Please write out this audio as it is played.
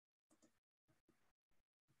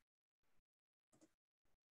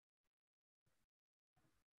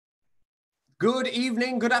Good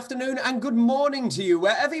evening, good afternoon, and good morning to you,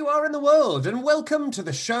 wherever you are in the world, and welcome to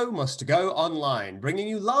The Show Must Go Online, bringing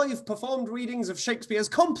you live performed readings of Shakespeare's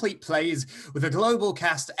complete plays with a global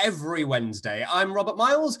cast every Wednesday. I'm Robert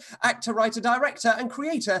Miles, actor, writer, director, and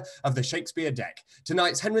creator of the Shakespeare Deck.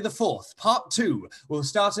 Tonight's Henry IV, Part 2, will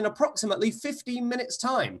start in approximately 15 minutes'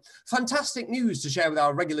 time. Fantastic news to share with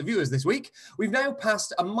our regular viewers this week. We've now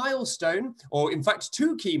passed a milestone, or in fact,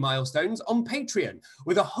 two key milestones on Patreon,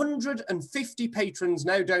 with 150 patrons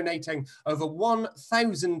now donating over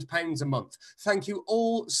 £1,000 a month. Thank you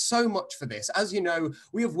all so much for this. As you know,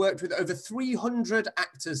 we have worked with over 300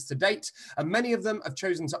 actors to date, and many of them have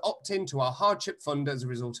chosen to opt into our hardship fund as a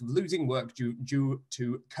result of losing work due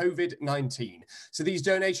to COVID-19. So these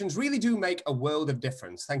donations really do make a world of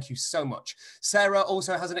difference. Thank you so much. Sarah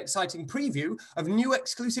also has an exciting preview of new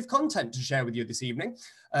exclusive content to share with you this evening.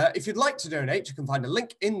 If you'd like to donate, you can find a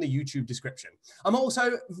link in the YouTube description. I'm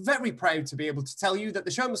also very proud to be able to tell you that The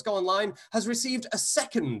Show Must Go Online has received a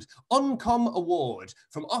second Oncom Award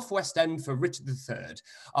from Off West End for Richard III,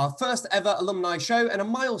 our first ever alumni show and a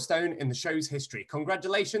milestone in the show's history.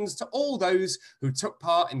 Congratulations to all those who took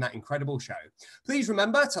part in that incredible show. Please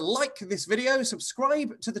remember to like this video,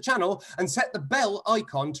 subscribe to the channel, and set the bell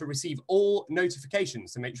icon to receive all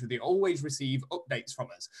notifications to make sure that you always receive updates from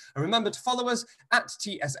us. And remember to follow us at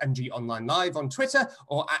TSMG Online Live on Twitter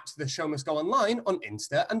or at The Show Must Go Online on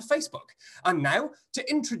Insta and Facebook. And now, to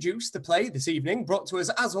introduce the play this evening, brought to us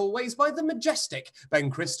as always by the majestic Ben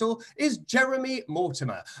Crystal, is Jeremy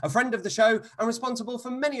Mortimer, a friend of the show and responsible for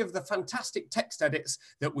many of the fantastic text edits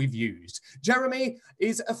that we've used. Jeremy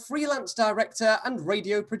is a freelance director and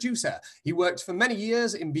radio producer. He worked for many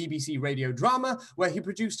years in BBC radio drama, where he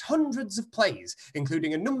produced hundreds of plays,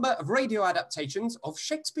 including a number of radio adaptations of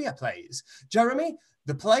Shakespeare plays. Jeremy,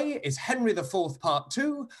 the play is Henry IV Part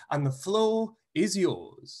 2, and the floor is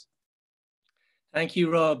yours. Thank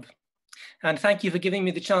you, Rob. And thank you for giving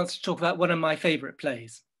me the chance to talk about one of my favourite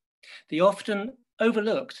plays, the often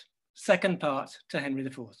overlooked second part to Henry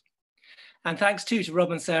IV. And thanks too to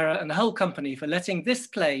Rob and Sarah and the whole company for letting this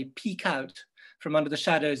play peek out from under the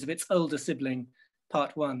shadows of its older sibling,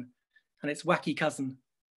 Part 1, and its wacky cousin,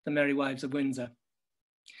 The Merry Wives of Windsor.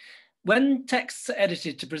 When texts are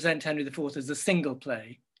edited to present Henry IV as a single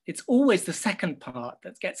play, it's always the second part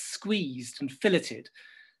that gets squeezed and filleted,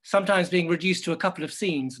 sometimes being reduced to a couple of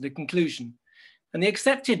scenes and a conclusion. And the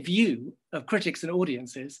accepted view of critics and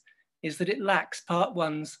audiences is that it lacks Part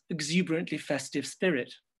 1's exuberantly festive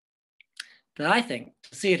spirit. But I think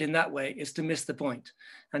to see it in that way is to miss the point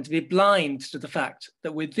and to be blind to the fact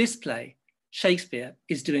that with this play, Shakespeare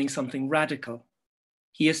is doing something radical.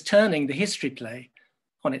 He is turning the history play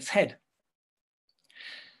on its head.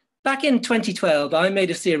 Back in 2012, I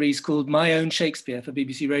made a series called My Own Shakespeare for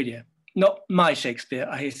BBC Radio. Not my Shakespeare,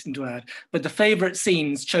 I hasten to add, but the favourite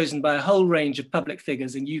scenes chosen by a whole range of public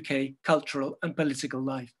figures in UK cultural and political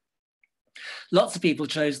life. Lots of people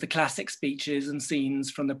chose the classic speeches and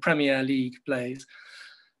scenes from the Premier League plays,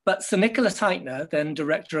 but Sir Nicholas Hytner, then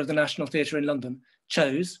director of the National Theatre in London,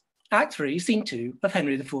 chose Act 3, Scene 2 of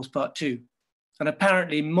Henry IV Part 2, an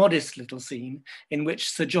apparently modest little scene in which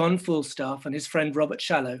Sir John Falstaff and his friend Robert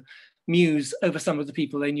Shallow muse over some of the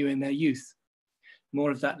people they knew in their youth. More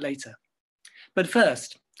of that later. But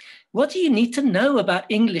first, what do you need to know about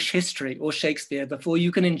English history or Shakespeare before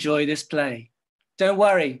you can enjoy this play? Don't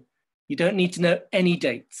worry, you don't need to know any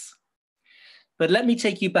dates. But let me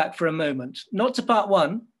take you back for a moment, not to Part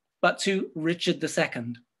 1, but to Richard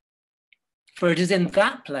II. For it is in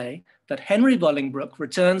that play that Henry Bolingbroke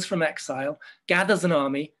returns from exile, gathers an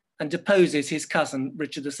army, and deposes his cousin,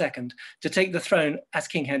 Richard II, to take the throne as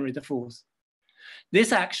King Henry IV.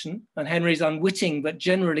 This action, and Henry's unwitting but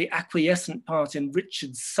generally acquiescent part in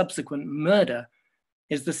Richard's subsequent murder,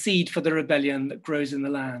 is the seed for the rebellion that grows in the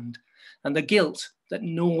land, and the guilt that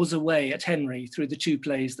gnaws away at Henry through the two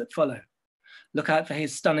plays that follow. Look out for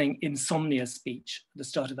his stunning insomnia speech at the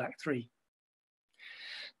start of Act 3.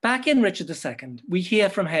 Back in Richard II, we hear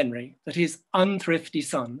from Henry that his unthrifty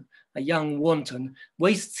son, a young wanton,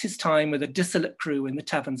 wastes his time with a dissolute crew in the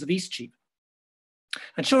taverns of Eastcheap.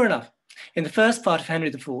 And sure enough, in the first part of Henry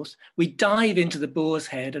IV, we dive into the Boar's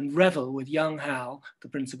Head and revel with young Hal, the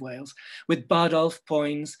Prince of Wales, with Bardolph,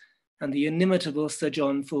 Poins, and the inimitable Sir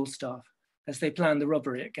John Falstaff as they plan the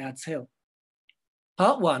robbery at Gad's Hill.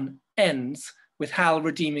 Part 1 ends with Hal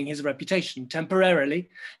redeeming his reputation temporarily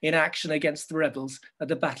in action against the rebels at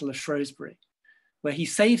the Battle of Shrewsbury, where he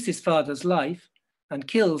saves his father's life and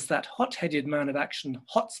kills that hot-headed man of action,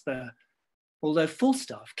 Hotspur, although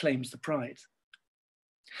Falstaff claims the prize.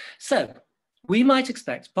 So we might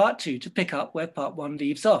expect Part 2 to pick up where Part 1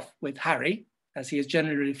 leaves off, with Harry, as he is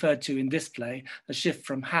generally referred to in this play, a shift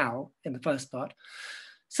from Hal in the first part,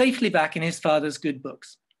 safely back in his father's good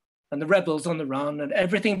books, and the rebels on the run, and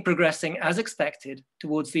everything progressing as expected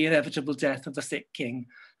towards the inevitable death of the sick king,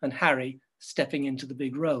 and Harry stepping into the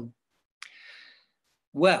big role.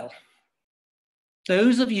 Well,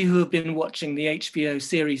 those of you who have been watching the HBO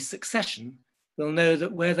series Succession will know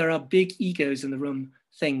that where there are big egos in the room,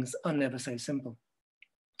 things are never so simple.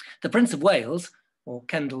 The Prince of Wales, or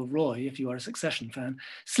Kendall Roy if you are a Succession fan,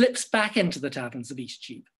 slips back into the taverns of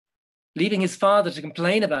Eastcheap, leaving his father to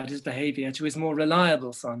complain about his behaviour to his more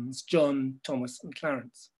reliable sons, John, Thomas, and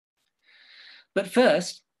Clarence. But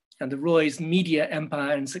first, and the Roy's media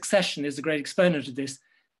empire in Succession is a great exponent of this,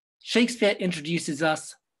 Shakespeare introduces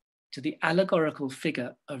us to the allegorical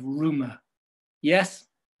figure of rumour. Yes,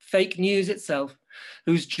 fake news itself,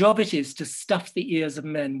 whose job it is to stuff the ears of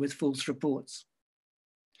men with false reports.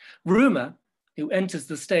 Rumour, who enters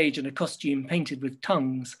the stage in a costume painted with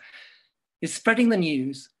tongues, is spreading the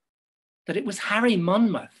news that it was Harry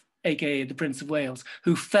Monmouth, aka the Prince of Wales,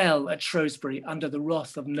 who fell at Shrewsbury under the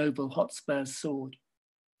wrath of noble Hotspur's sword.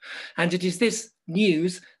 And it is this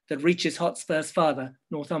news that reaches Hotspur's father,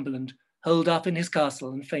 Northumberland, holed up in his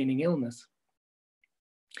castle and feigning illness.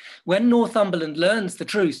 When Northumberland learns the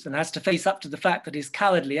truth and has to face up to the fact that his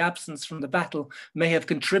cowardly absence from the battle may have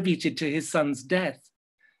contributed to his son's death,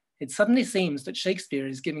 it suddenly seems that Shakespeare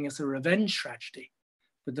is giving us a revenge tragedy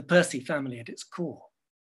with the Percy family at its core.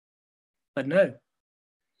 But no,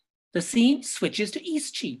 the scene switches to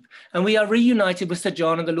Eastcheap, and we are reunited with Sir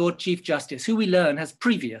John and the Lord Chief Justice, who we learn has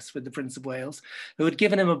previous with the Prince of Wales, who had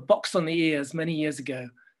given him a box on the ears many years ago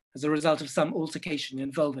as a result of some altercation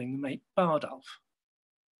involving the mate Bardolph.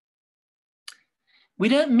 We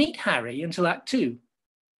don't meet Harry until Act 2,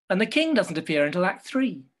 and the king doesn't appear until Act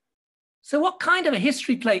 3. So what kind of a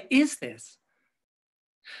history play is this?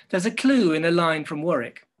 There's a clue in a line from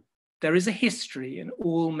Warwick. There is a history in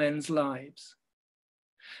all men's lives.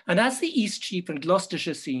 And as the Eastcheap and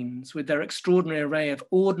Gloucestershire scenes, with their extraordinary array of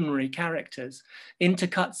ordinary characters,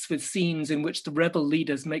 intercuts with scenes in which the rebel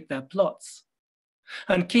leaders make their plots,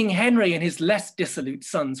 and King Henry and his less dissolute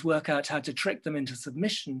sons work out how to trick them into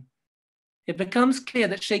submission, it becomes clear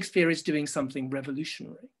that Shakespeare is doing something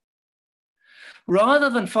revolutionary. Rather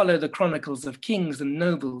than follow the chronicles of kings and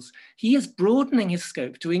nobles, he is broadening his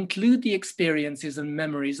scope to include the experiences and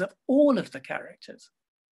memories of all of the characters,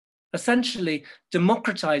 essentially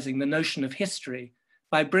democratizing the notion of history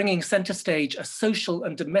by bringing center stage a social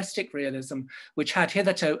and domestic realism which had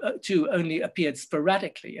hitherto only appeared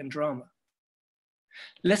sporadically in drama.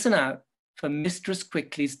 Listen out for Mistress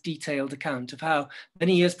Quickly's detailed account of how,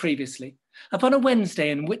 many years previously, upon a Wednesday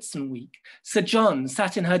in Whitsun week, Sir John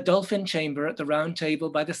sat in her dolphin chamber at the round table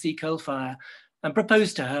by the sea coal fire and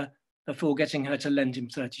proposed to her before getting her to lend him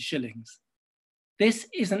 30 shillings. This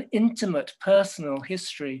is an intimate, personal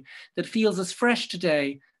history that feels as fresh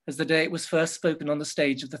today as the day it was first spoken on the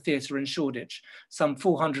stage of the theatre in Shoreditch, some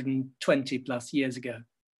 420 plus years ago.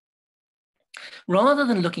 Rather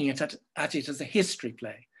than looking at it as a history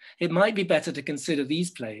play, it might be better to consider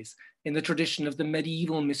these plays in the tradition of the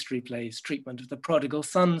medieval mystery plays treatment of the prodigal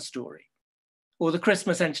son story, or the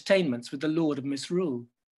Christmas entertainments with the Lord of Misrule.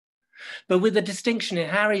 But with the distinction in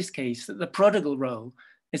Harry's case that the prodigal role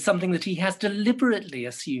is something that he has deliberately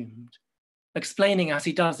assumed, explaining as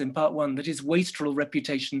he does in part 1 that his wastrel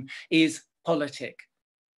reputation is politic,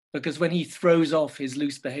 because when he throws off his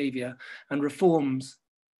loose behaviour and reforms,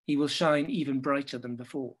 he will shine even brighter than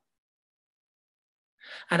before.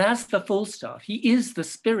 And as for Falstaff, he is the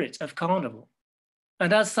spirit of carnival,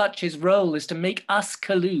 and as such his role is to make us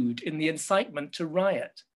collude in the incitement to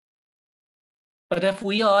riot. But if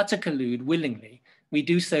we are to collude willingly, we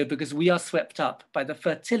do so because we are swept up by the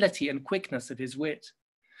fertility and quickness of his wit.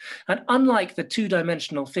 And unlike the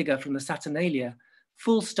two-dimensional figure from the Saturnalia,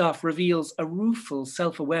 Falstaff reveals a rueful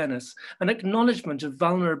self-awareness, an acknowledgement of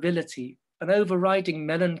vulnerability, an overriding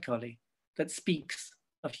melancholy that speaks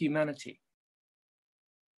of humanity.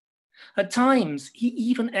 At times, he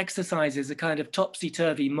even exercises a kind of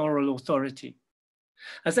topsy-turvy moral authority.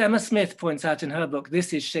 As Emma Smith points out in her book,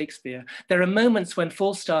 This is Shakespeare, there are moments when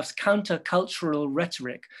Falstaff's counter-cultural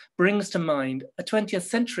rhetoric brings to mind a 20th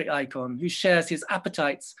century icon who shares his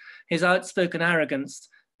appetites, his outspoken arrogance,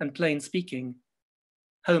 and plain speaking,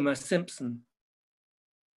 Homer Simpson.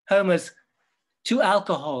 Homer's "to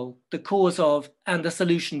alcohol, the cause of and the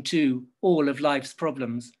solution to all of life's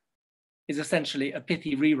problems" is essentially a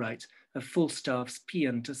pithy rewrite of Falstaff's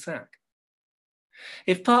Paean to Sack.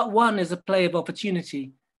 If part 1 is a play of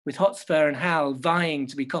opportunity, with Hotspur and Hal vying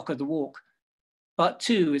to be cock of the walk, part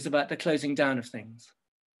 2 is about the closing down of things.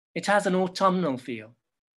 It has an autumnal feel.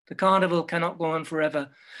 The carnival cannot go on forever.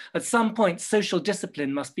 At some point, social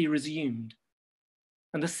discipline must be resumed.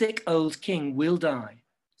 And the sick old king will die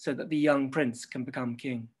so that the young prince can become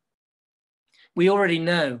king. We already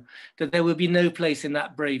know that there will be no place in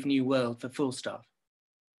that brave new world for Falstaff,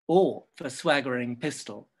 or for swaggering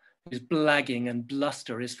Pistol, whose blagging and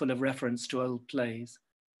bluster is full of reference to old plays.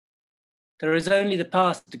 There is only the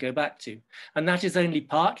past to go back to, and that is only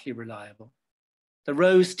partly reliable. The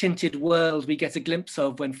rose-tinted world we get a glimpse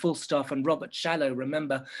of when Falstaff and Robert Shallow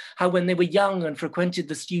remember how when they were young and frequented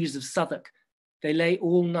the stews of Southwark, they lay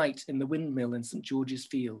all night in the windmill in St. George's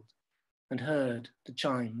Field and heard the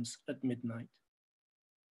chimes at midnight.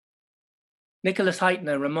 Nicholas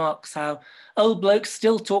Huebner remarks how old blokes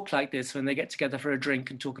still talk like this when they get together for a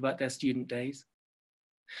drink and talk about their student days.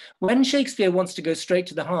 When Shakespeare wants to go straight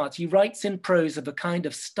to the heart, he writes in prose of a kind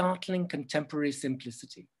of startling contemporary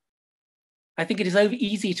simplicity. I think it is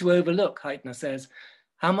easy to overlook, Huebner says,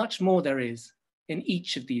 how much more there is in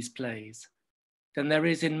each of these plays than there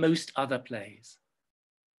is in most other plays.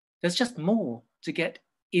 There's just more to get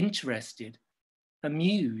interested,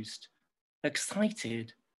 amused,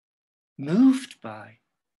 excited, moved by.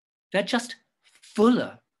 They're just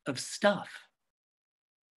fuller of stuff.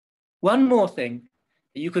 One more thing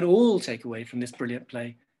that you can all take away from this brilliant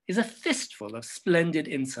play is a fistful of splendid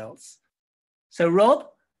insults. So Rob,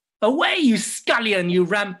 away you scullion, you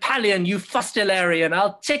rampallion, you fustilarian,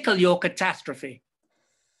 I'll tickle your catastrophe.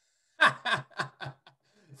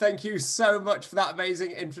 Thank you so much for that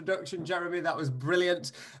amazing introduction, Jeremy. That was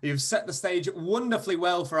brilliant. You've set the stage wonderfully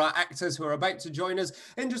well for our actors who are about to join us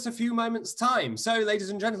in just a few moments' time. So, ladies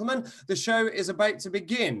and gentlemen, the show is about to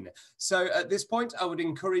begin. So at this point, I would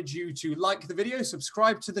encourage you to like the video,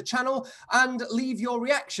 subscribe to the channel, and leave your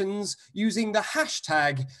reactions using the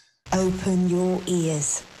hashtag Open your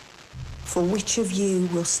ears, for which of you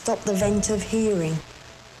will stop the vent of hearing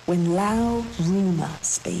when loud rumour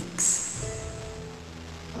speaks?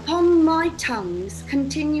 Upon my tongues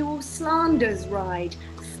continual slanders ride,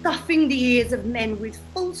 stuffing the ears of men with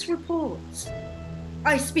false reports.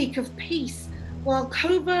 I speak of peace, while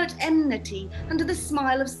covert enmity under the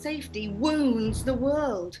smile of safety wounds the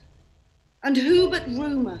world. And who but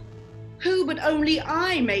rumour, who but only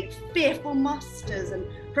I make fearful musters and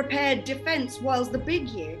prepared defence, whilst the big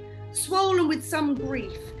year, swollen with some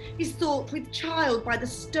grief, is thought with child by the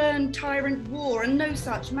stern tyrant war, and no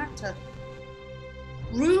such matter.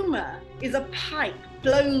 Rumour is a pipe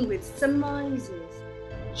blown with surmises,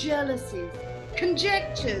 jealousies,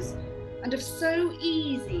 conjectures, and of so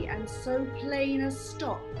easy and so plain a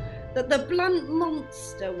stop that the blunt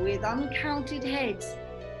monster with uncounted heads,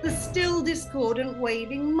 the still discordant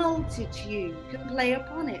waving multitude, can play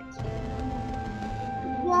upon it.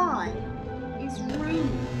 Why is rumour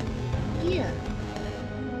here?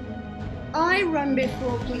 I run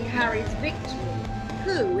before King Harry's victory,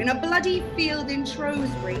 who, in a bloody field in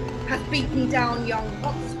Shrewsbury, hath beaten down young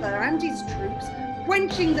Hotspur and his troops,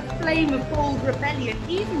 quenching the flame of bold rebellion,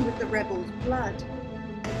 even with the rebels' blood.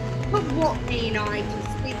 But what mean I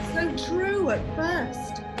to speak so true at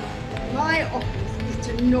first? My office is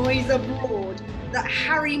to noise abroad that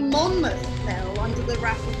Harry Monmouth fell under the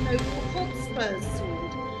wrath of noble Hotspur's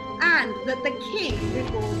sword, and that the king,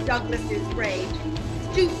 before Douglas's rage,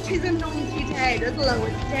 stooped his anointed head as low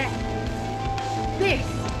as death. This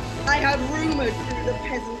I have rumoured through the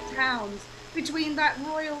peasant towns, between that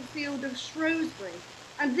royal field of Shrewsbury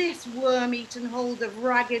and this worm-eaten hold of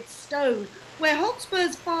Ragged Stone, where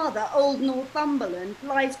Hotspur's father, old Northumberland,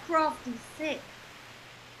 lies crafty sick.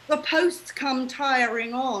 The posts come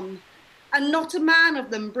tiring on, and not a man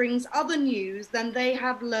of them brings other news than they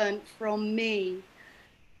have learnt from me.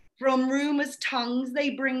 From rumour's tongues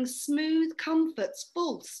they bring smooth comforts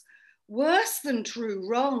false, worse than true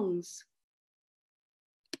wrongs.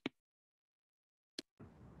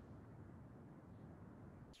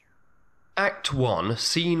 Act 1,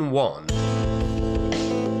 Scene 1.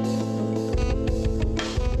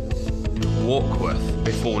 Warkworth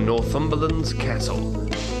before Northumberland's castle.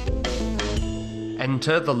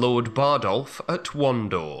 Enter the Lord Bardolph at one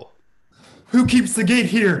door. Who keeps the gate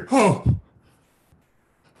here? Oh!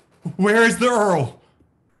 Where is the Earl?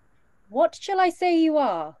 What shall I say you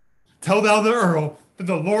are? Tell thou the Earl that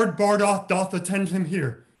the Lord Bardolph doth attend him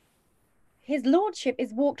here. His lordship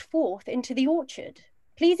is walked forth into the orchard.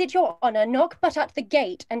 Please it your honour, knock but at the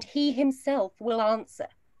gate, and he himself will answer.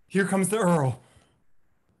 Here comes the Earl.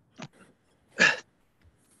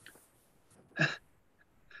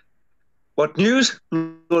 What news,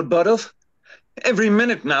 Lord Bardolph? Every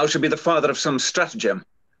minute now should be the father of some stratagem.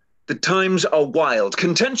 The times are wild,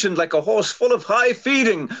 contention like a horse full of high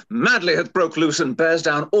feeding, madly hath broke loose and bears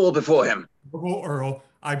down all before him. Oh, Earl,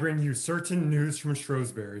 I bring you certain news from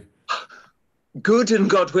Shrewsbury. Good in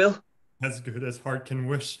God will. As good as heart can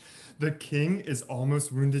wish. The king is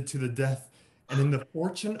almost wounded to the death, and in the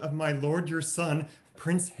fortune of my lord your son,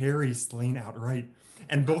 Prince Harry slain outright,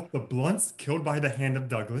 and both the Blunts killed by the hand of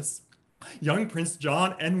Douglas. Young Prince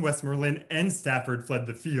John and Westmoreland and Stafford fled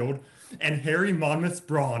the field, and Harry Monmouth's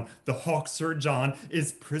brawn, the hawk Sir John,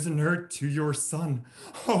 is prisoner to your son.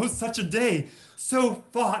 Oh, such a day! So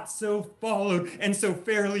fought, so followed, and so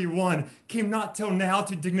fairly won, came not till now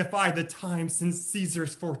to dignify the time since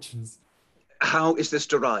Caesar's fortunes. How is this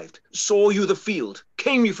derived? Saw you the field?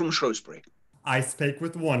 Came you from Shrewsbury? I spake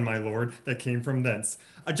with one, my lord, that came from thence,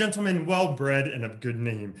 a gentleman well bred and of good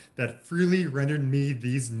name, that freely rendered me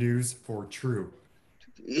these news for true.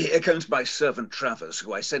 Here comes my servant Travers,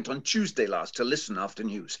 who I sent on Tuesday last to listen after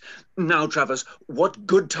news. Now, Travers, what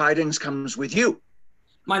good tidings comes with you?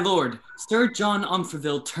 My lord, Sir John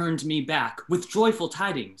Umfreville turned me back with joyful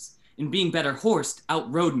tidings, and being better horsed,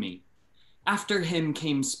 outrode me. After him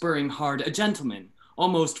came spurring hard a gentleman,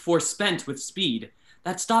 almost forespent with speed,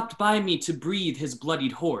 that stopped by me to breathe his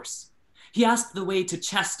bloodied horse. He asked the way to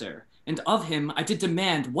Chester, and of him I did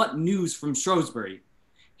demand what news from Shrewsbury.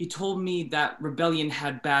 He told me that rebellion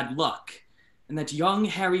had bad luck, and that young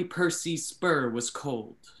Harry Percy's spur was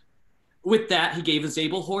cold. With that, he gave his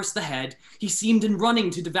able horse the head. He seemed in running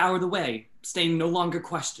to devour the way, staying no longer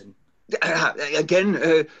question.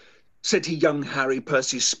 Again, said he young Harry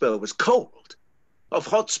Percy's spur was cold? Of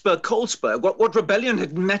hot spur, cold spur, what rebellion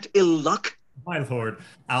had met ill luck? My lord,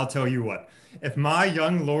 I'll tell you what. If my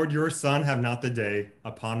young lord your son have not the day,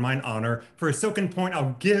 upon mine honor, for a silken point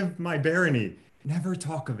I'll give my barony. Never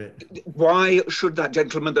talk of it. Why should that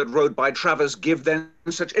gentleman that rode by Travers give then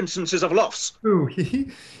such instances of loss? Who,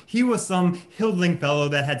 he was some hildling fellow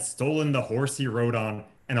that had stolen the horse he rode on,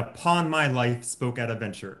 and upon my life spoke at a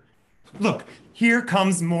venture. Look, here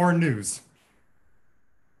comes more news.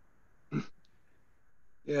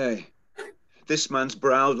 Yea, this man's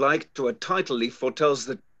brow, like to a title leaf, foretells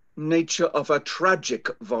the nature of a tragic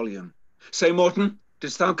volume. Say, Morton,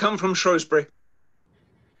 didst thou come from Shrewsbury?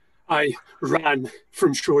 I ran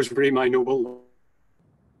from Shrewsbury, my noble lord.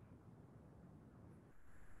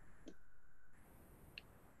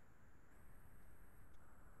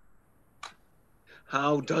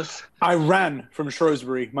 How doth... I ran from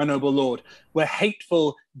Shrewsbury, my noble lord, where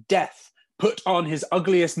hateful death put on his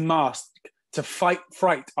ugliest mask to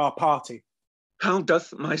fright our party. How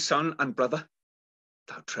doth my son and brother?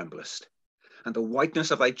 Thou tremblest, and the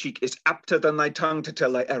whiteness of thy cheek is apter than thy tongue to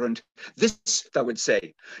tell thy errand. This thou would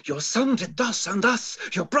say, your son did thus and thus,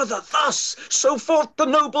 your brother thus, so forth the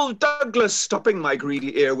noble Douglas, stopping my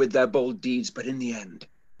greedy ear with their bold deeds, but in the end,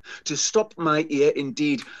 to stop my ear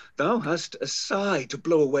indeed, thou hast a sigh to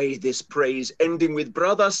blow away this praise, ending with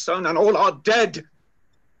brother, son, and all are dead.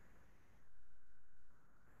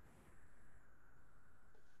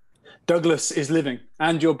 Douglas is living,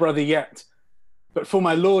 and your brother yet, but for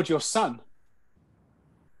my lord your son.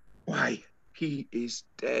 Why, he is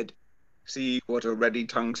dead. See what a ready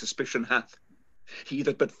tongue suspicion hath. He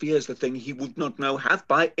that but fears the thing he would not know hath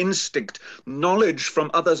by instinct knowledge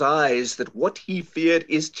from others' eyes that what he feared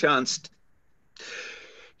is chanced.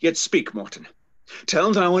 Yet speak, Morton.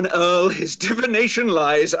 Tell thou an earl his divination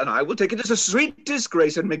lies, and I will take it as a sweet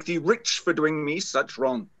disgrace and make thee rich for doing me such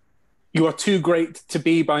wrong. You are too great to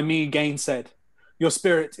be by me gainsaid. Your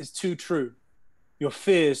spirit is too true. Your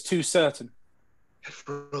fears too certain.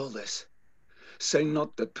 For all this, say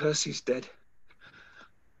not that Percy's dead.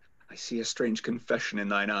 I see a strange confession in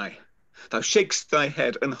thine eye. Thou shakest thy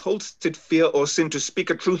head and holdst it fear or sin to speak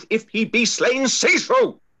a truth. If he be slain, say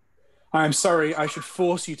so. I am sorry I should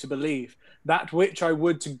force you to believe that which I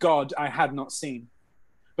would to God I had not seen.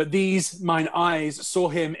 But these mine eyes saw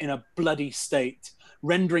him in a bloody state,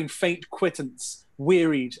 rendering faint quittance,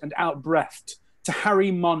 wearied and out-breathed, to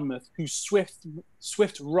Harry Monmouth, whose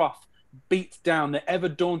swift ruff beat down the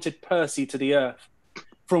ever-daunted Percy to the earth,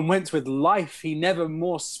 from whence with life he never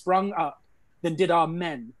more sprung up than did our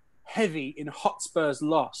men, heavy in Hotspur's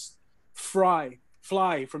loss, fly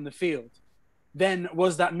from the field. Then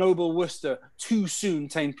was that noble Worcester too soon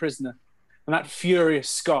ta'en prisoner, and that furious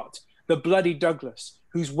Scot, the bloody Douglas,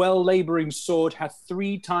 whose well-labouring sword hath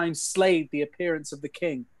 3 times slayed the appearance of the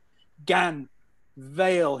king, gan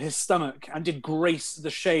veil his stomach, and did grace the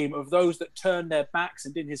shame of those that turned their backs,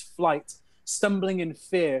 and in his flight, stumbling in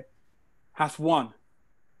fear, hath won.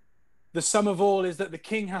 The sum of all is that the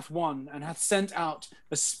king hath won, and hath sent out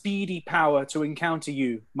a speedy power to encounter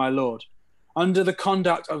you, my lord, under the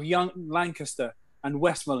conduct of young Lancaster and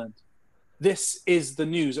Westmoreland. This is the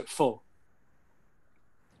news at full.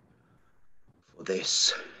 For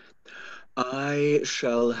this, I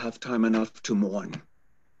shall have time enough to mourn.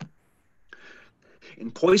 In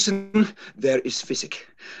poison, there is physic,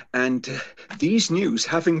 and these news,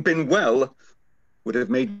 having been well, would have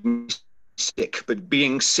made me sick, but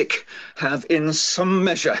being sick have in some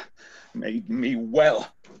measure made me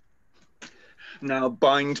well. Now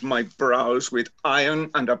bind my brows with iron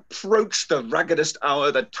and approach the raggedest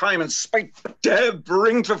hour that time and spite dare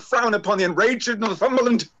bring to frown upon the enraged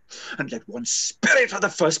Northumberland. And let one spirit of the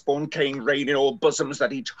firstborn king reign in all bosoms,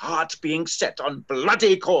 that each heart being set on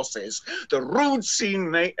bloody courses, the rude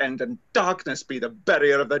scene may end and darkness be the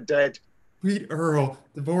barrier of the dead. Sweet Earl,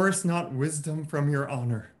 divorce not wisdom from your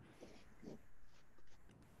honor.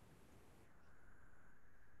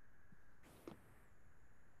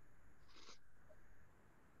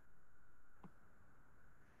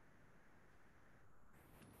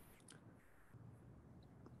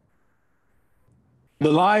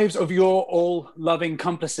 The lives of your all-loving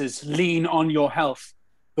complices lean on your health,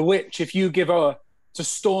 the which, if you give o'er to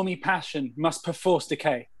stormy passion, must perforce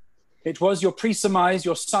decay. It was your presurmise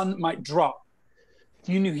your son might drop.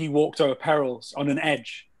 You knew he walked o'er perils on an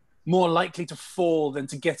edge, more likely to fall than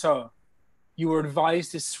to get o'er. You were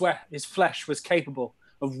advised his flesh was capable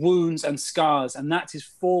of wounds and scars, and that his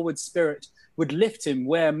forward spirit would lift him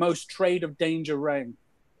where most trade of danger rang.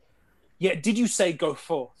 Yet did you say, go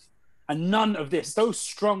forth? And none of this, though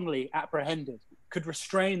strongly apprehended, could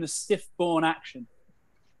restrain the stiff-born action.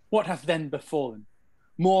 What hath then befallen?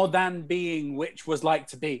 More than being which was like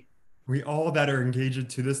to be. We all that are engaged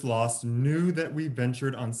to this loss knew that we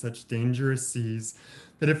ventured on such dangerous seas,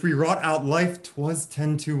 that if we wrought out life, 'twas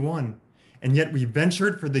 10-1. And yet we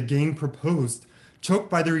ventured for the gain proposed, choked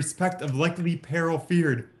by the respect of likely peril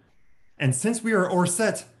feared. And since we are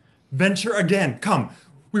o'erset, venture again. Come,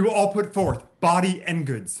 we will all put forth body and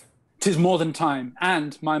goods. 'Tis more than time,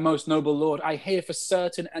 and, my most noble lord, I hear for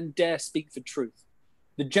certain and dare speak for truth.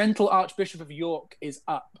 The gentle Archbishop of York is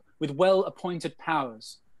up, with well-appointed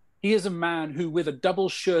powers. He is a man who with a double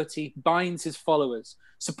surety binds his followers,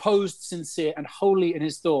 supposed sincere and holy in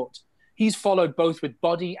his thought. He's followed both with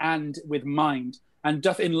body and with mind, and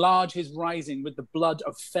doth enlarge his rising with the blood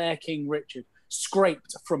of fair King Richard,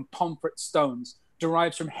 scraped from Pomfret stones,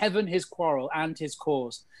 derives from heaven his quarrel and his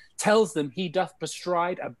cause, tells them he doth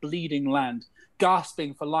bestride a bleeding land,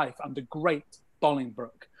 gasping for life under great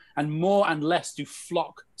Bolingbroke, and more and less do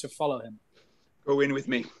flock to follow him. Go in with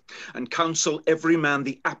me, and counsel every man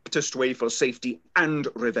the aptest way for safety and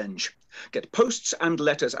revenge. Get posts and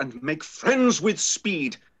letters, and make friends with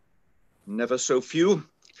speed. Never so few,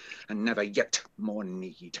 and never yet more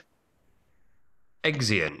need.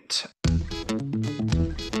 Exeunt.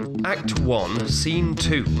 Act 1, Scene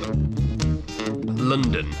 2.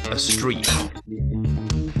 London, a street.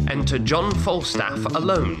 Enter John Falstaff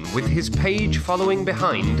alone, with his page following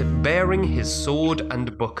behind, bearing his sword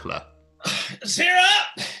and buckler. Sirrah,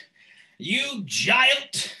 you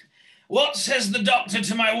giant, what says the doctor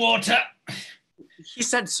to my water? He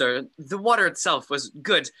said, sir, the water itself was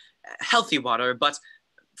good, healthy water, but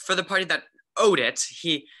for the party that owed it,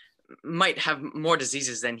 he might have more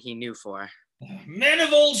diseases than he knew for. Men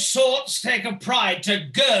of all sorts take a pride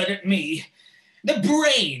to gird at me. The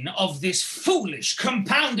brain of this foolish,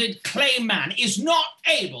 compounded clay man is not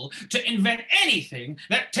able to invent anything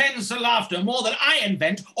that tends to laughter more than I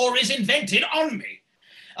invent or is invented on me.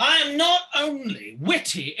 I am not only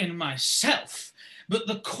witty in myself, but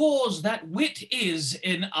the cause that wit is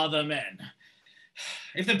in other men.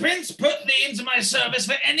 If the prince put thee into my service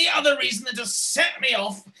for any other reason than to set me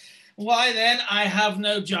off, why then I have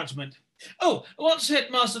no judgment. Oh, what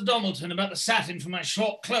said Master Domilton about the satin for my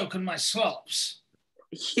short cloak and my slops?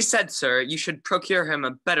 He said, sir, you should procure him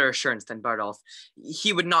a better assurance than BARDOLPH.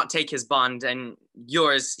 He would not take his bond, and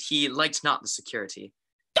yours, he liked not the security.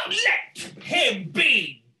 Let him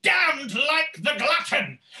be damned like the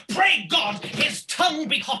glutton! Pray God his tongue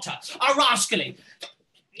be hotter, a rascally,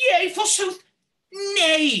 yea, forsooth,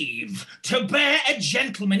 knave, to bear a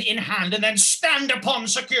gentleman in hand and then stand upon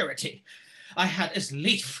security. I had as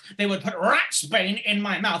lief they would put rat's bane in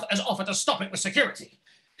my mouth as offer to stop it with security.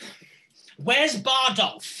 Where's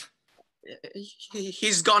BARDOLPH?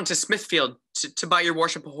 He's gone to Smithfield to buy your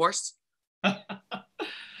worship a horse.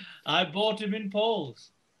 I bought him in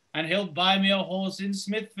Paul's, and he'll buy me a horse in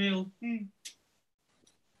Smithfield. And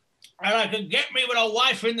I could get me with a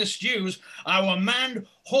wife in the stews. I were manned,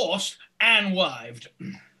 horsed, and wived.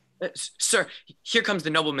 Sir, here comes the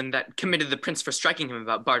nobleman that committed the prince for striking him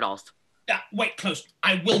about BARDOLPH. Wait close.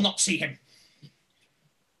 I will not see him.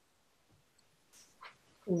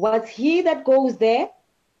 Was he that goes there?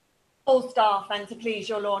 FALSTAFF, and to please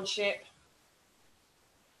your lordship.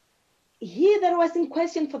 He that was in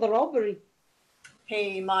question for the robbery.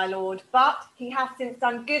 He, my lord, but he hath since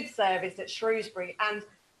done good service at Shrewsbury, and,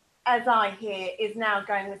 as I hear, is now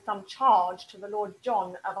going with some charge to the Lord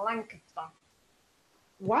John of Lancaster.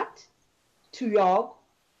 What? To York?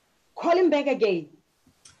 Call him back again.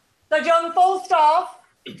 Sir John Falstaff.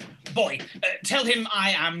 Boy, tell him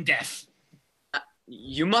I am deaf.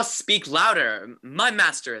 You must speak louder. My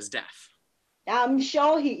master is deaf. I'm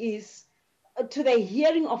sure he is. To the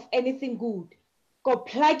hearing of anything good. Go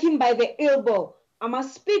pluck him by the elbow. I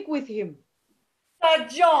must speak with him. Sir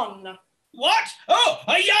John. What? Oh,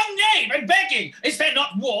 a young knave and begging. Is there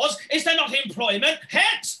not wars? Is there not employment?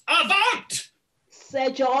 Hence, avaunt!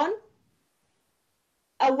 Sir John,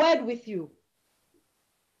 a word with you.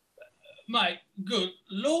 My good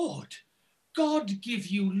lord, God give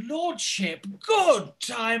you lordship, good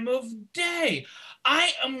time of day.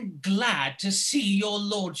 I am glad to see your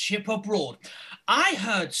lordship abroad. I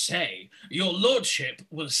heard say your lordship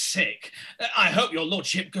was sick. I hope your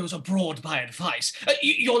lordship goes abroad by advice.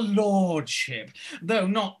 Your lordship, though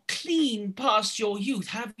not clean past your youth,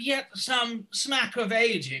 have yet some smack of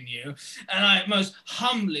age in you, and I most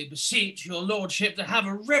humbly beseech your lordship to have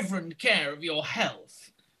a reverend care of your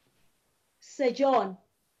health. Sir John,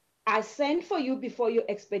 I sent for you before your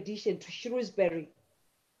expedition to Shrewsbury.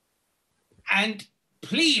 And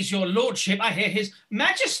please your lordship, I hear his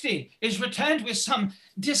majesty is returned with some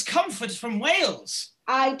discomfort from Wales.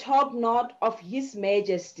 I talk not of his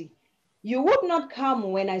majesty. You would not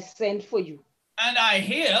come when I sent for you. And I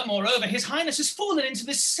hear, moreover, his highness has fallen into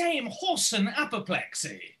this same whoreson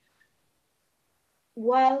apoplexy.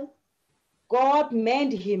 Well, God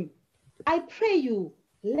mend him. I pray you,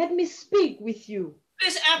 let me speak with you.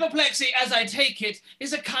 This apoplexy, as I take it,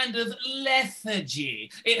 is a kind of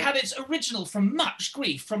lethargy. It had its original from much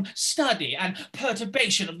grief, from study and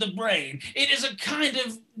perturbation of the brain. It is a kind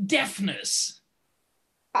of deafness.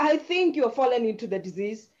 I think you are fallen into the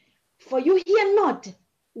disease, for you hear not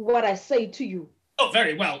what I say to you. Oh,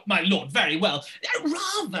 very well, my lord, very well.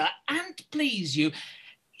 Rather, and please you,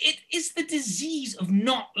 it is the disease of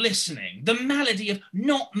not listening, the malady of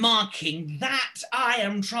not marking, that I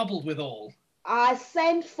am troubled withal. I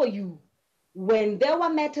sent for you when there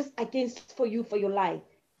were matters against for you for your life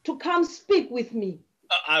to come speak with me.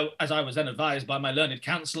 As I was then advised by my learned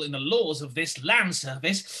counsel in the laws of this land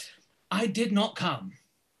service, I did not come.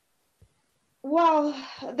 Well,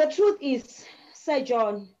 the truth is, Sir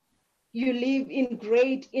John, you live in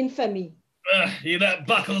great infamy. He that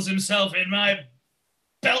buckles himself in my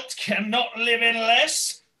belt cannot live in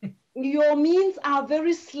less. Your means are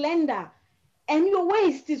very slender, and your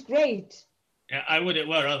waist is great. Yeah, I would it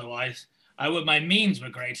were otherwise. I would my means were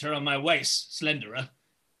greater and my waist slenderer.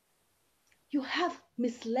 You have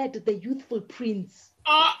misled the youthful prince.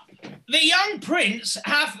 The young prince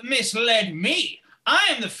hath misled me. I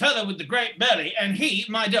am the fellow with the great belly, and he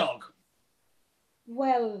my dog.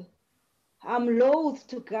 Well, I'm loath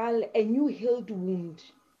to gull a new-healed wound.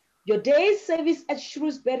 Your day's service at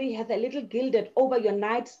Shrewsbury hath a little gilded over your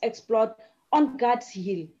night's exploit on God's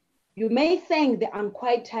hill. You may thank the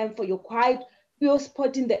unquiet time for your quiet, pure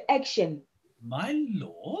sport in the action. My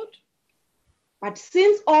lord? But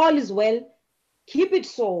since all is well, keep it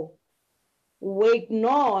so. Wake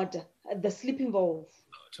not the sleeping wolf.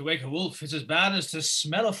 To wake a wolf is as bad as to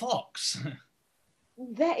smell a fox.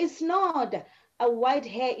 There is not a white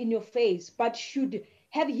hair in your face, but should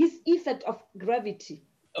have his effect of gravity.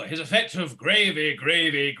 Oh, his effect of gravy,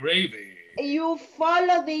 gravy, gravy. You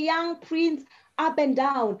follow the young prince up and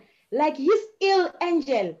down, like his ill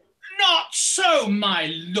angel. Not so,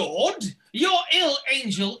 my lord. Your ill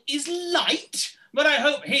angel is light, but I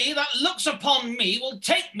hope he that looks upon me will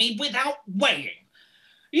take me without weighing.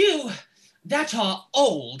 You that are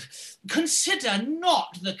old, consider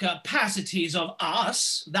not the capacities of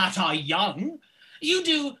us that are young. You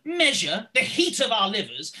do measure the heat of our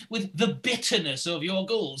livers with the bitterness of your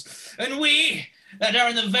gulls. And we that are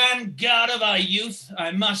in the vanguard of our youth,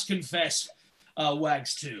 I must confess, are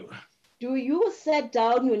wags too. Do you set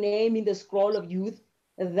down your name in the scroll of youth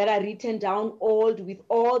that are written down old with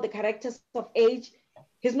all the characters of age?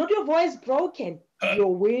 Is not your voice broken,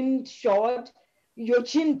 your wind short, your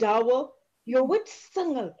chin double, your wit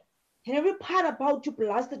single, and every part about you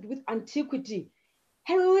blasted with antiquity?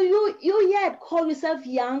 And will you yet call yourself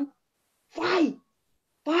young? Why,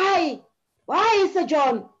 Sir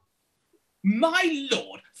John? My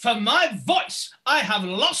lord, for my voice, I have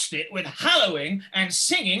lost it with hallowing and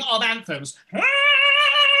singing of anthems.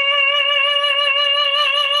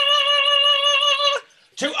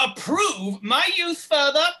 To approve my youth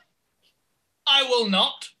further, I will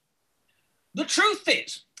not. The truth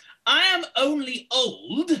is, I am only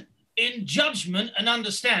old in judgment and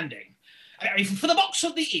understanding, For the box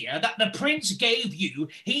of the ear that the prince gave you,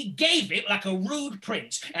 he gave it like a rude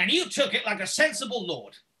prince, and you took it like a sensible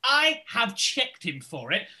lord. I have checked him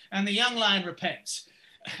for it, and the young lion repents.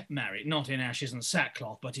 Marry, not in ashes and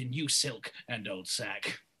sackcloth, but in new silk and old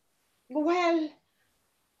sack. Well,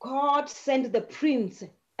 God send the prince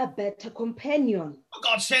a better companion.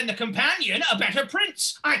 God send the companion a better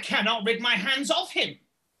prince. I cannot rid my hands of him.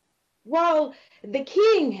 Well, the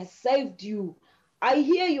king has saved you. I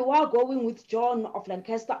hear you are going with John of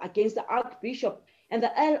Lancaster against the Archbishop and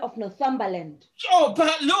the Earl of Northumberland. Oh,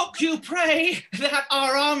 but look, you pray, that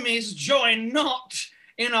our armies join not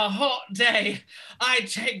in a hot day. I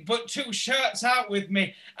take but 2 shirts out with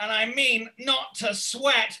me, and I mean not to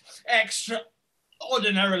sweat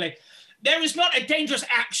extraordinarily. There is not a dangerous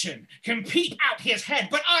action can peep out his head,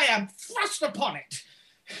 but I am thrust upon it.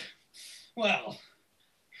 Well,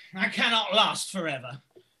 I cannot last forever.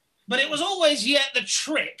 But it was always yet the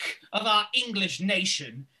trick of our English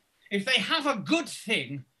nation, if they have a good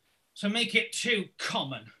thing, to make it too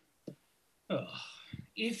common. Oh,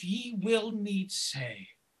 if ye will needs say,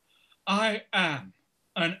 I am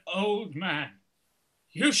an old man,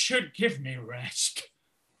 you should give me rest.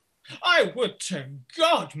 I would to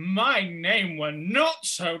God my name were not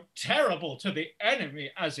so terrible to the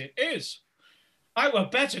enemy as it is. I were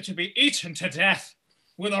better to be eaten to death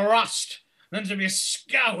with a rust than to be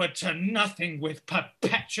scoured to nothing with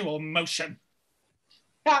perpetual motion.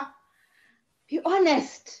 Ah, be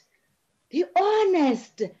honest,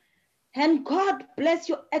 and God bless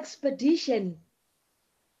your expedition.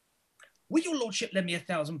 Will your lordship lend me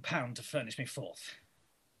 £1,000 to furnish me forth?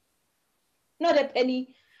 Not a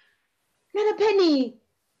penny, not a penny.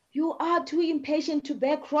 You are too impatient to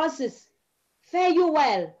bear crosses. Fare you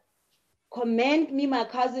well. Commend me my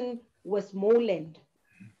cousin Westmoreland.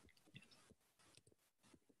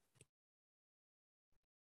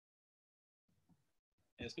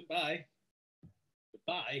 Yes, goodbye.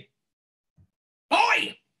 Goodbye.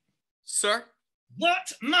 Boy! Sir?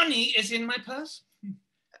 What money is in my purse?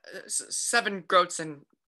 7 groats and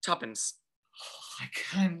 2pence. I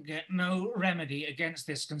can get no remedy against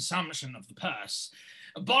this consumption of the purse.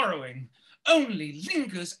 Borrowing only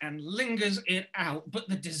lingers and lingers it out, but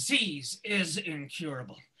the disease is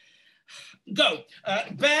incurable. Go,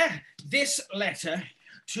 bear this letter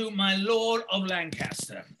to my Lord of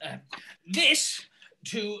Lancaster. This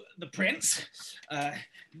to the Prince,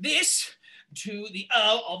 this to the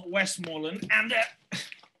Earl of Westmoreland, and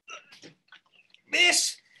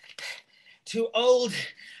this to old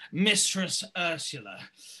Mistress Ursula,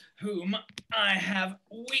 whom I have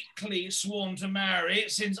weakly sworn to marry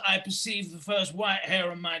since I perceived the first white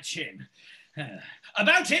hair on my chin.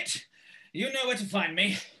 About it, you know where to find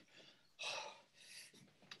me.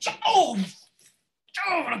 Oh,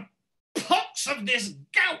 the pox of this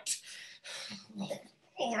gout!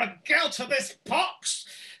 Or a gout of this pox!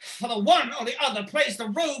 For the one or the other plays the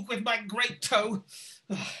rogue with my great toe.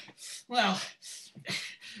 Well,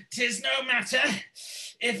 'tis no matter.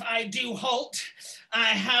 If I do halt, I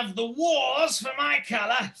have the wars for my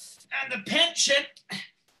colour, and the pension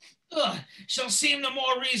shall seem the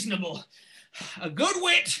more reasonable. A good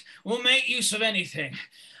wit will make use of anything.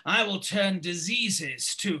 I will turn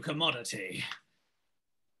diseases to commodity.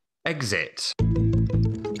 Exit.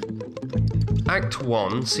 Act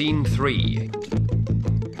 1, Scene 3.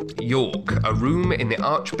 York, a room in the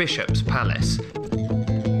Archbishop's palace.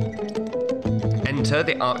 Enter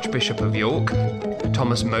the Archbishop of York,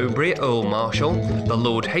 Thomas Mowbray, Earl Marshal, the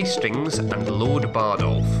Lord Hastings, and Lord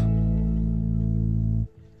Bardolph.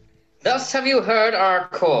 Thus have you heard our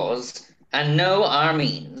cause, and know our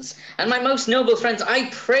means. And my most noble friends, I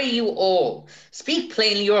pray you all, speak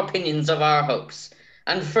plainly your opinions of our hopes.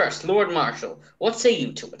 And first, Lord Marshal, what say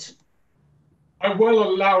you to it? I will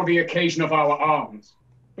allow the occasion of our arms,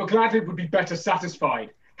 but gladly would be better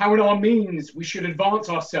satisfied how in our means we should advance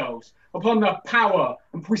ourselves upon the power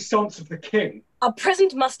and puissance of the king. Our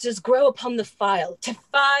present musters grow upon the file to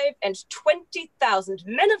 5 and 20,000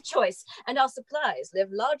 men of choice, and our supplies live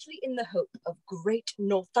largely in the hope of great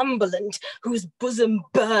Northumberland, whose bosom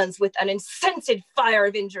burns with an insensate fire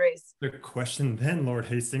of injuries. The question then, Lord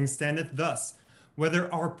Hastings, standeth thus: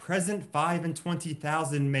 whether our present 5 and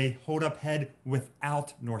 20,000 may hold up head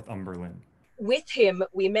without Northumberland. With him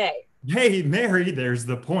we may. Yea, marry, there's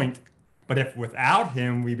the point. But if without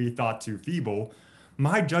him we be thought too feeble,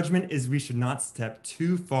 my judgment is we should not step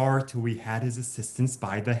too far till we had his assistance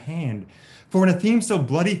by the hand. For in a theme so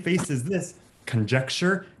bloody-faced as this,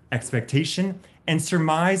 conjecture, expectation, and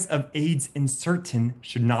surmise of aids uncertain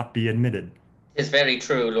should not be admitted. 'Tis very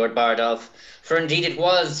true, Lord Bardolph, for indeed it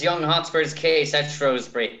was young Hotspur's case at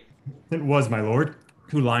Shrewsbury. It was, my lord.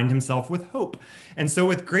 who lined himself with hope, and so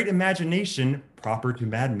with great imagination, proper to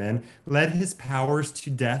madmen, led his powers to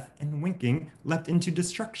death, and winking, leapt into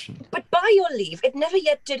destruction. But by your leave, it never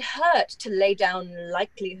yet did hurt to lay down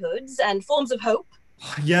likelihoods and forms of hope.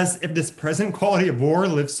 Yes, if this present quality of war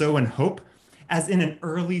lives so in hope, as in an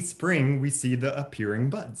early spring we see the appearing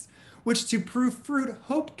buds, which to prove fruit,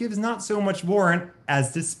 hope gives not so much warrant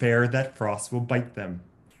as despair that frost will bite them.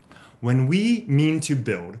 When we mean to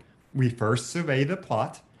build, we first survey the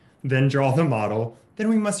plot, then draw the model, then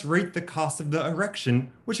we must rate the cost of the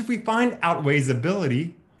erection, which if we find outweighs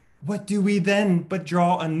ability, what do we then but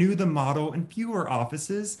draw anew the model in fewer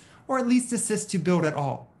offices, or at least assist to build at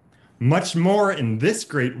all? Much more in this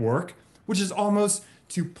great work, which is almost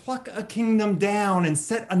to pluck a kingdom down and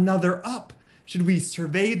set another up, should we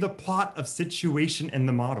survey the plot of situation in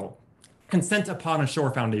the model, consent upon a sure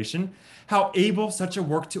foundation, how able such a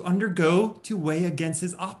work to undergo to weigh against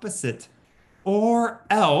his opposite. Or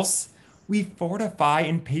else we fortify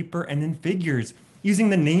in paper and in figures, using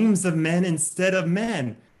the names of men instead of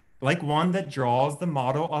men, like one that draws the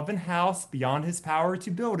model of an house beyond his power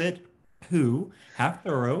to build it, who, half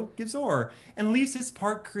thorough, gives o'er, and leaves his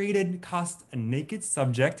part created cost a naked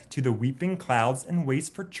subject to the weeping clouds and waits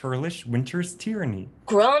for churlish winter's tyranny.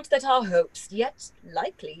 Grant that our hopes, yet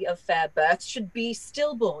likely of fair birth, should be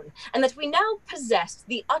stillborn, and that we now possess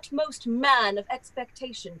the utmost man of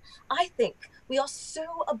expectation. I think we are so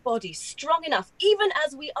a body strong enough, even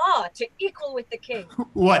as we are, to equal with the king.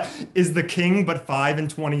 What, is the king but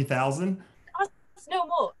 25,000? No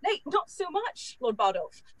more, nay, not so much, Lord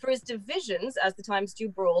BARDOLPH, for his divisions, as the times do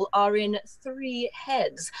brawl, are in 3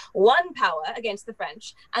 heads, 1 power against the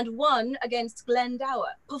French, and 1 against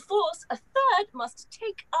Glendower. Perforce a 3rd must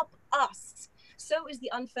take up us. So is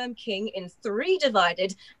the unfirm king in 3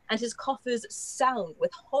 divided, and his coffers sound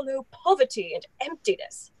with hollow poverty and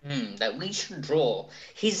emptiness. That we should draw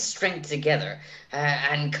his strength together,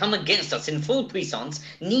 and come against us in full puissance,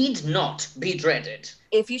 need not be dreaded.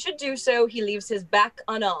 If he should do so, he leaves his back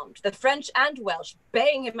unarmed, the French and Welsh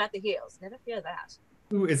baying him at the heels. Never fear that.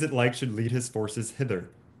 Who is it like should lead his forces hither?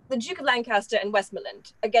 The Duke of Lancaster and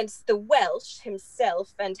Westmoreland, against the Welsh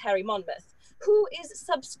himself and Harry Monmouth. Who is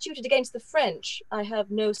substituted against the French? I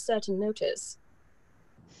have no certain notice.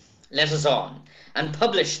 Let us on, and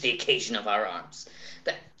publish the occasion of our arms.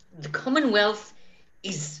 The Commonwealth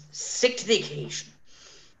is sick to the occasion.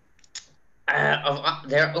 Of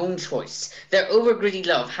their own choice, their over-greedy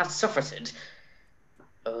love hath suffered.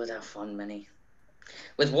 O thou fond many,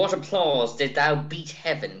 with what applause did thou beat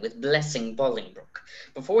heaven with blessing Bolingbroke,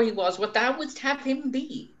 before he was what thou wouldst have him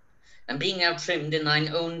be? And being now trimmed in thine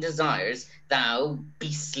own desires, thou,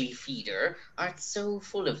 beastly feeder, art so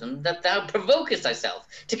full of them that thou provokest thyself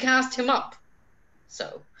to cast him up.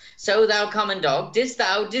 So thou common dog, didst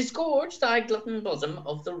thou disgorge thy glutton bosom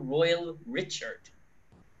of the royal Richard?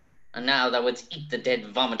 And now thou wouldst eat the dead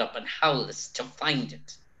vomit up and howlest to find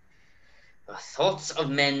it. The thoughts of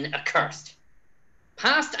men accursed.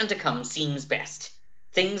 Past and to come seems best.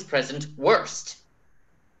 Things present worst.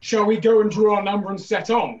 Shall we go and draw our number and set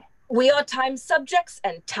on? We are time's subjects,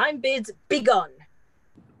 and time bids begone.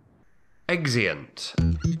 Exeunt.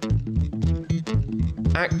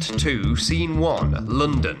 Act 2, Scene 1,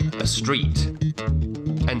 London, a street.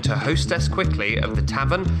 Enter hostess quickly of the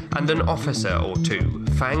tavern and an officer or 2,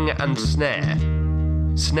 Fang and Snare.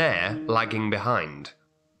 Snare lagging behind.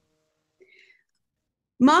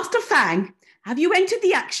 Master Fang, have you entered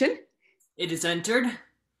the action? It is entered.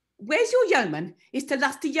 Where's your yeoman? Is the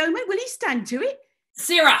lusty yeoman? Will he stand to it?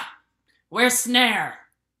 Sirrah, where's Snare?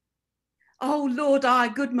 Oh, Lord,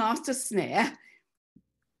 good Master Snare.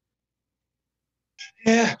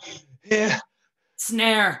 Here.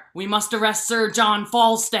 Snare, we must arrest Sir John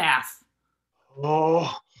Falstaff.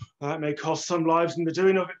 Oh, that may cost some lives in the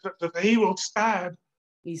doing of it, but he will stab.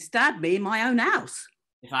 He stabbed me in my own house.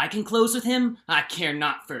 If I can close with him, I care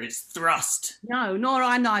not for his thrust. No, nor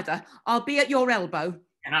I neither. I'll be at your elbow.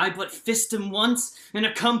 Can I but fist him once, and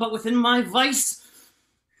a come but within my vice?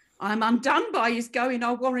 I'm undone by his going,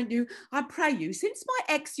 I warrant you. I pray you, since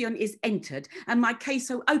my Eifion is entered, and my case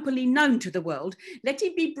so openly known to the world, let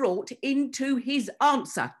him be brought into his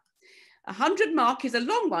answer. 100 mark is a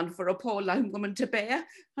long one for a poor lone woman to bear,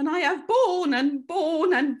 and I have borne and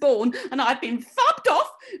borne and borne, and I've been fubbed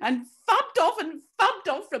off and fubbed off and fubbed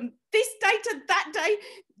off from this day to that day.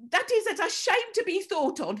 That is as a shame to be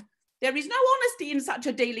thought on. There is no honesty in such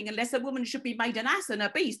a dealing unless a woman should be made an ass and a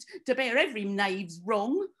beast to bear every knave's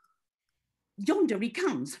wrong. Yonder he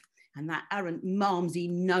comes, and that arrant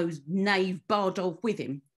malmsy-nosed knave BARDOLPH with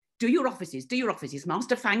him. Do your offices,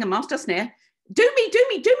 Master Fang and Master Snare. Do me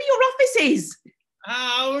your offices.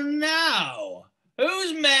 Oh, no.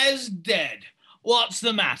 Whose mare's dead? What's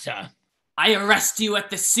the matter? I arrest you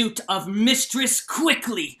at the suit of Mistress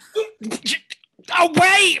Quickly.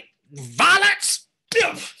 Away, varlets!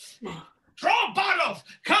 Draw BARDOLPH!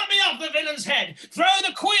 Cut me off the villain's head! Throw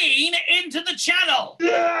the queen into the channel!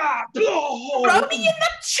 Throw me in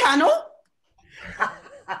the channel?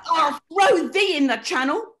 I'll throw thee in the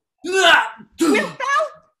channel. Wilt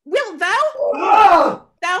thou?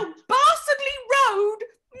 Thou bastardly road!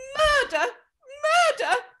 Murder!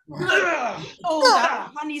 Oh,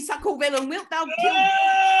 thou honeysuckle villain, wilt thou kill the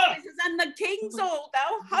princes and the kings all,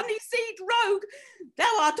 thou honeyseed rogue?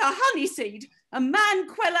 Thou art a honeyseed, a man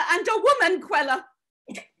queller and a woman queller.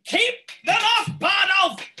 Keep them off,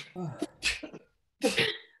 BARDOLPH!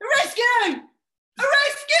 Rescue! A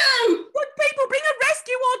rescue! Good people, bring a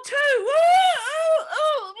rescue or two!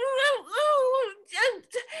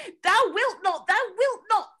 Thou wilt not!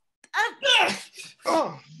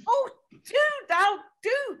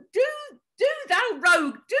 Do thou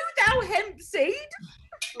rogue! Do thou hemp seed!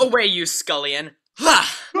 Away, you scullion!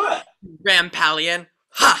 Ha! Rampallion!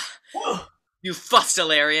 Ha! You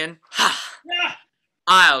fustelarian! Ha!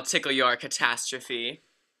 I'll tickle your catastrophe.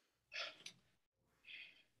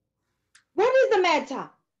 What is the matter?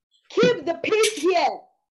 Keep the peace here.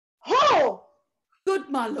 Ho! Good,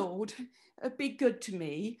 my lord. Be good to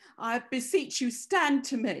me. I beseech you, stand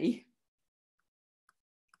to me.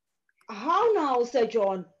 How now, Sir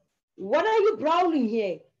John? What are you growling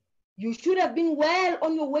here? You should have been well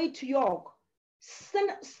on your way to York.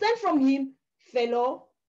 Stand from him, fellow.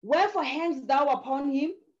 Wherefore hangs thou upon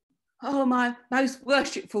him? Oh, my most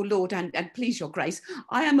worshipful lord, and please your grace,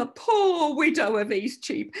 I am a poor widow of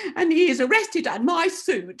Eastcheap, and he is arrested at my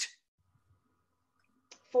suit.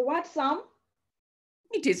 For what sum?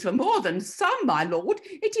 It is for more than some, my lord.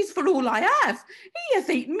 It is for all I have. He hath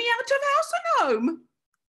eaten me out of house and home.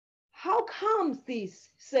 How comes this,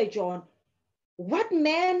 Sir John? What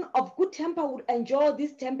man of good temper would endure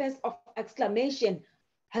this tempest of exclamation?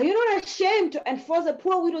 Are you not ashamed to enforce a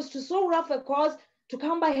poor widow to so rough a cause to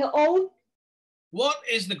come by her own? What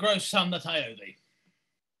is the gross sum that I owe thee?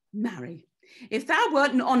 Marry, if thou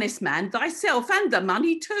wert an honest man, thyself and the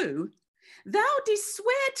money too. Thou didst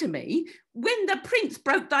swear to me, when the prince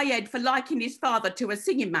broke thy head for liking his father to a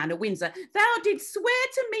singing man of Windsor, thou didst swear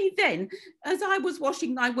to me then, as I was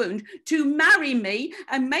washing thy wound, to marry me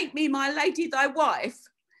and make me my lady thy wife.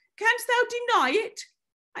 Canst thou deny it?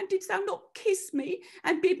 And didst thou not kiss me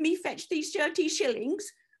and bid me fetch these 30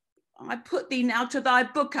 shillings? I put thee now to thy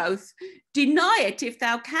book oath. Deny it if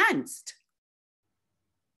thou canst.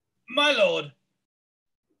 My lord,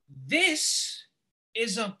 this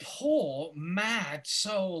is a poor, mad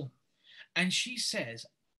soul. And she says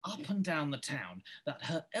up and down the town that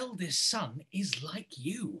her eldest son is like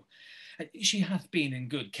you. She hath been in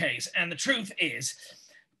good case, and the truth is,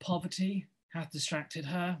 poverty hath distracted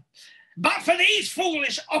her. But for these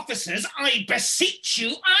foolish officers, I beseech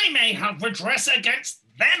you, I may have redress against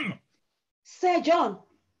them. Sir John,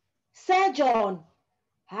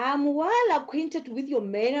 I am well acquainted with your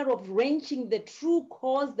manner of wrenching the true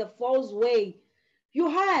cause the false way. You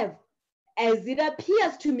have, as it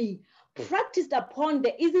appears to me, practiced upon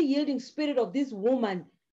the easy-yielding spirit of this woman,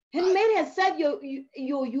 and made her serve your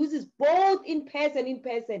uses both in purse and in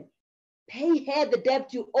person. Pay her the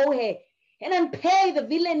debt you owe her, and unpay the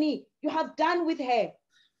villainy you have done with her.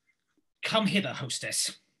 Come hither,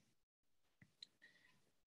 hostess.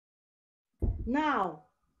 Now,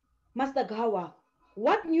 Master Gawa,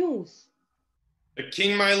 what news? The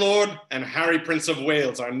king, my lord, and Harry, Prince of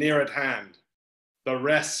Wales, are near at hand. The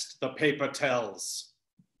rest the paper tells.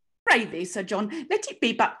 Pray thee, Sir John, let it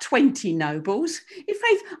be but 20 nobles. In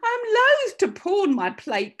faith, I am loath to pawn my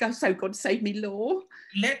plate, so God save me law.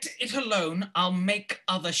 Let it alone, I'll make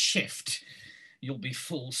other shift. You'll be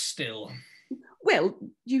full still. Well,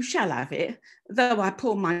 you shall have it, though I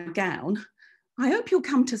pawn my gown. I hope you'll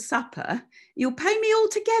come to supper. You'll pay me all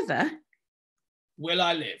together. Will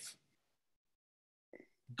I live?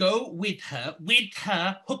 Go with her,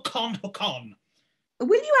 hook on, hook on.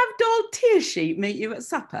 Will you have Doll Tearsheet meet you at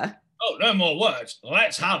supper? Oh, no more words.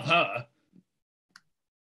 Let's have her.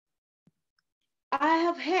 I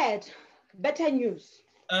have heard better news.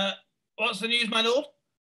 What's the news, my lord?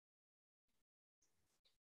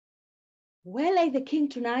 Where lay the king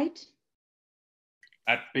tonight?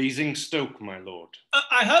 At Basingstoke, my lord.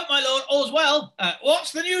 I hope, my lord, all's well.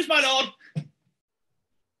 What's the news, my lord?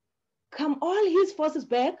 Come all his forces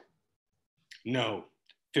back? No,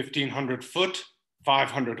 1,500 foot,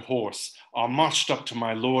 500 horse are marched up to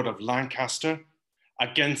my lord of Lancaster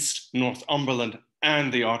against Northumberland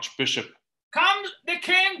and the Archbishop. Comes the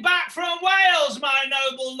king back from Wales, my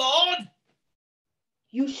noble lord?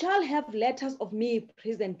 You shall have letters of me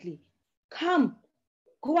presently. Come,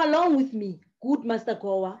 go along with me, good Master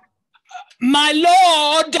Goa. My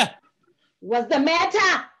lord! What's the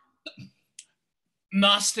matter?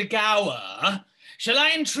 Master Gower, shall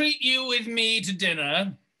I entreat you with me to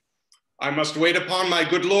dinner? I must wait upon my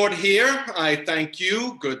good lord here. I thank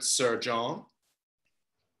you, good Sir John.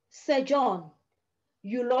 Sir John,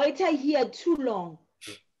 you loiter here too long.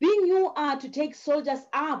 Being you are to take soldiers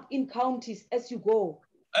up in counties as you go.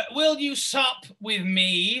 Will you sup with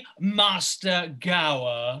me, Master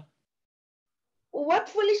Gower? What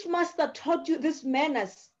foolish master taught you this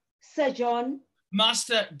manners, Sir John?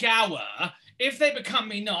 Master Gower, if they become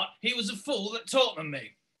me not, he was a fool that taught them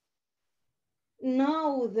me.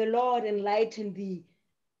 Now the Lord enlighten thee.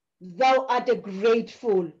 Thou art a great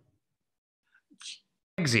fool.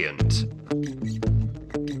 Exeunt.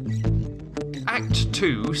 Act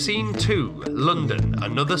 2, Scene 2, London,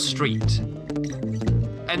 another street.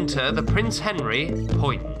 Enter the Prince Henry,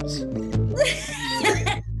 Poins.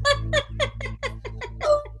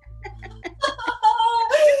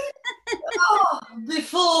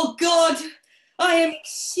 Before God, I am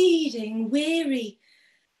exceeding weary.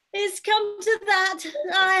 It's come to that.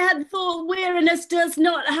 I had thought weariness does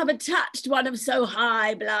not have attached one of so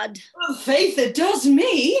high blood. Faith, it does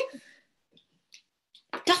me.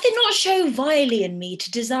 Doth it not show vilely in me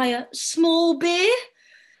to desire small beer?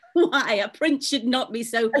 Why, a prince should not be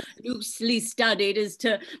so loosely studied as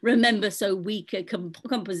to remember so weak a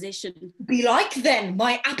composition. Belike then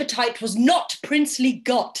my appetite was not princely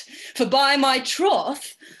got, for by my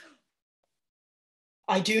troth,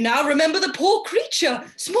 I do now remember the poor creature,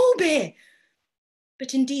 small beer.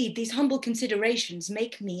 But indeed, these humble considerations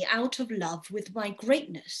make me out of love with my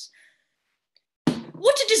greatness.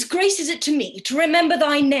 What a disgrace is it to me to remember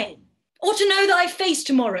thy name, or to know thy face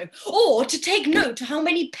tomorrow, or to take note how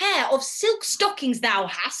many pair of silk stockings thou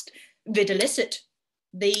hast, vid illicit,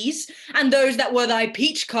 these, and those that were thy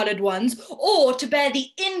peach-coloured ones, or to bear the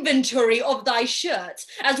inventory of thy shirts,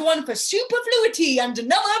 as one for superfluity and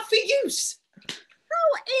another for use.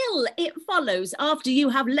 How ill it follows after you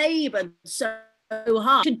have laboured so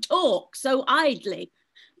hard to talk so idly.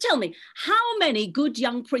 Tell me, how many good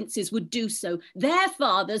young princes would do so, their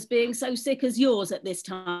fathers being so sick as yours at this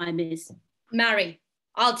time is? Marry,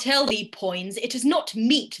 I'll tell thee, Poins, it is not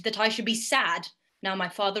meet that I should be sad, now my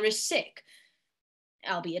father is sick.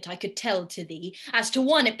 Albeit I could tell to thee, as to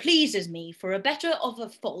one it pleases me for a better of a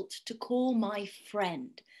fault to call my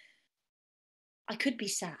friend. I could be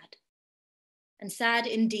sad, and sad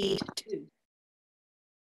indeed too.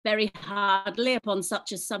 Very hardly upon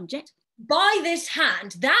such a subject. By this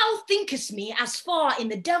hand, thou thinkest me as far in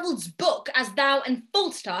the devil's book as thou and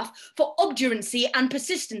Falstaff for obduracy and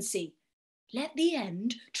persistency. Let the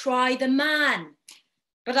end try the man.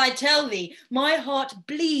 But I tell thee, my heart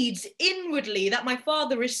bleeds inwardly that my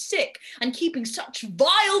father is sick, and keeping such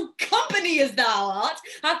vile company as thou art,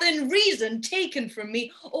 hath in reason taken from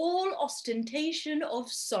me all ostentation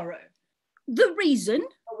of sorrow. The reason?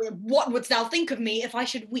 What wouldst thou think of me if I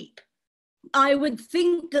should weep? I would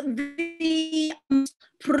think that the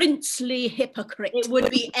princely hypocrite. It would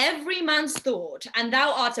be every man's thought, and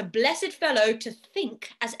thou art a blessed fellow to think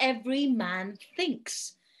as every man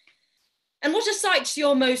thinks. And what excites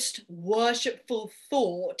your most worshipful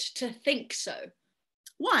thought to think so?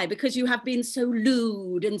 Why? Because you have been so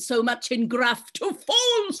lewd and so much in graft to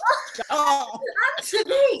Falstaff. And to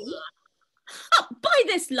thee? By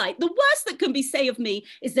this light, the worst that can be said of me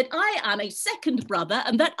is that I am a second brother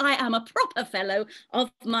and that I am a proper fellow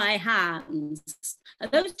of my hands.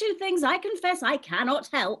 And those two things I confess I cannot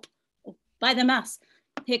help. By the mass,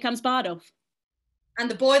 here comes BARDOLPH.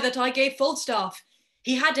 And the boy that I gave Falstaff,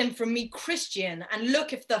 he had him from me Christian, and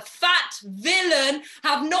look if the fat villain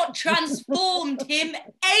have not transformed him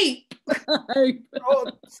ape.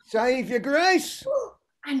 God save your grace.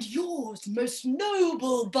 And yours, most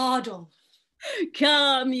noble BARDOLPH.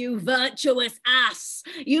 Come, you virtuous ass,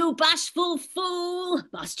 you bashful fool,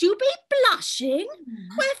 must you be blushing?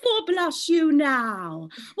 Wherefore blush you now?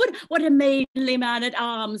 What a maidenly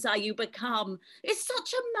man-at-arms are you become? Is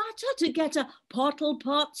such a matter to get a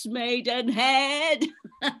pottle-pot's maidenhead?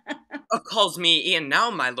 Calls me e'en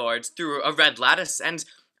now, my lord, through a red lattice, and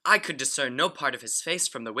I could discern no part of his face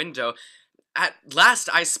from the window. At last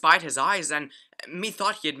I spied his eyes, and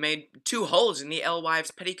methought he had made 2 holes in the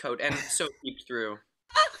alewives' petticoat, and so peeped through.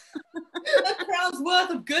 A crown's worth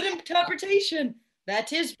of good interpretation.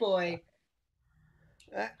 That is, boy.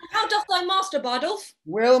 How doth thy master, BARDOLPH?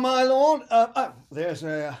 Well, my lord, there's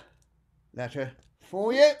a letter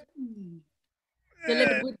for you.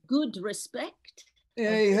 Delivered with good respect.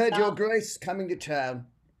 Yeah, he heard your grace coming to town.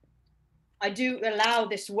 I do allow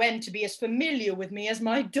this wen to be as familiar with me as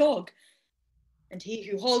my dog. And he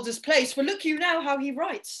who holds his place, for look you now how he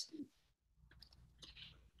writes.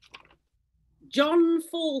 John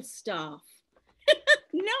Falstaff.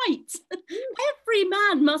 Knight. Every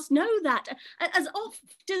man must know that, as oft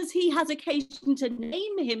as he has occasion to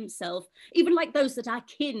name himself, even like those that are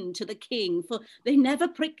kin to the king, for they never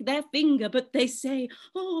prick their finger, but they say,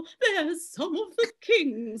 oh, there's some of the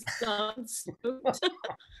king's sons.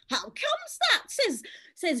 How comes that,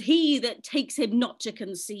 says he that takes him not to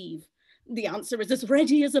conceive. The answer is as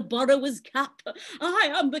ready as a borrower's cap.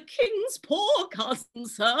 I am the king's poor cousin,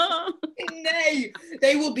 sir. Nay,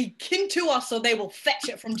 they will be kin to us, or they will fetch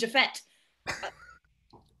it from Japhet.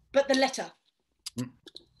 But the letter.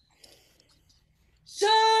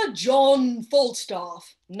 Sir John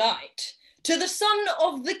Falstaff, knight, to the son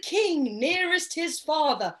of the king nearest his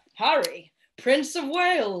father, Harry, Prince of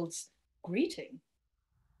Wales, greeting.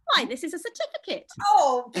 Why, this is a certificate.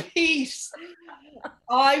 Oh, peace.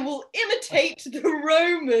 I will imitate the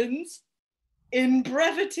Romans in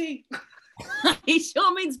brevity. He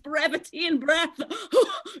sure means brevity in breath.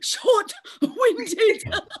 Short-winded.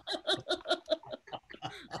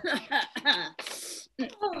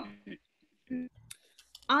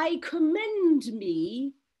 I commend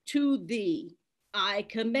me to thee. I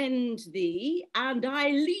commend thee, and I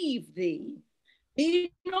leave thee.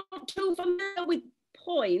 Be not too familiar with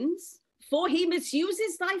points, for he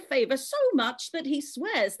misuses thy favour so much that he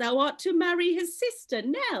swears thou art to marry his sister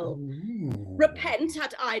Nell. Ooh. Repent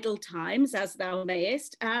at idle times as thou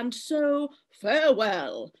mayest, and so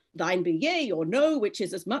farewell. Thine be yea or no, which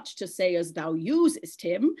is as much to say as thou usest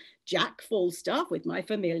him. Jack Falstaff with my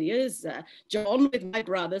familiars, John with my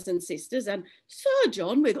brothers and sisters, and Sir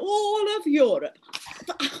John with all of Europe.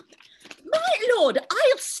 My lord,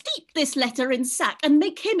 I'll steep this letter in sack and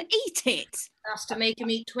make him eat it. That's to make him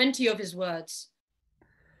eat 20 of his words.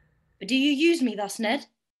 But do you use me thus, Ned?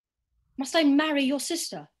 Must I marry your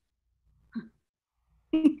sister?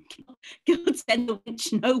 God send the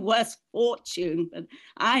wench no worse fortune, but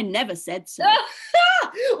I never said so.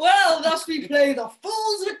 Well, thus we play the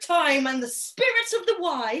fools with time, and the spirits of the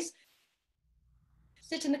wise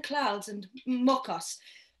sit in the clouds and mock us.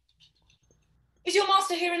 Is your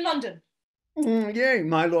master here in London? Yea,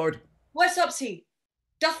 my lord. Where sups he?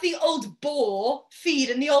 Doth the old boar feed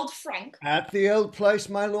in the old Frank? At the old place,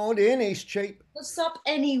 my lord, in Eastcheap. Does sup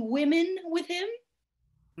any women with him?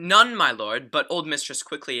 None, my lord, but old Mistress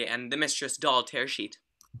Quickly and the Mistress Doll Tearsheet.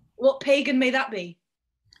 What pagan may that be?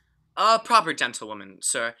 A proper gentlewoman,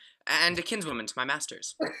 sir, and a kinswoman to my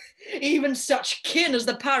masters. Even such kin as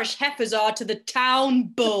the parish heifers are to the town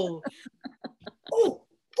bull. Oh!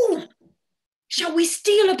 Shall we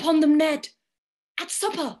steal upon them, Ned? At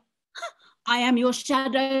supper? I am your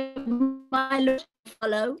shadow, my lord.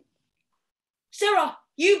 Follow. Sarah,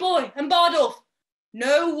 you boy, and Bardolph,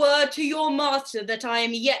 no word to your master that I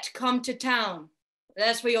am yet come to town.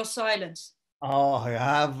 There's for your silence. I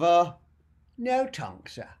have no tongue,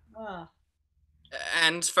 sir.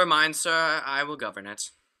 And for mine, sir, I will govern it.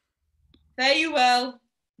 Fare you well.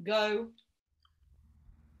 Go.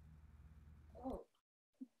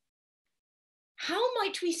 How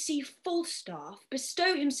might we see Falstaff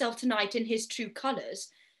bestow himself tonight in his true colours,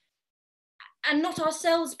 and not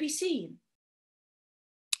ourselves be seen?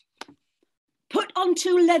 Put on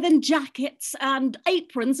 2 leathern jackets and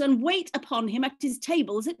aprons and wait upon him at his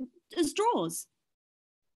tables as draws.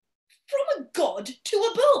 From a god to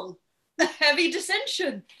a bull, a heavy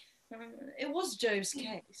dissension. It was Jove's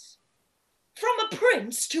case. From a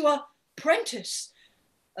prince to a prentice,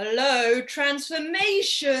 a low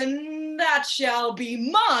transformation that shall be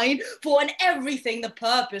mine, for in everything the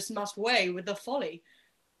purpose must weigh with the folly.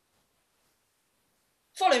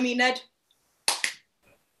 Follow me, Ned.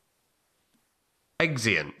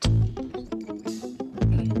 Exeunt.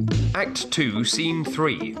 Act 2, Scene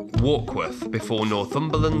 3, Warkworth before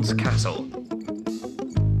Northumberland's castle.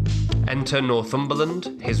 Enter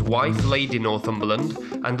Northumberland, his wife Lady Northumberland,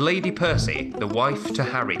 and Lady Percy, the wife to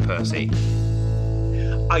Harry Percy.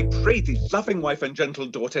 I pray thee, loving wife and gentle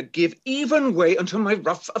daughter, give even way unto my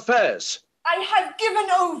rough affairs. I have given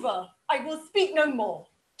over. I will speak no more.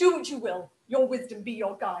 Do what you will. Your wisdom be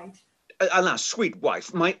your guide. Alas, sweet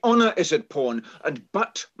wife, my honour is at pawn, and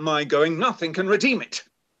but my going nothing can redeem it.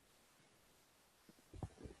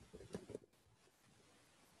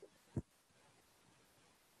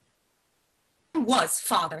 Was,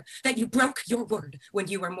 father, that you broke your word when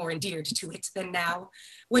you were more endeared to it than now,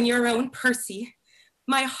 when your own Percy,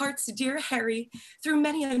 my heart's dear Harry, through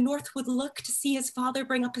many a north would look to see his father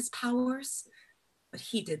bring up his powers, but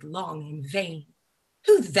he did long in vain.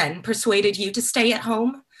 Who then persuaded you to stay at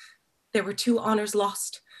home? there were 2 honors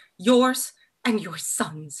lost, yours and your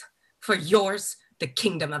son's. For yours, the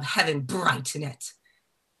kingdom of heaven bright in it.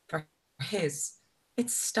 For his, it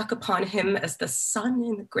stuck upon him as the sun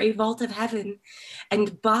in the grey vault of heaven,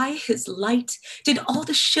 and by his light did all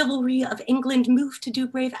the chivalry of England move to do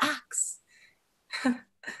brave acts.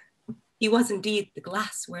 He was indeed the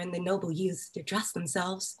glass wherein the noble youths did dress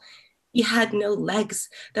themselves. He had no legs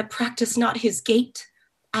that practised not his gait,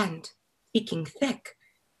 and, speaking thick,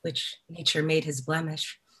 which nature made his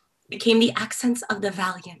blemish, became the accents of the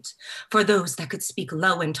valiant, for those that could speak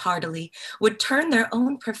low and tardily would turn their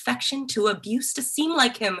own perfection to abuse to seem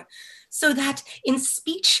like him, so that in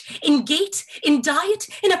speech, in gait, in diet,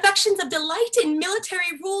 in affections of delight, in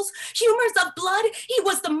military rules, humors of blood, he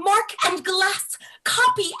was the mark and glass,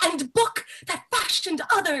 copy and book that fashioned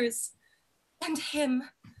others. And him,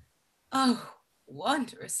 oh,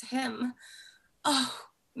 wondrous him, oh,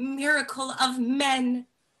 miracle of men,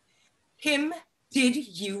 him did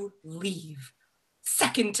you leave,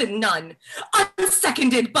 second to none,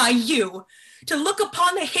 unseconded by you, to look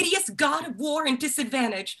upon the hideous god of war and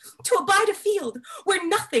disadvantage, to abide a field where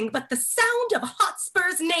nothing but the sound of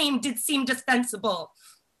Hotspur's name did seem dispensable.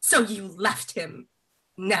 So you left him,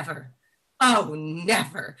 never, oh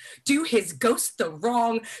never, do his ghost the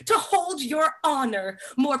wrong, to hold your honor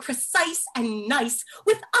more precise and nice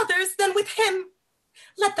with others than with him.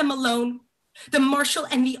 Let them alone. The marshal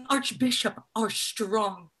and the archbishop are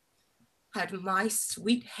strong. Had my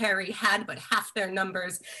sweet Harry had but half their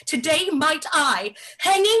numbers, today might I,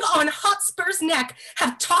 hanging on Hotspur's neck,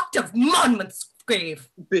 have talked of Monmouth's grave.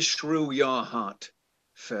 Beshrew your heart,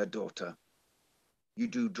 fair daughter. You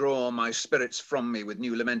do draw my spirits from me with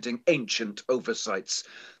new lamenting ancient oversights.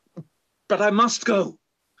 But I must go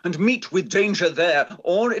and meet with danger there,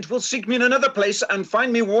 or it will seek me in another place and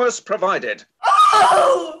find me worse provided.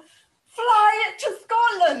 Oh! Fly to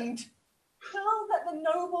Scotland! Now that the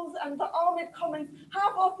nobles and the armed commons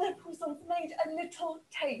have of their bosoms made a little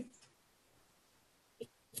taste.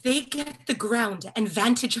 If they get the ground and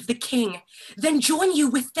vantage of the king, then join you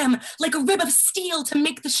with them like a rib of steel to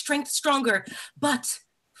make the strength stronger. But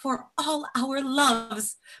for all our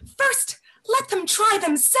loves, first let them try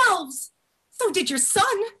themselves. So did your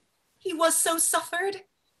son, he was so suffered.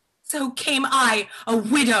 So came I, a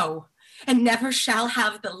widow, and never shall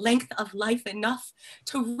have the length of life enough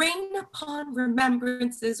to rain upon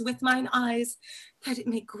remembrances with mine eyes, that it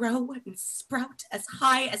may grow and sprout as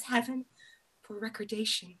high as heaven, for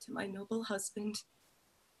recordation to my noble husband.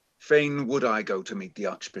 Fain would I go to meet the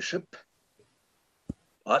Archbishop,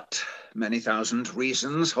 but many thousand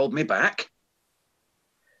reasons hold me back.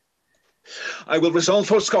 I will resolve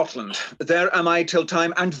for Scotland. There am I till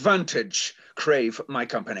time and vantage crave my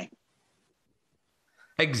company.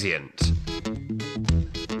 Exeunt.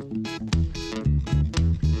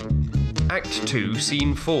 Act 2,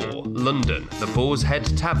 Scene 4, London, the Boar's Head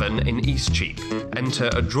Tavern in Eastcheap.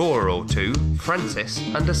 Enter a drawer or two, Francis,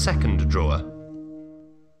 and a second drawer.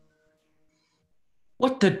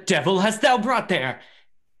 What the devil hast thou brought there?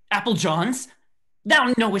 Apple Johns?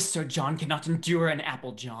 Thou knowest Sir John cannot endure an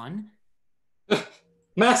Apple John.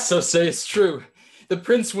 Master says true. The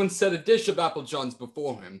prince once set a dish of Apple Johns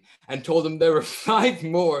before him, and told him there were 5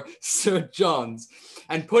 more Sir Johns,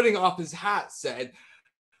 and putting off his hat said,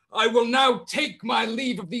 I will now take my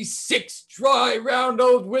leave of these 6 dry, round,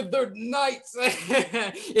 old, withered knights.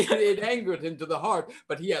 It angered him to the heart,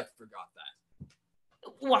 but he hath forgot that.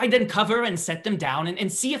 Why then cover and set them down,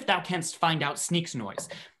 and see if thou canst find out Sneak's noise.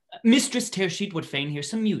 Mistress Tearsheet would fain hear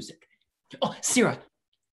some music. Oh, Sirrah,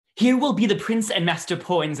 here will be the prince and Master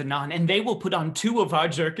Poins anon, and they will put on 2 of our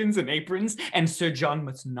jerkins and aprons, and Sir John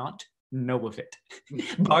must not know of it.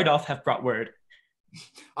 Bardolph hath brought word.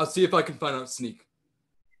 I'll see if I can find out Sneak.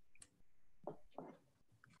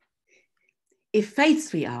 If faith,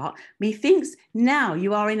 sweetheart, methinks now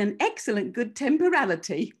you are in an excellent good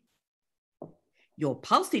temporality. Your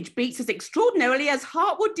pulsage beats as extraordinarily as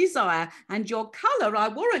heart would desire, and your colour, I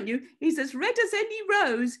warrant you, is as red as any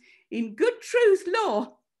rose. In good truth,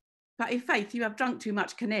 law. But if faith, you have drunk too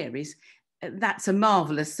much canaries. That's a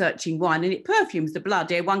marvellous searching wine, and it perfumes the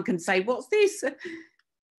blood ere one can say, what's this?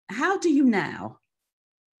 How do you now?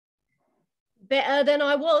 Better than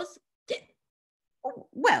I was.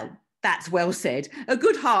 Well, that's well said. A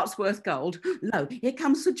good heart's worth gold. Lo, here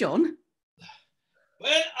comes Sir John.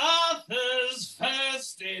 When Arthur's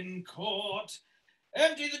first in court,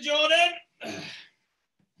 empty the Jordan,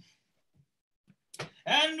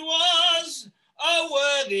 and was a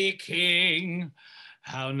worthy king.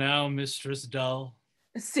 How now, Mistress Dull?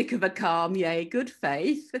 Sick of a calm, yea, good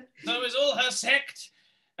faith. So is all her sect,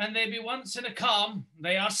 and they be once in a calm,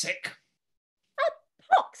 they are sick.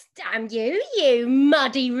 A pox damn Damn you, you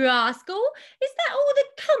muddy rascal. Is that all the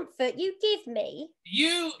comfort you give me?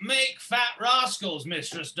 You make fat rascals,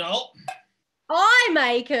 Mistress Doll. I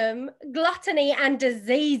make them. Gluttony and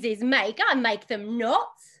diseases make. I make them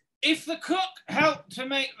not. If the cook helped to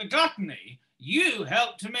make the gluttony, you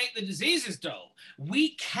help to make the diseases, Doll.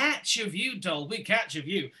 We catch of you, Doll, we catch of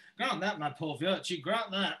you. Grant that, my poor virtue,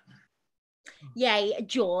 grant that. Yea,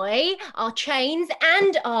 joy, our chains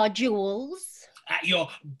and our jewels. At your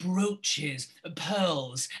brooches,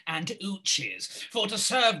 pearls, and ooches. For to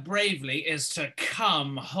serve bravely is to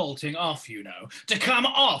come halting off, you know. To come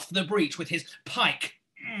off the breach with his pike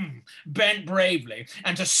bent bravely,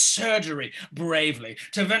 and to surgery bravely,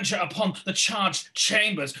 to venture upon the charged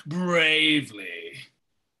chambers bravely.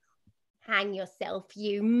 Hang yourself,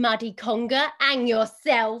 you muddy conger, hang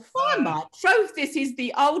yourself. By my troth, this is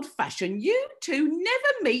the old fashion. You two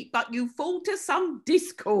never meet, but you fall to some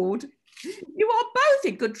discord. You are both,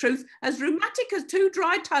 in good truth, as rheumatic as two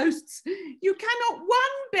dry toasts. You cannot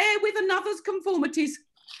one bear with another's conformities.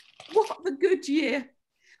 What the good year!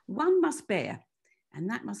 One must bear,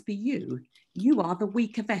 and that must be you. You are the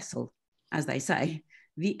weaker vessel, as they say.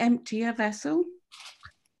 The emptier vessel.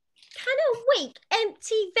 Can a weak,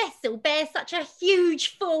 empty vessel bear such a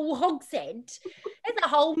huge, full hogshead? There's a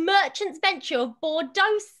whole merchant's venture of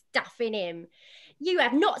Bordeaux stuff in him. You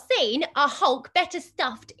have not seen a hulk better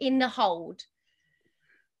stuffed in the hold.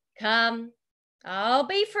 Come, I'll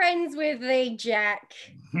be friends with thee, Jack.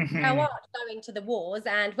 Thou art going to the wars,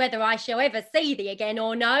 and whether I shall ever see thee again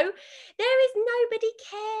or no, there is nobody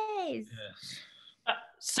cares. Yes.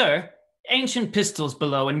 Sir, ancient pistol's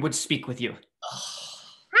below and would speak with you.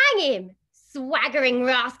 Hang him, swaggering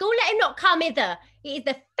rascal, let him not come hither. He is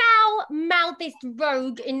the foul-mouthedest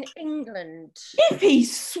rogue in England. If he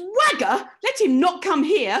swagger, let him not come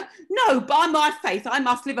here. No, by my faith, I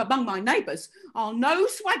must live among my neighbours. I'll no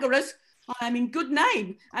swaggerers. I am in good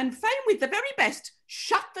name, and fain with the very best.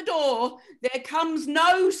 Shut the door. There comes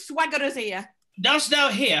no swaggerers here. Dost thou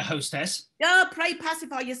hear, hostess? Pray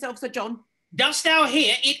pacify yourself, Sir John. Dost thou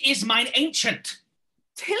hear? It is mine ancient.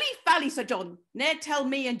 Tilly-fally, Sir John, ne'er tell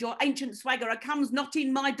me and your ancient swaggerer comes not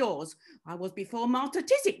in my doors. I was before Master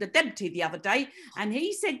Tisick, the deputy, the other day, and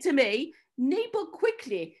he said to me, "Neighbour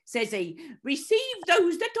quickly," says he, "receive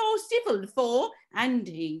those that are civil, for," and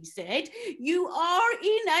he said, "you are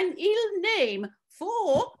in an ill name,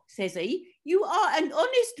 for," says he, "you are an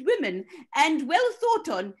honest woman, and well thought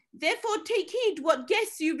on, therefore take heed what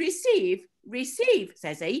guests you receive." "Receive,"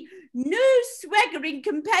 says he, "no swaggering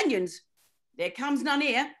companions." There comes none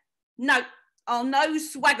here. No, I'll no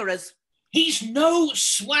swaggerers. He's no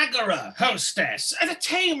swaggerer, hostess. A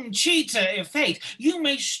tame cheater, if fate. You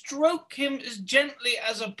may stroke him as gently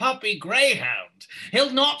as a puppy greyhound.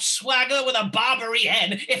 He'll not swagger with a Barbary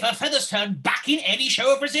hen if her feathers turn back in any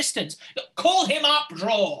show of resistance. Call him up,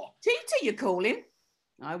 draw. Cheater, you call him?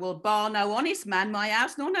 I will bar no honest man my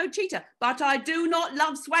house, nor no cheater, but I do not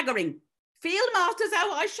love swaggering. Field masters,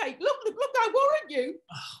 how I shake. Look, I warrant you.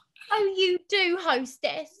 Oh, you do,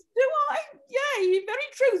 hostess. Do I? Yea, very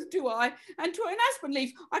truth do I. And to an aspen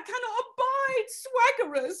leaf, I cannot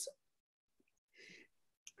abide swaggerers.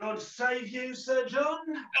 God save you, Sir John.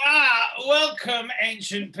 Welcome,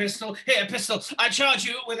 ancient pistol. Here, pistol, I charge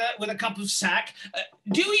you with a cup of sack.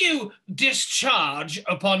 Do you discharge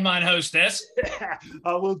upon mine hostess?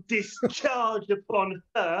 I will discharge upon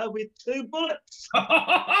her with 2 bullets.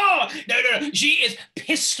 No, she is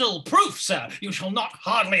pistol-proof, sir. You shall not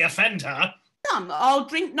hardly offend her. I'll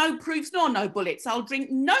drink no proofs nor no bullets. I'll drink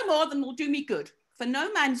no more than will do me good. For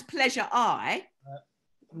no man's pleasure I...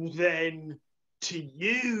 Then... to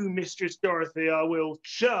you, Mistress Dorothy, I will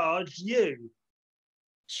charge you.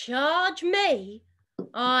 Charge me?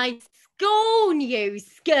 I scorn you,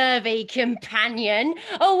 scurvy companion.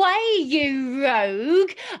 Away, you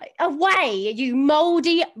rogue. Away, you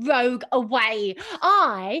mouldy rogue, away.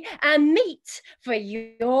 I am meat for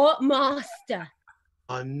your master.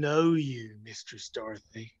 I know you, Mistress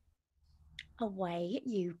Dorothy. Away,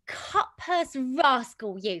 you cut-purse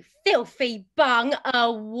rascal, you filthy bung,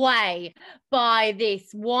 away. Buy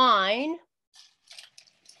this wine.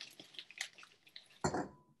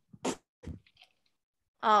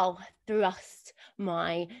 I'll thrust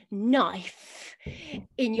my knife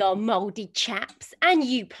in your mouldy chaps, and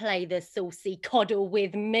you play the saucy coddle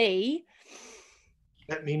with me.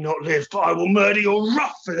 Let me not live, but I will murder your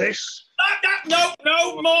ruff for this.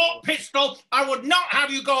 No more, Pistol. I would not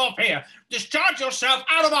have you go off here. Discharge yourself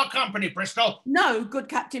out of our company, Pistol. No, good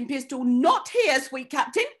Captain Pistol, not here, sweet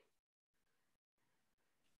Captain.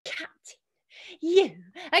 Captain, You,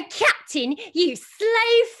 a captain, you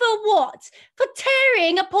slave for what? For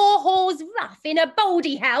tearing a poor whore's ruff in a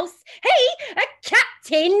baldy house? He, a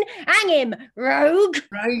captain? Hang him, rogue!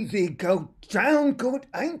 Pray thee go down, good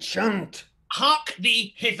ancient. Hark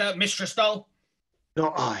thee hither, Mistress Doll.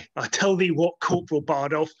 Not I. I tell thee what, Corporal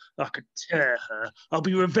Bardolph, I could tear her. I'll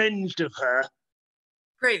be revenged of her.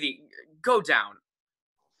 Pray thee, go down.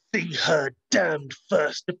 See her damned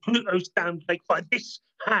first, to Pluto's damned lake by this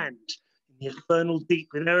hand. In the infernal deep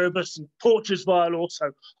with Erebus and torches vile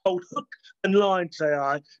also. Hold hook and line, say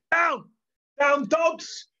I. Down! Down,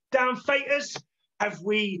 dogs! Down, faiters! Have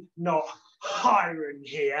we not Hiram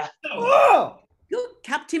here? Oh! Good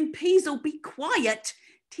Captain Peasel, be quiet.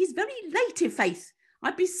 'Tis very late, i' faith.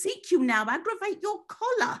 I beseech you now, aggravate your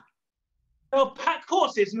choler. They'll pack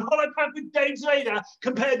horses and hollow pampered dames later,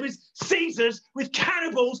 compared with Caesars, with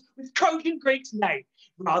cannibals, with croaking Greeks, nay.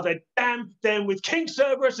 Rather damn them with King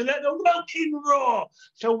Cerberus and let the welkin roar.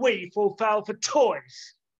 Shall we fall foul for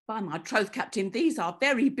toys? By my troth, Captain, these are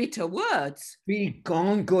very bitter words. Be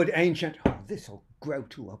gone, good ancient. Oh, this'll grow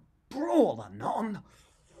to a brawl anon.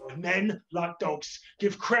 Men like dogs,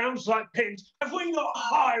 give crowns like pins. Have we not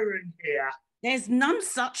Hiram here? There's none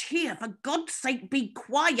such here. For God's sake, be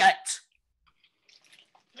quiet.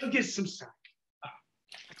 I'll give some sack.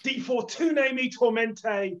 Di fortune me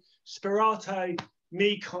tormente, spirate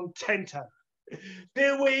me contento.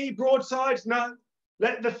 Fear we broadsides? No.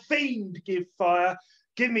 Let the fiend give fire.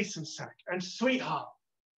 Give me some sack. And sweetheart,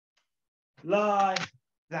 lie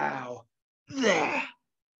thou there.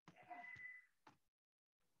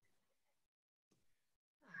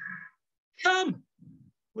 Come,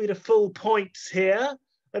 we'd a full points here,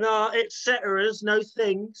 and our et ceteras no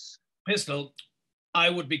things. Pistol, I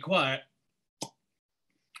would be quiet.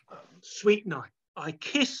 Sweet night, I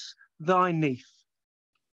kiss thy neath.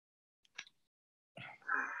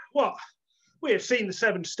 What? We have seen the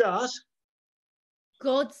 7 stars.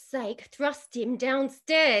 God's sake, thrust him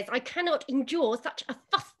downstairs. I cannot endure such a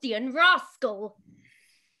fustian rascal.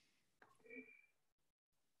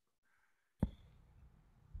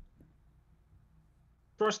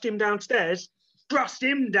 Thrust him downstairs? Thrust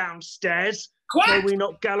him downstairs? Quack! May we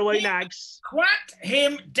not Galloway nags? Quack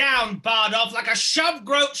him down, Bardolph, like a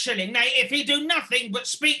shove-groat shilling. Nay, if he do nothing but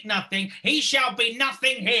speak nothing, he shall be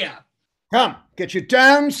nothing here. Come, get you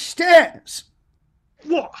downstairs.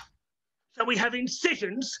 What? Shall we have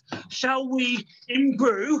incisions? Shall we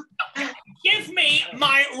imbrew? Give me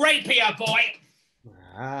my rapier, boy.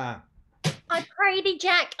 Ah. I pray thee,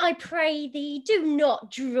 Jack, I pray thee, do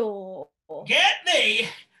not draw. Get thee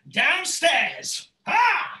downstairs.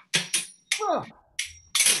 Ha! Oh.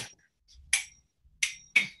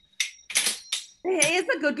 Here's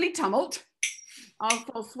a goodly tumult. I'll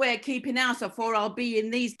forswear keeping house afore I'll be in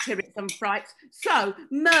these tirrets and frights. So,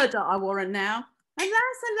 murder I warrant now. Alas,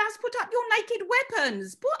 alas, put up your naked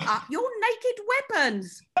weapons. Put up your naked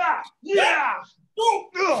weapons. Ah, yeah!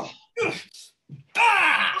 Oh,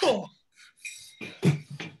 Ah! Oh.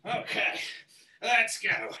 Okay, let's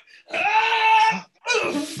go. Ah!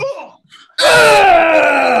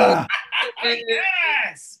 Ah!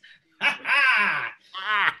 Yes!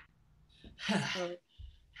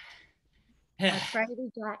 I pray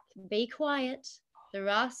thee, Jack, be quiet. The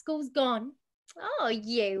rascal's gone. Oh,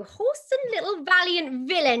 you wholesome little valiant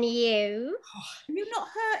villain, you. Are you not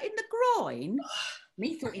hurt in the groin?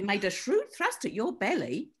 Methought he made a shrewd thrust at your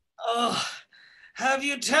belly. Oh, have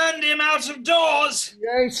you turned him out of doors?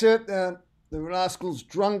 Yea, sir. The rascal's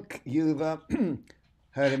drunk. You've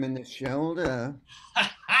hurt him in the shoulder.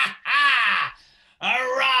 Ha ha ha! A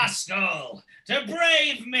rascal to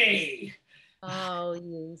brave me. Oh,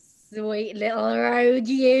 you sweet little rogue,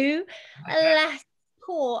 you. Alas,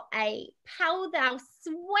 poor ape, how thou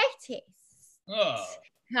sweatest. Oh,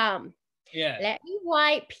 Come, yeah. let me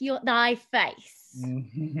wipe thy face.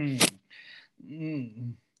 Mm-hmm.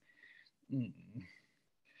 Mm. Mm.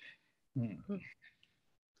 Mm.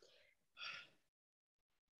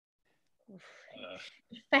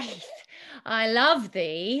 Faith, I love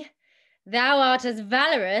thee. Thou art as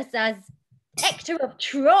valorous as Hector of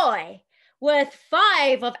Troy, worth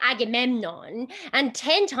 5 of Agamemnon, and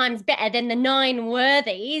 10 times better than the 9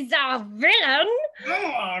 worthies. Ah, villain!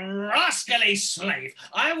 Oh, rascally slave!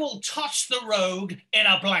 I will toss the rogue in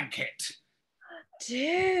a blanket.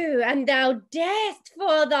 Do, and thou darest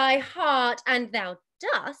for thy heart, and thou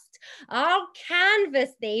dost, I'll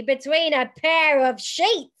canvass thee between a pair of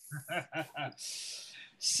sheets.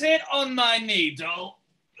 Sit on my needle.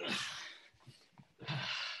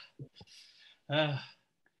 A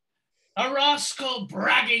rascal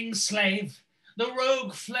bragging slave. The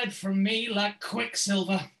rogue fled from me like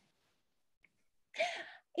quicksilver.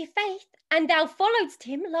 "I' faith, and thou followedst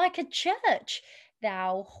him like a church,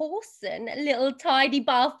 thou whoreson, little tidy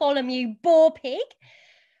Bartholomew boar pig.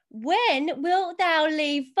 When wilt thou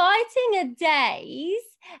leave fighting a days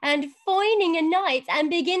and foining a night and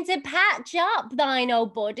begin to patch up thine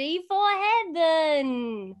old body for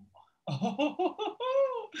heaven?"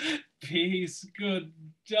 Oh, peace, good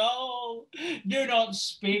doll. Do not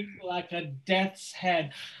speak like a death's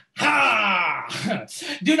head. Ha!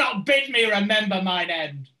 Do not bid me remember mine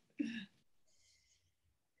end.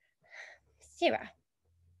 Sirrah,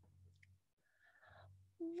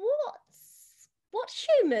 what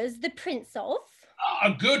humour's the prince of?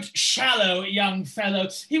 A good, shallow young fellow.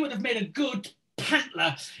 He would have made a good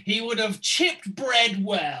pantler. He would have chipped bread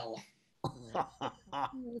well.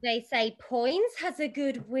 They say Poins has a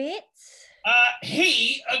good wit.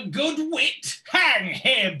 He a good wit? Hang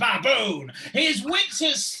here, baboon! His wit's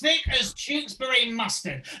as thick as Tewkesbury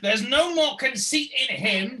mustard. There's no more conceit in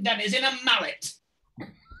him than is in a mallet.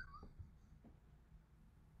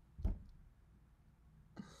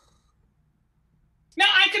 Now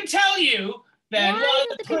I can tell you, then,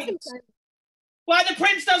 why the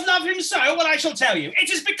prince does love him so. Well, I shall tell you. It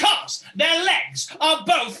is because their legs are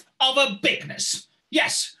both of a bigness.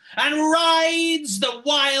 Yes, and rides the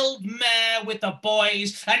wild mare with the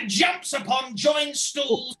boys, and jumps upon joined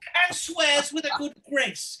stools, and swears with a good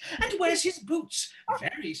grace, and wears his boots,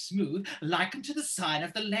 very smooth, like unto the side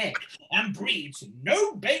of the leg, and breeds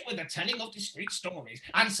no bait with the telling of discreet stories,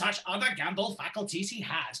 and such other gambol faculties he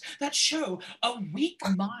has, that show a weak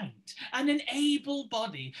mind and an able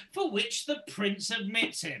body, for which the prince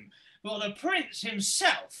admits him, for the prince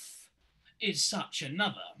himself is such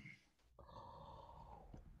another.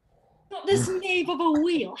 Not this knave of a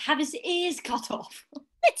wheel have his ears cut off.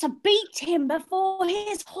 Let's beat him before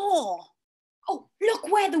his whore. Oh,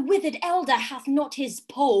 look where the withered elder hath not his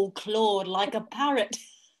pole clawed like a parrot.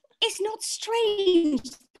 It's not strange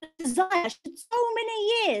that desire should so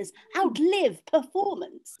many years outlive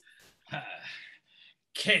performance.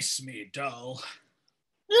 Kiss me, doll.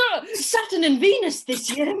 Saturn and Venus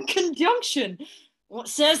this year in conjunction. What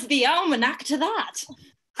says the almanac to that?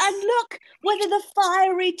 And look whether the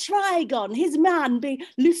fiery Trigon, his man, be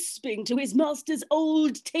lisping to his master's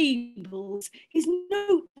old tables, his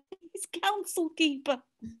note, his council keeper.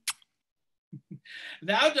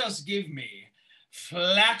 Thou dost give me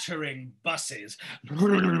flattering busses.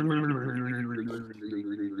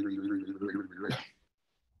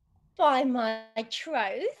 By my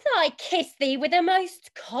troth, I kiss thee with a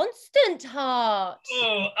most constant heart.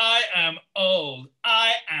 Oh, I am old.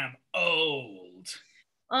 I am old.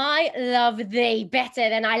 I love thee better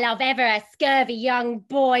than I love ever a scurvy young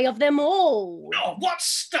boy of them all. Oh, what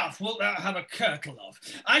stuff wilt thou have a kirtle of?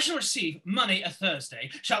 I shall receive money a Thursday,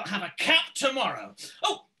 shalt have a cap tomorrow.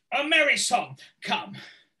 Oh, a merry song. Come,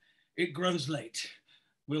 it grows late.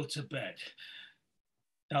 We'll to bed.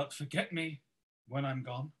 Thou'lt forget me when I'm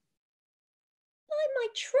gone? By my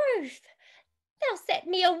troth, thou set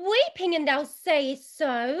me a weeping, and thou sayest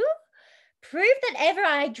so. Prove that ever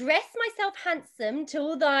I dress myself handsome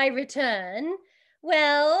till thy return.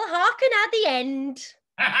 Well, hearken at the end.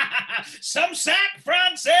 Some sack,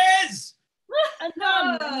 Francis!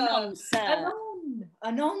 Anon, sir.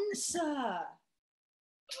 Anon, sir.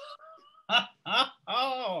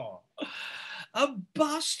 Oh, a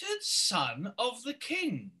bastard son of the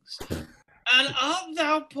king's. And art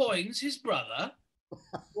thou Poins his brother?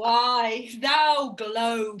 Why, thou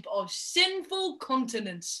globe of sinful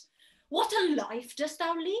continence, what a life dost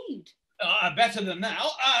thou lead? Better than thou.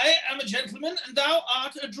 I am a gentleman, and thou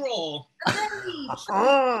art a draw.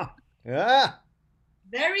 Yeah.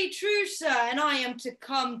 Very true, sir, and I am to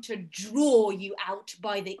come to draw you out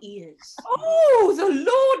by the ears. Oh, the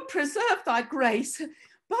Lord preserve thy grace.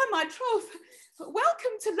 By my troth,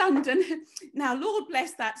 welcome to London. Now, Lord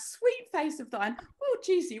bless that sweet face of thine. Oh,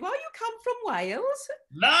 Jeezy, are you come from Wales?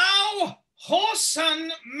 Thou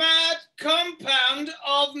whoreson mad compound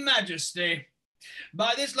of majesty.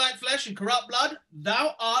 By this light flesh and corrupt blood,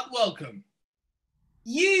 thou art welcome.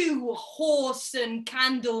 You whoreson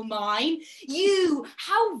candle mine, you,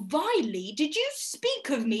 how vilely did you speak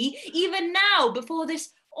of me even now before this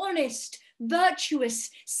honest, virtuous,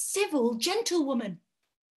 civil gentlewoman?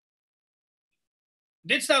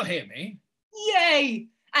 Didst thou hear me? Yea,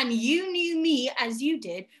 and you knew me as you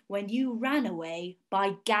did when you ran away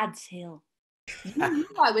by Gad's Hill. You knew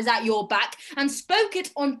I was at your back and spoke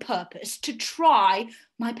it on purpose to try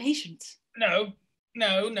my patience. No,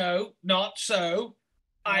 not so.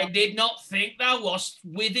 I did not think thou wast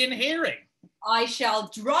within hearing. I shall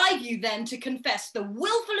drive you then to confess the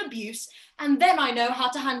wilful abuse, and then I know how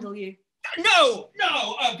to handle you. No,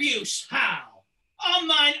 abuse, how? On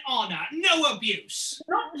mine honour, no abuse.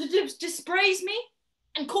 Not to dispraise me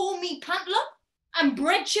and call me pantler and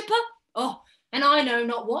bread chipper? Oh, and I know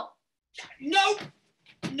not what. No,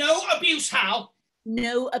 no abuse, Hal.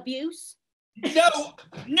 No abuse?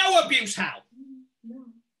 No abuse, Hal.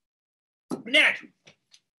 Ned,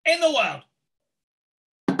 in the world.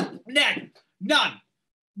 Ned, none.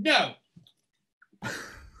 No.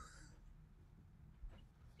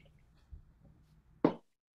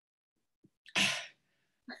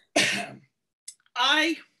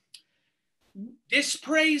 I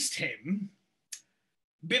dispraised him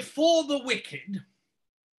before the wicked,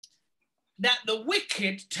 that the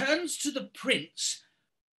wicked turns to the prince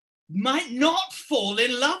might not fall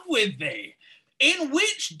in love with thee, in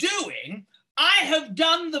which doing I have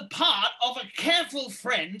done the part of a careful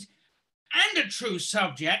friend and a true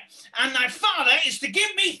subject, and thy father is to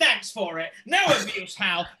give me thanks for it. No abuse,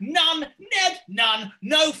 Hal. None. Ned, none.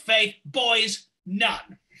 No faith. Boys,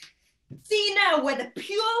 none. See now whether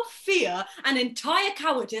pure fear and entire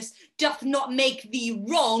cowardice doth not make thee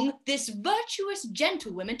wrong this virtuous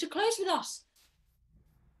gentlewoman to close with us.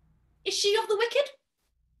 Is she of the wicked?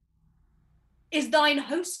 Is thine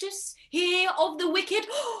hostess here of the wicked?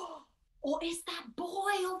 Or is that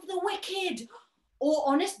boy of the wicked? Or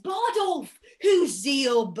honest Bardolph, whose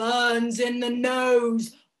zeal burns in the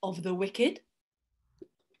nose of the wicked?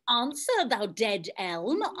 Answer, thou dead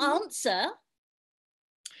elm, answer.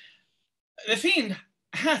 The fiend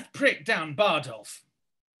hath pricked down Bardolph,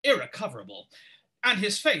 irrecoverable, and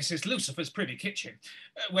his face is Lucifer's privy kitchen,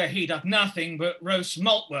 where he doth nothing but roast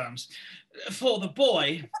maltworms. For the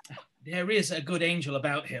boy, there is a good angel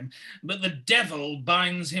about him, but the devil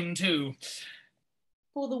binds him too.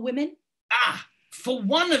 For the women? Ah, for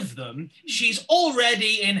one of them, she's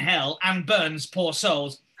already in hell and burns poor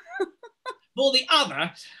souls. For the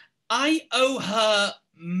other, I owe her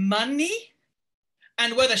money,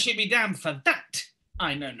 and whether she be damned for that,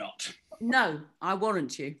 I know not. No, I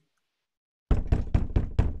warrant you.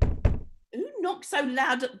 Who knocked so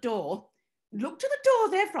loud at the door? Look to the door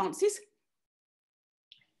there, Francis.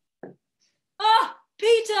 Ah,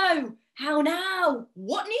 Peto! How now?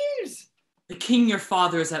 What news? The king your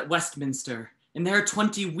father is at Westminster, and there are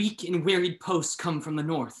 20 weak and wearied posts come from the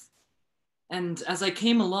north. And as I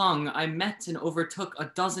came along, I met and overtook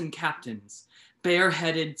a dozen captains,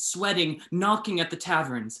 bareheaded, sweating, knocking at the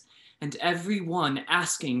taverns, and every one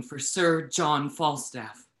asking for Sir John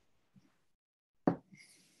Falstaff.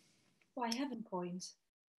 By heaven, coins,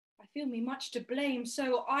 I feel me much to blame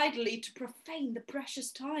so idly to profane the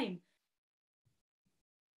precious time.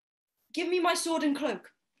 Give me my sword and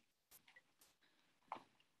cloak.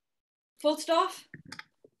 Falstaff,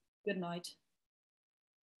 good night.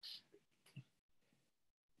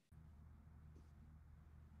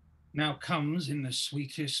 Now comes in the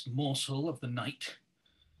sweetest morsel of the night,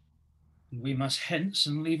 and we must hence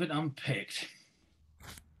and leave it unpicked.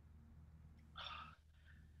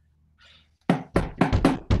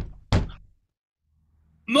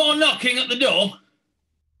 More knocking at the door?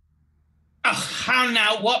 Ugh, how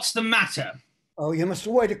now, what's the matter? Oh, you must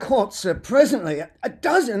away to court, sir, presently. A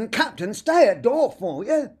dozen captains stay at door for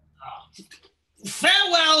you.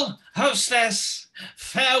 Farewell, hostess,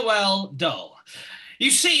 farewell, dole. You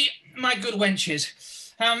see, my good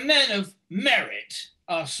wenches, how men of merit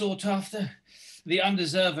are sought after. The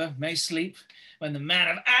undeserver may sleep when the man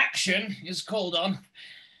of action is called on.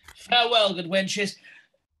 Farewell, good wenches.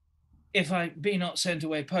 If I be not sent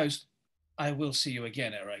away post, I will see you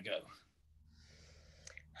again ere I go.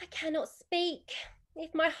 I cannot speak,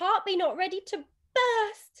 if my heart be not ready to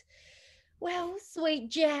burst. Well, sweet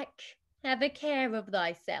Jack, have a care of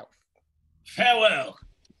thyself. Farewell.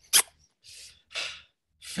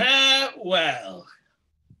 Farewell.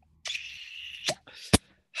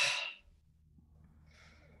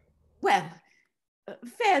 Well,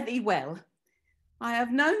 fare thee well. I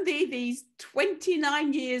have known thee these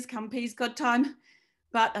 29 years, come peace God time,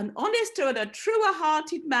 but an honester and a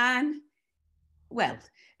truer-hearted man. Well,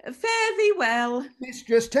 fare thee well.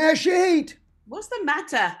 Mistress Tearsheet! What's the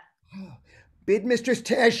matter? Bid Mistress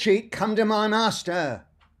Tearsheet come to my master.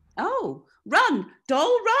 Oh, run,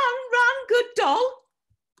 doll, run, good doll.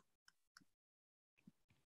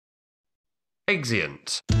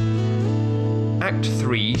 Exeunt. Act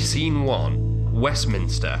 3, Scene 1,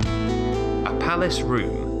 Westminster. A palace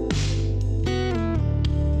room.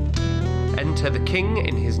 Enter the king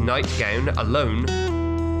in his nightgown alone,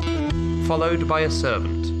 followed by a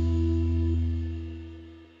servant.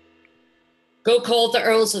 Go call the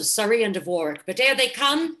Earls of Surrey and of Warwick, but ere they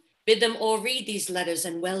come, bid them all read these letters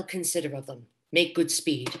and well consider of them. Make good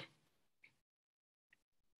speed.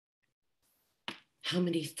 How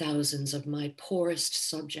many thousands of my poorest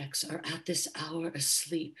subjects are at this hour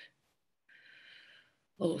asleep?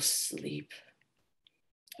 Oh, sleep.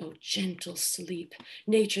 Oh, gentle sleep,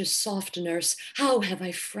 nature's soft nurse, how have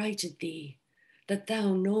I frighted thee, that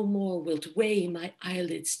thou no more wilt weigh my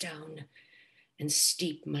eyelids down and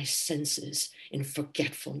steep my senses in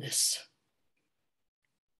forgetfulness.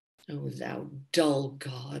 O thou dull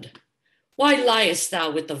god, why liest thou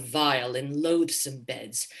with the vile in loathsome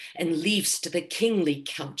beds, and leav'st the kingly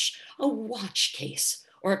couch a watch case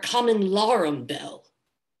or a common larum bell?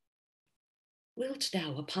 Wilt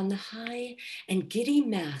thou upon the high and giddy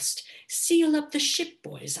mast seal up the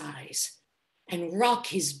shipboy's eyes, and rock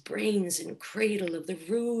his brains in cradle of the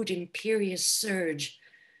rude imperious surge,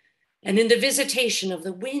 and in the visitation of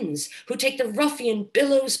the winds, who take the ruffian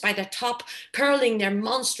billows by the top, curling their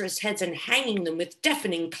monstrous heads and hanging them with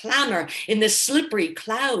deafening clamor in the slippery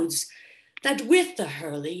clouds, that with the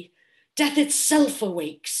hurly death itself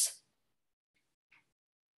awakes?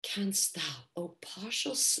 Canst thou, O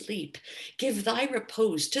partial sleep, give thy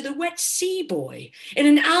repose to the wet sea boy in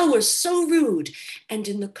an hour so rude, and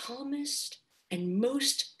in the calmest and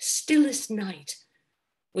most stillest night,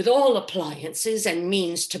 with all appliances and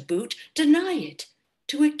means to boot, deny it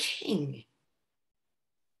to a king?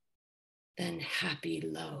 Then happy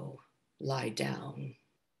low lie down.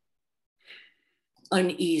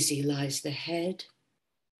 Uneasy lies the head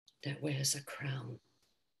that wears a crown.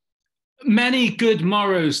 Many good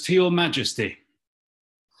morrows to your majesty.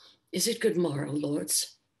 Is it good morrow,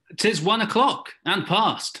 lords? 'Tis 1 o'clock and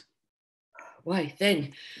past. Why,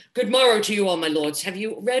 then, good morrow to you all, my lords. Have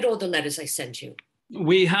you read all the letters I sent you?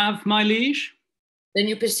 We have, my liege. Then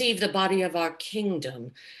you perceive the body of our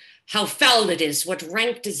kingdom, how foul it is, what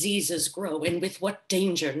rank diseases grow, and with what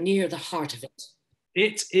danger near the heart of it.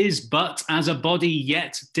 It is but as a body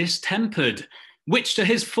yet distempered, which to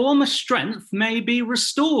his former strength may be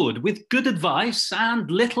restored with good advice and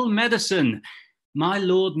little medicine. My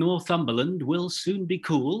Lord Northumberland will soon be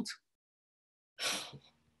cooled. Oh,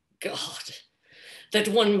 God, that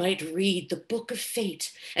one might read the book of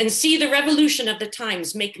fate and see the revolution of the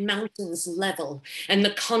times make mountains level and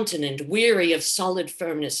the continent, weary of solid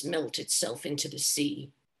firmness, melt itself into the sea.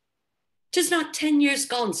 'Tis not 10 years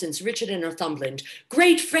gone since Richard and Northumberland,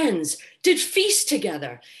 great friends, did feast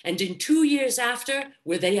together, and in 2 years after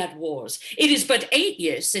were they at wars. It is but 8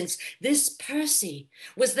 years since this PERCY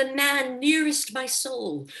was the man nearest my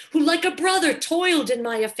soul, who like a brother toiled in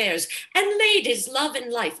my affairs and laid his love and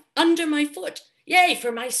life under my foot. Yea,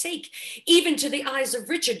 for my sake, even to the eyes of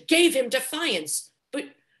Richard gave him defiance.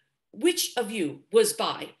 But which of you was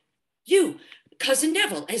by? You, Cousin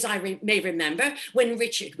Neville, as I may remember, when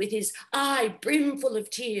Richard, with his eye brimful of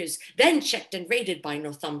tears, then checked and rated by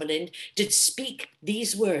Northumberland, did speak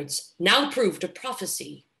these words, now proved a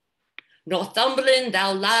prophecy. Northumberland,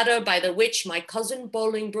 thou ladder by the which my cousin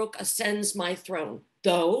Bolingbroke ascends my throne.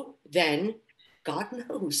 Though, then, God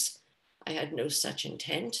knows, I had no such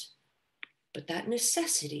intent, but that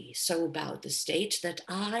necessity so bowed the state that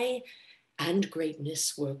I and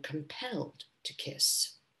greatness were compelled to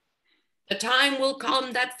kiss. The time will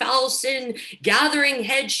come that foul sin, gathering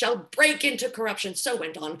head, shall break into corruption. So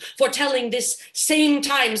went on, foretelling this same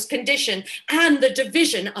time's condition and the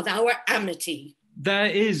division of our amity. There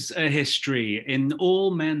is a history in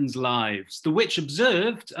all men's lives, the which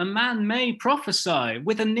observed a man may prophesy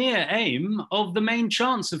with a near aim of the main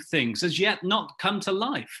chance of things as yet not come to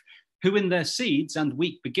life, who in their seeds and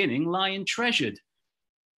weak beginning lie entreasured.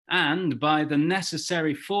 And by the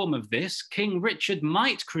necessary form of this, King Richard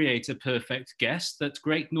might create a perfect guess that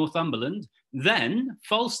great Northumberland, then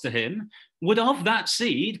false to him, would of that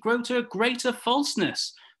seed grow to a greater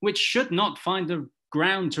falseness, which should not find a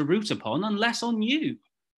ground to root upon unless on you.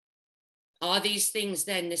 Are these things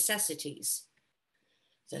then necessities?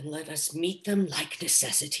 Then let us meet them like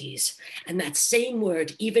necessities. And that same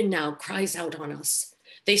word even now cries out on us.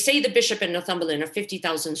 They say the bishop and Northumberland are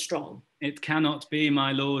 50,000 strong. It cannot be,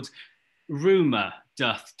 my lord. Rumour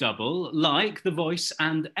doth double, like the voice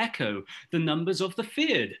and echo, the numbers of the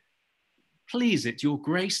feared. Please it your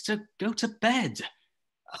grace to go to bed.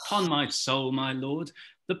 Upon my soul, my lord,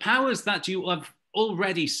 the powers that you have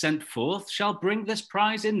already sent forth shall bring this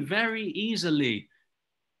prize in very easily.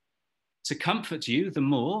 To comfort you the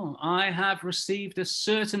more, I have received a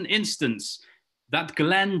certain instance that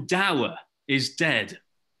Glendower is dead.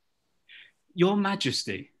 Your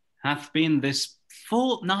majesty hath been this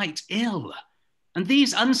fortnight ill, and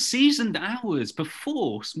these unseasoned hours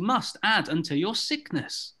perforce must add unto your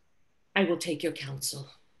sickness. I will take your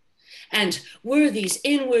counsel. And were these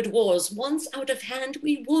inward wars once out of hand,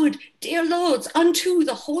 we would, dear lords, unto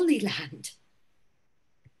the Holy Land.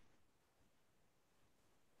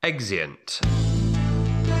 Exeunt.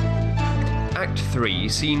 Act 3,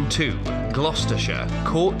 Scene 2, Gloucestershire,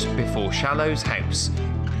 Court before Shallow's house.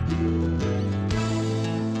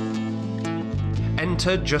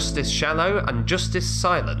 Enter Justice Shallow and Justice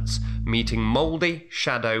Silence, meeting Mouldy,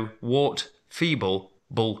 Shadow, Wart, Feeble,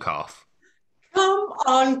 Bullcalf.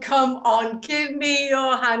 Come on, give me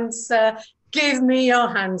your hand, sir. Give me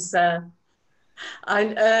your hand, sir.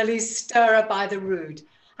 An early stirrer by the rood.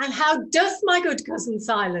 And how doth my good cousin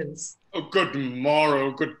Silence? Oh, good morrow,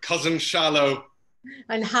 good cousin Shallow.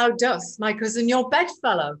 And how doth my cousin your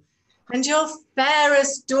bedfellow? And your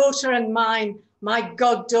fairest daughter and mine, my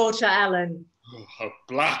goddaughter Ellen? Oh, a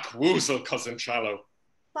black woozle, cousin Shallow.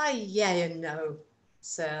 Why, yea and no,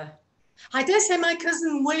 sir. I dare say my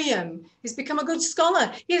cousin William is become a good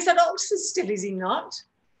scholar. He is at Oxford still, is he not?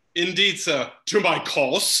 Indeed, sir, to my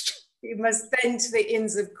cost. You must then to the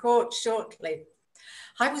Inns of Court shortly.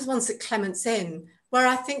 I was once at Clement's Inn, where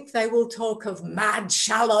I think they will talk of mad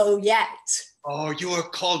Shallow yet. Oh, you are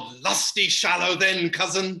called lusty Shallow then,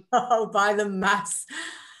 cousin? Oh, by the mass.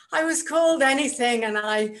 I was called anything, and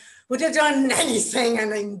I would have done anything,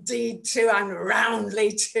 and indeed too, and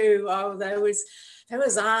roundly too. Oh, there was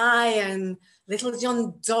I, and little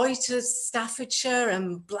John Doit of Staffordshire,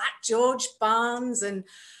 and Black George Barnes, and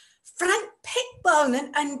Frank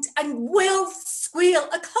Pickbone, and Will Squeal,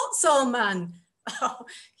 a Cotsall man. Oh,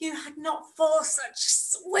 you had not four such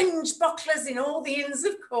swingebucklers in all the Inns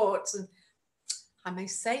of Court. And I may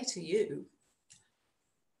say to you,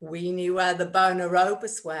 we knew where the bona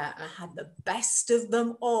robus were and had the best of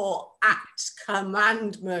them all at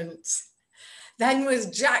commandment. Then was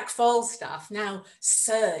Jack Falstaff, now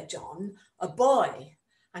Sir John, a boy,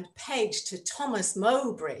 and page to Thomas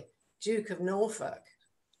Mowbray, Duke of Norfolk.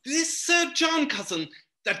 This Sir John, cousin,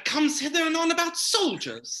 that comes hither and on about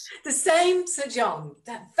soldiers. The same Sir John,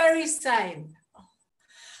 that very same. Oh,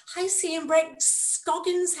 I see him break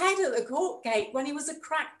Scoggins' head at the court gate when he was a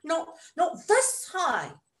crack not thus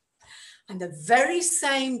high. And the very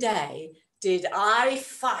same day did I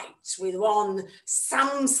fight with one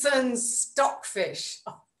Samson Stockfish.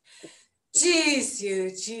 Oh, geez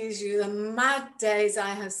you, the mad days I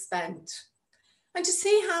have spent. And to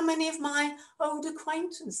see how many of my old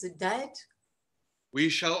acquaintance are dead. We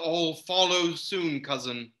shall all follow soon,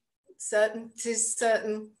 cousin. Certain, 'tis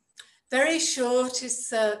certain. Very sure 'tis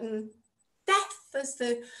certain. Death, as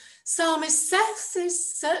the psalmist saith,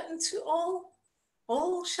 is certain to all.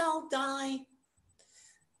 All shall die.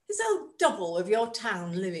 Is old Double of your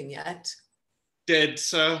town living yet? Dead,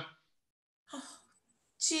 sir. Oh,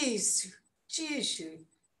 Jesu,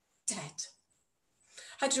 dead.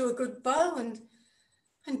 I drew a good bow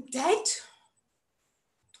and dead.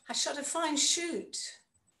 I shot a fine shoot.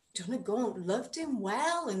 John of Gaunt loved him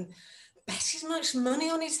well and bet as much money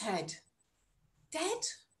on his head. Dead.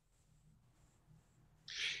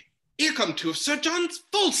 Here come two of Sir John's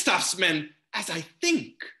Falstaff's men, as I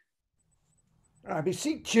think. I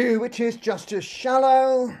beseech you, which is Justice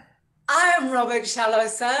Shallow? I am Robert Shallow,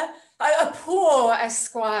 sir, a poor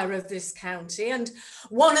esquire of this county and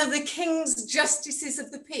one of the King's Justices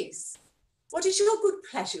of the Peace. What is your good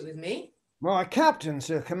pleasure with me? My captain,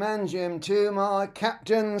 sir, commands him to my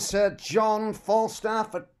captain, Sir John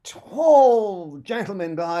Falstaff, a tall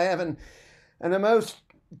gentleman by heaven, and a most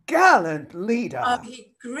gallant leader. Oh,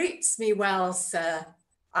 he greets me well, sir.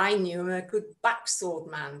 I knew him a good backsword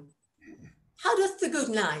man. How doth the good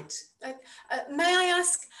knight? May I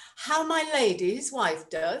ask how my lady, his wife,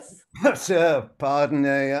 doth? Sir, pardon,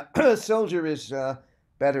 a soldier is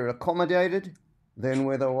better accommodated than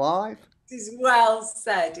with a wife. It is well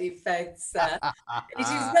said, i'faith, sir. It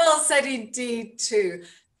is well said indeed, too.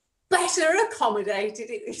 Better accommodated,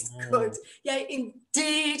 it is good. Yea,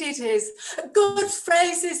 indeed it is. Good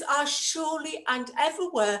phrases are surely and ever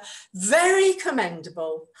were very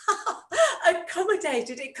commendable.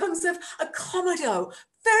 Accommodated, it comes of accommodo.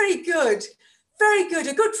 Very good,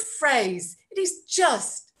 a good phrase. It is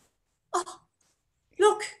just. Oh,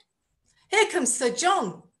 look, here comes Sir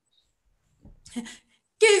John.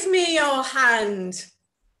 Give me your hand.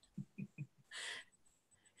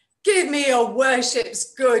 Give me your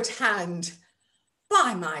worship's good hand.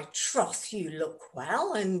 By my troth, you look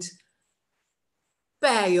well and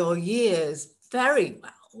bear your years very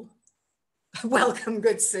well. Welcome,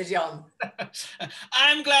 good Sir John.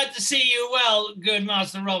 I'm glad to see you well, good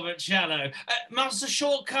Master Robert Shallow. Master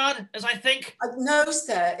Shortcard, as I think? No,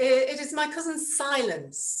 sir. It is my cousin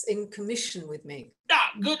Silence in commission with me.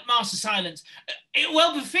 Ah, good Master Silence. It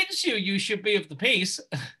well befits you should be of the peace.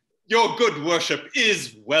 Your good worship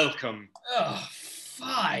is welcome. Oh,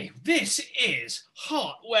 Fie, this is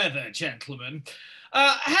hot weather, gentlemen.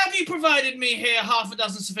 Have you provided me here half a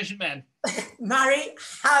dozen sufficient men? Marry,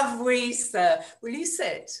 have we, sir? Will you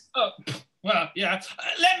sit? Oh, well, yeah.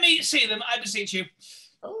 Let me see them, I beseech you.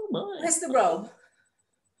 Oh, my. Where's the roll?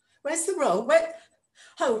 Where's the roll? Where?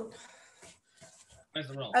 Oh. Where's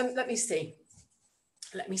the roll? Let me see.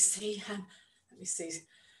 Let me see. Let me see.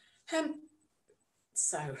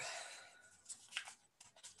 So.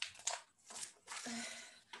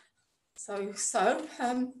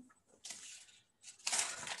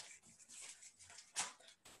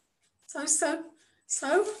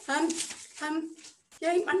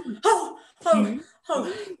 Yeah.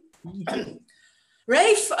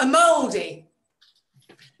 Rafe and Mouldy.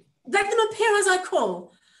 Let them appear as I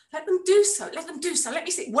call. Let them do so. Let them do so. Let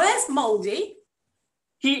me see. Where's Mouldy?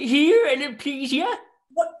 Here, and it please you.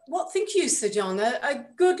 What think you, Sir John? A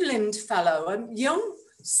good-limbed fellow, young,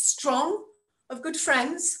 strong, of good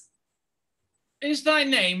friends. Is thy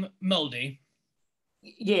name Mouldy?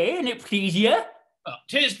 Yeah, and it please you. Oh,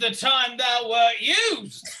 'tis the time thou wert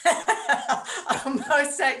used. Oh,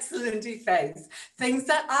 most excellent effects. Things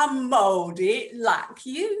that are mouldy lack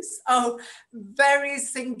use. Oh, very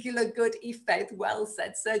singular good effect. Well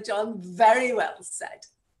said, Sir John. Very well said.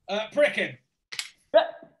 Pricking.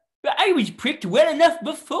 But I was pricked well enough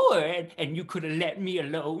before, and you could have let me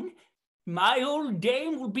alone. My old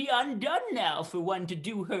dame will be undone now for one to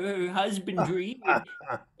do her husbandry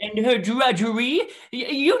and her drudgery.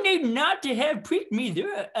 You need not to have pricked me.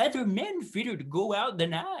 There are other men fitter to go out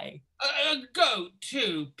than I. Go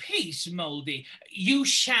to peace, Mouldy. You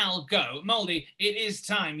shall go. Mouldy, it is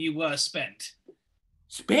time you were spent.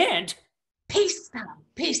 Spent? Peace, fellow.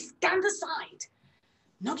 Peace. Stand aside.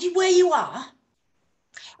 Knock you where you are.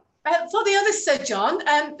 For the others, Sir John,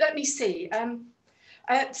 let me see.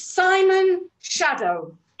 Simon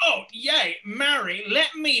Shadow. Oh, yea, marry,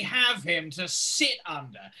 let me have him to sit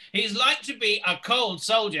under. He's like to be a cold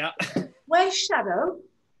soldier. Where's Shadow?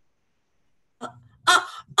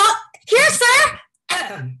 Here, sir.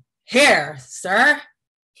 Here, sir.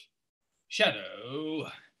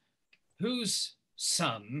 Shadow, whose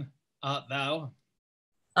son art thou?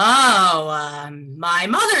 Oh, my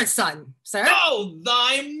mother's son, sir. Oh,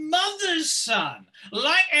 thy mother's son.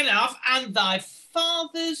 Like enough, and thy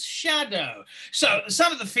father's shadow. So the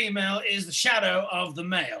son of the female is the shadow of the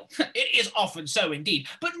male. It is often so indeed,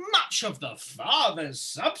 but much of the father's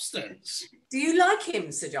substance. Do you like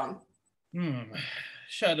him, Sir John?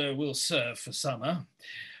 Shadow will serve for summer.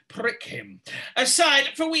 Prick him.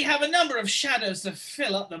 Aside, for we have a number of shadows to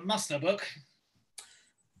fill up the muster book.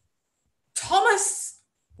 Thomas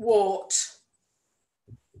Wart.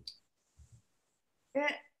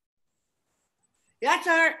 Yeah. Yes,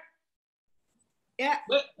 sir. Yeah.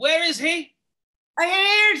 Where is he?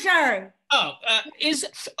 Here, sir.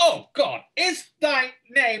 Oh, God, is thy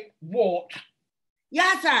name Wart?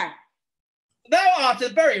 Yes, sir. Thou art a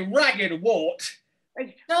very ragged Wart.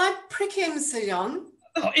 Shall I prick him, Sir John?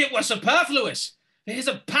 Oh, it was superfluous. His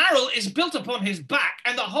apparel is built upon his back,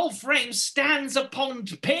 and the whole frame stands upon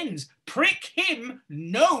pins. Prick him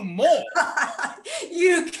no more.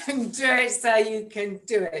 You can do it, sir. You can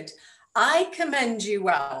do it. I commend you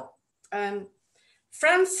well.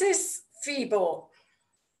 Francis Feeble.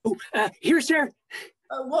 Oh, here, sir.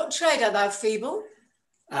 What trade art thou, Feeble?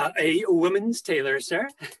 A woman's tailor, sir.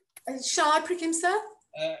 Shall I prick him, sir?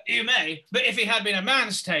 You may, but if he had been a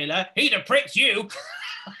man's tailor, he'd have pricked you.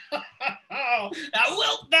 Now,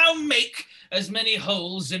 wilt thou make as many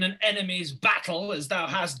holes in an enemy's battle as thou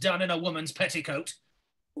hast done in a woman's petticoat?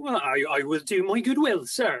 Well, I will do my good will,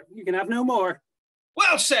 sir. You can have no more.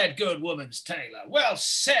 Well said, good woman's tailor. Well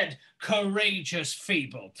said, courageous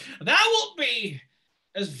Feeble. Thou wilt be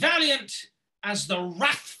as valiant as the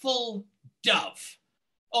wrathful dove,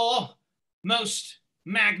 or most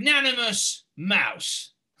magnanimous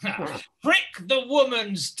mouse. Prick the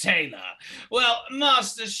woman's tailor. Well,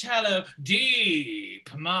 Master Shallow, deep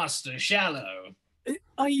Master Shallow.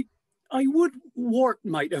 I would Wart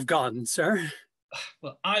might have gone, sir.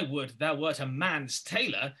 Well, I would thou wert a man's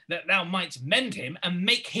tailor, that thou mightst mend him and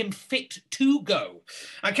make him fit to go.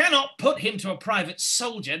 I cannot put him to a private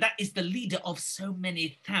soldier, that is the leader of so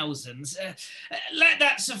many thousands. Let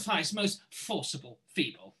that suffice, most forcible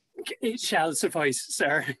Feeble. It shall suffice,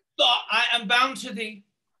 sir. I am bound to thee,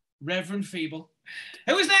 Reverend Feeble.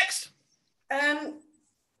 Who is next?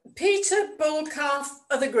 Peter Bullcalf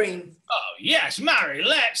of the Green. Oh, yes, marry,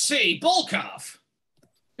 let's see. Bullcalf.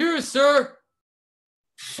 Here, sir.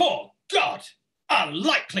 For God, a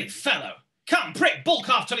likely fellow. Come, prick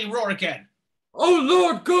Bullcalf till he roar again. Oh,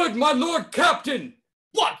 Lord good, my Lord Captain.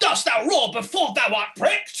 What, dost thou roar before thou art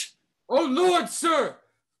pricked? Oh, Lord, sir,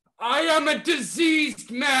 I am a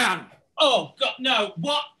diseased man. Oh, God, no.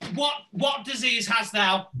 What disease hast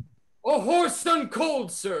thou? A horse done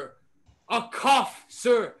cold, sir. A cough,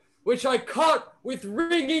 sir, which I caught with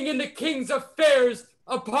ringing in the king's affairs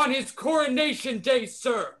upon his coronation day,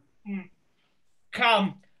 sir.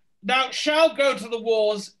 Come, thou shalt go to the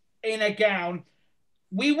wars in a gown.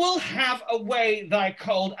 We will have away thy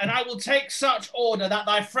cold, and I will take such order that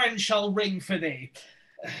thy friend shall ring for thee.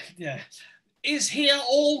 Is here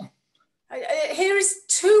all? Here is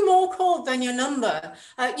 2 more called than your number.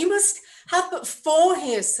 You must have but 4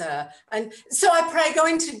 here, sir. And so I pray go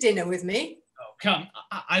into dinner with me. Oh, come,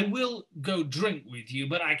 I will go drink with you,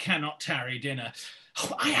 but I cannot tarry dinner.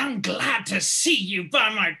 Oh, I am glad to see you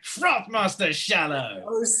by my troth, Master Shallow.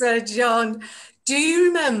 Oh, Sir John, do you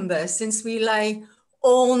remember since we lay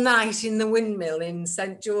all night in the windmill in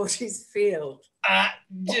St. George's Field?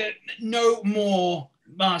 No more,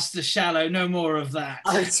 Master Shallow, no more of that.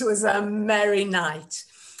 Oh, it was a merry night.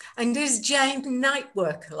 And is Jane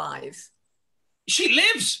Nightwork alive? She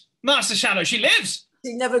lives, Master Shallow, she lives.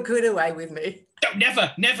 She never could away with me. No,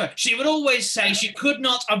 never, never. She would always say she could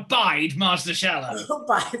not abide Master Shallow. Oh,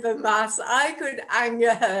 by the mass, I could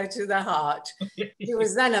anger her to the heart. She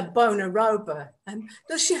was then a bona roba.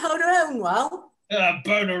 Does she hold her own well?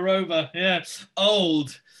 Bona roba, yeah.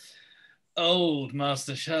 Old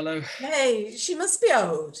Master Shallow. Hey, she must be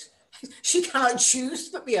old. She cannot choose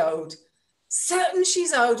but be old. Certain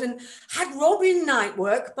she's old and had Robin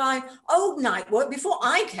Nightwork by old Nightwork before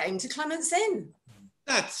I came to Clement's Inn.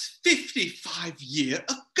 That's 55 years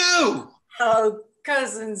ago. Oh,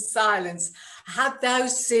 cousin Silence, had thou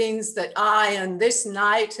scenes that I and this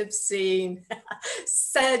night have seen?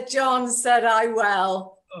 Said John, said I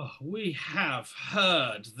well. Oh, we have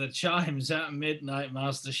heard the chimes at midnight,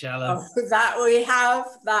 Master Shallow. Oh, that we have,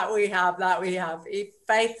 that we have, that we have. I'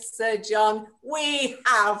 faith, Sir John, we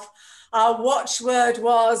have. Our watchword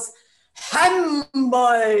was, "Hem,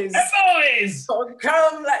 boys! Hem, boys! Oh,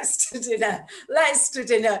 come, let's to dinner, let's to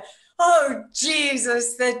dinner. Oh,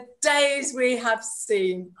 Jesus, the days we have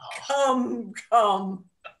seen. Come, come."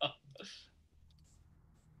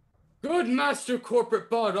 Good Master Corporate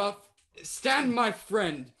BARDOLPH, stand my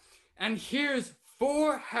friend, and here's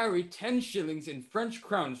 4 Harry 10 shillings in French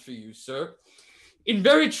crowns for you, sir. In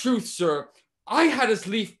very truth, sir, I had as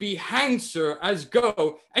lief be hanged, sir, as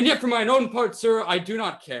go, and yet for mine own part, sir, I do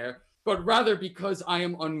not care, but rather because I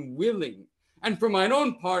am unwilling, and for mine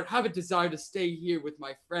own part have a desire to stay here with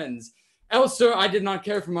my friends, else, sir, I did not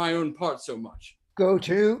care for my own part so much. Go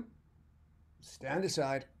to. Stand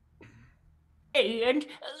aside. And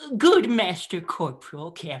good Master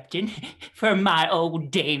Corporal, Captain, for my old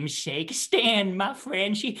dame's sake, stand, my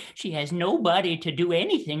friend. She has nobody to do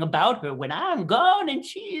anything about her when I'm gone, and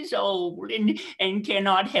she is old and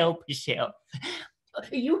cannot help herself.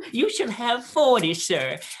 You shall have 40,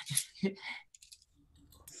 sir.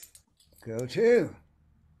 Go to.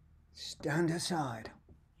 Stand aside.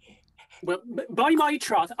 Well, by my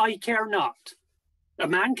troth, I care not. A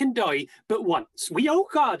man can die but once. We owe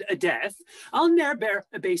God a death. I'll ne'er bear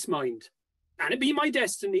a base mind. And it be my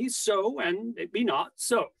destiny, so, and it be not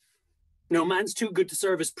so. No man's too good to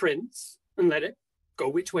serve as prince, and let it go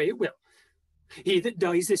which way it will. He that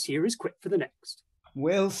dies this year is quit for the next.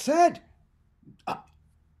 Well said.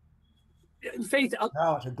 Faith, Thou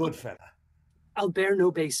art a good fella. I'll bear no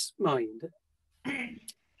base mind.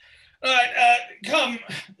 Right, come,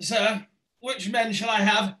 sir. Which men shall I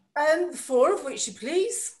have? 4 of which you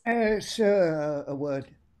please. Sir, a word.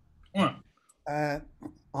 What? I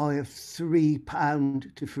have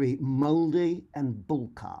 £3 to free mouldy and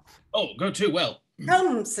bull calf. Oh, go too well.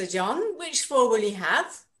 Come, Sir John, which 4 will you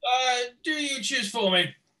have? Do you choose for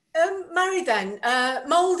me? Marry then,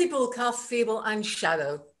 mouldy, bull calf, feeble and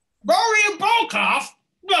shallow. Mouldy and bull calf?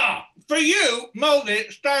 Ah, for you, mouldy,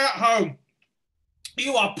 stay at home.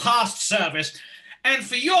 You are past service. And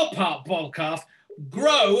for your part, bull calf,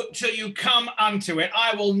 grow till you come unto it.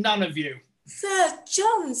 I will none of you. Sir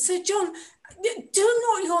John, do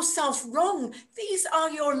not yourself wrong. These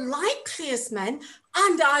are your likeliest men,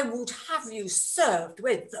 and I would have you served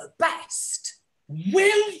with the best.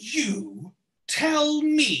 Will you tell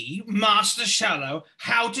me, Master Shallow,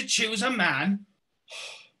 how to choose a man?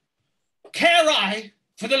 Care I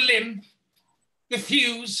for the limb, the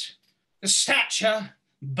thews, the stature,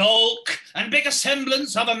 bulk, and big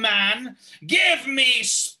semblance of a man? Give me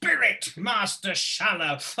spirit, Master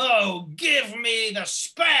Shallow. Oh, give me the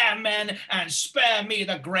spare men and spare me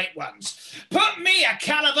the great ones. Put me a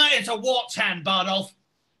caliver into Wart's hand, BARDOLPH.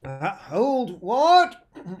 Hold what?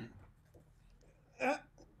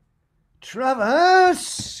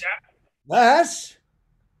 Travers. Yeah. Thus.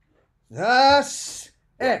 Thus.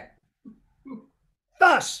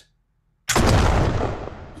 Thus.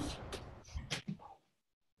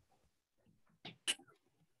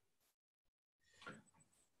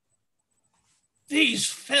 These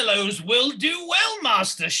fellows will do well,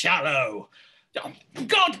 Master Shallow.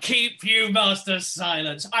 God keep you, Master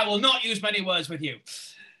Silence. I will not use many words with you.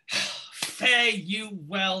 Fare you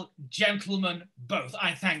well, gentlemen both.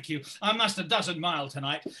 I thank you. I must a dozen mile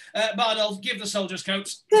tonight. Bardolph, give the soldiers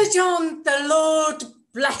coats. Sir John, the Lord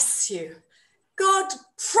bless you. God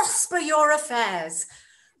prosper your affairs.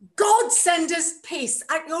 God send us peace.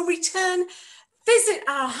 At your return, visit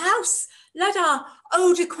our house. Let our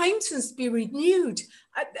old acquaintance be renewed.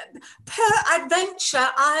 Peradventure,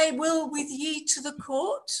 I will with ye to the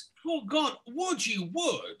court. For God, would you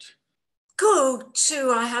would? Go to,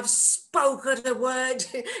 I have spoken a word.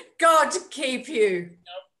 God keep you.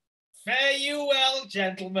 Fare you well,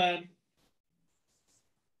 gentlemen.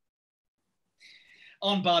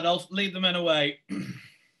 On, Bardolph, lead the men away.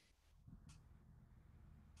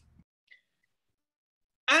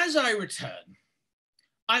 As I return,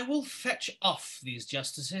 I will fetch off these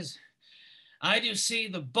justices. I do see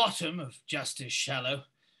the bottom of Justice Shallow.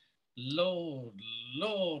 Lord,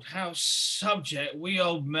 Lord, how subject we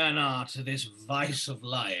old men are to this vice of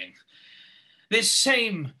lying. This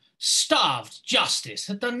same starved justice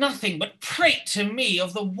had done nothing but prate to me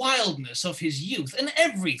of the wildness of his youth, and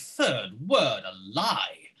every third word a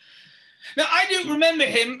lie. Now, I do remember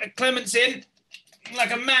him at Clement's Inn,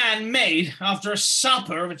 like a man made after a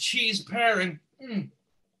supper of a cheese paring.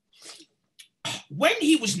 When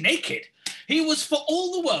he was naked, he was for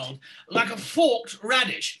all the world like a forked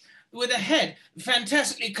radish, with a head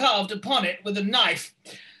fantastically carved upon it with a knife.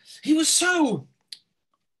 He was so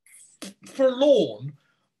forlorn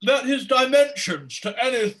that his dimensions to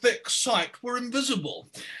any thick sight were invisible.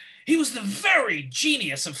 He was the very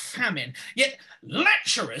genius of famine, yet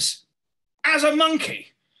lecherous as a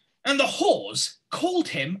monkey, and the whores called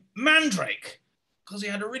him Mandrake, because he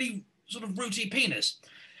had a really sort of rooty penis.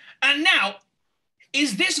 And now,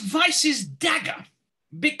 is this vice's dagger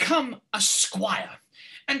become a squire,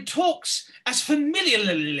 and talks as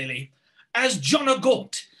familiarly as John o'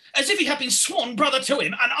 Gaunt, as if he had been sworn brother to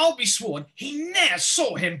him, and I'll be sworn he ne'er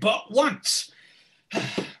saw him but once.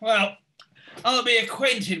 Well, I'll be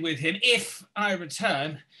acquainted with him if I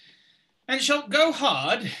return, and shall go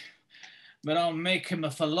hard, but I'll make him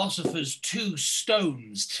a philosopher's 2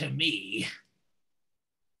 stones to me.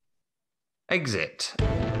 Exit.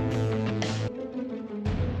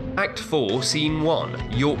 Act 4, Scene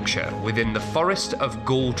 1, Yorkshire, within the Forest of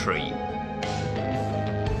Galtree.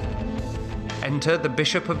 Enter the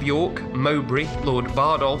Bishop of York, Mowbray, Lord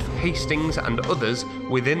Bardolph, Hastings, and others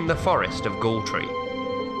within the Forest of Galtree.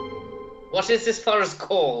 What is this forest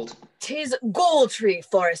called? 'Tis Galtree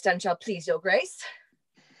Forest, and shall please your grace.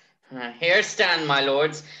 Here stand, my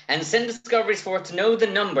lords, and send discoveries forth to know the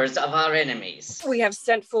numbers of our enemies. We have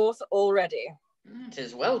sent forth already.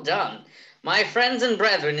 'Tis well done. My friends and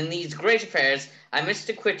brethren in these great affairs, I must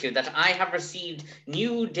acquit you that I have received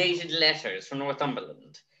new dated letters from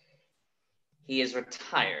Northumberland. He is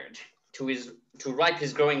retired to ripe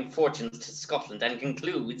his growing fortunes to Scotland, and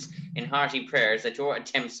concludes in hearty prayers that your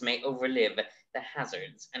attempts may overlive the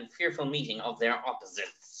hazards and fearful meeting of their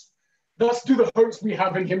opposites. Thus do the hopes we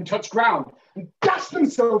have in him touch ground and dash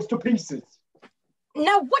themselves to pieces.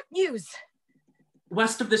 Now what news?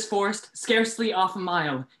 West of this forest, scarcely off a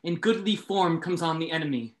mile, in goodly form comes on the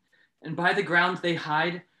enemy, and by the ground they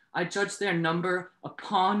hide, I judge their number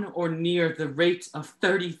upon or near the rate of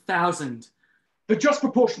 30,000. The just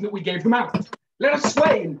proportion that we gave them out. Let us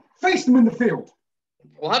slay and face them in the field.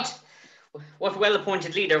 What? What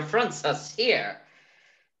well-appointed leader fronts us here?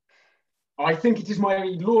 I think it is my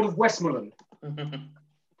Lord of Westmoreland.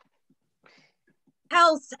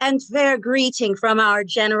 Health and fair greeting from our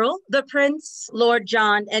general, the Prince, Lord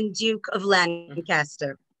John, and Duke of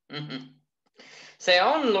Lancaster. Say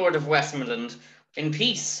on, Lord of Westmoreland, in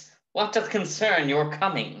peace, what doth concern your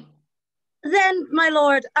coming? Then, my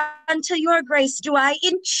lord, unto your grace do I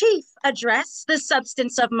in chief address the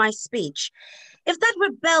substance of my speech. If that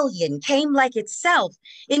rebellion came like itself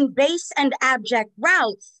in base and abject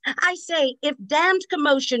routes, I say, if damned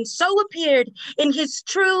commotion so appeared in his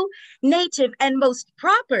true, native, and most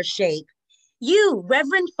proper shape, you,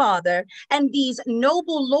 reverend father, and these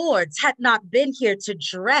noble lords had not been here to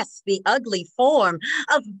dress the ugly form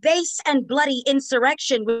of base and bloody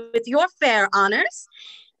insurrection with your fair honors.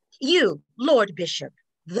 You, Lord Bishop,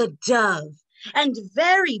 the dove, and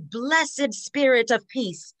very blessed spirit of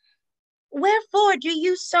peace, wherefore do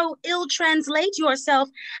you so ill translate yourself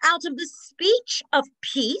out of the speech of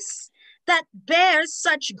peace that bears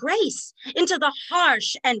such grace into the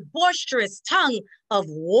harsh and boisterous tongue of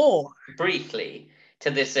war? Briefly, to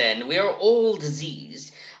this end, we are all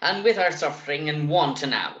diseased, and with our suffering and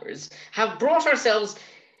wanton hours, have brought ourselves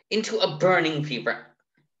into a burning fever,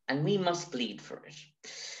 and we must bleed for it.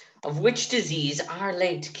 Of which disease our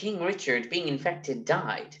late King Richard, being infected,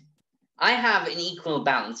 died. I have in equal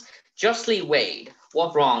balance justly weighed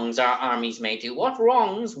what wrongs our armies may do, what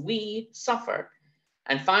wrongs we suffer,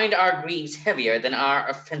 and find our griefs heavier than our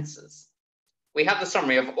offences. We have the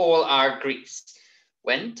summary of all our griefs,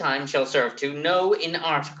 when time shall serve to know in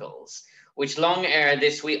articles, which long ere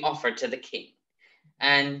this we offered to the king,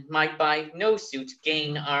 and might by no suit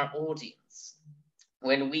gain our audience.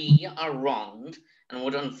 When we are wronged and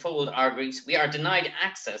would unfold our griefs, we are denied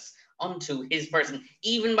access unto his person,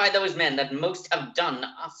 even by those men that most have done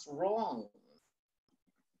us wrong.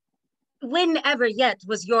 Whenever yet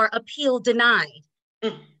was your appeal denied?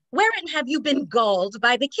 Wherein have you been galled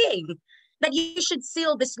by the king, that you should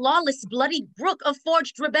seal this lawless bloody brook of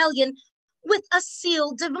forged rebellion with a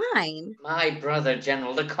seal divine? My brother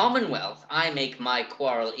general, the Commonwealth, I make my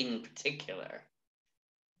quarrel in particular.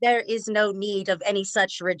 There is no need of any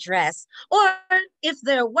such redress, or if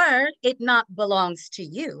there were, it not belongs to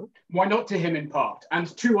you. Why not to him in part, and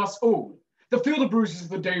to us all, that feel the bruises of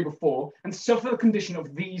the day before, and suffer the condition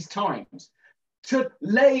of these times, to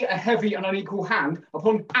lay a heavy and unequal hand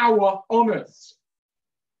upon our honours?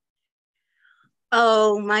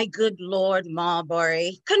 Oh, my good Lord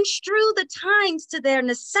Mowbray, construe the times to their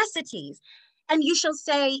necessities, and you shall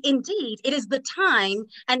say, indeed, it is the time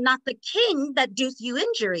and not the king that doth you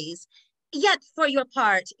injuries. Yet for your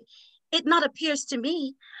part, it not appears to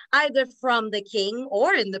me, either from the king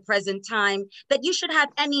or in the present time, that you should have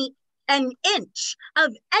an inch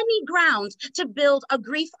of any ground to build a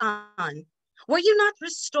grief on. Were you not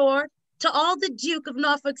restored to all the Duke of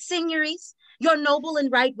Norfolk seigneuries, your noble and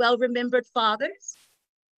right well-remembered fathers?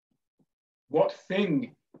 What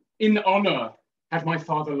thing in honour had my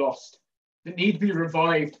father lost, that need be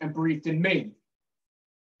revived and breathed in me?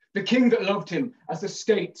 The king that loved him as the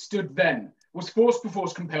state stood then, was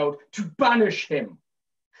force compelled to banish him.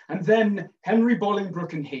 And then Henry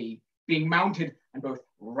Bolingbroke and he, being mounted and both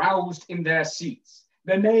roused in their seats,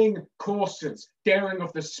 their neighing coursers daring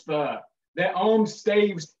of the spur, their armed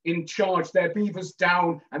staves in charge, their beavers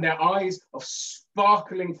down, and their eyes of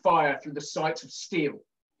sparkling fire through the sights of steel.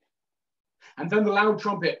 And then the loud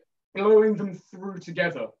trumpet blowing them through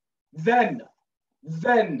together. Then,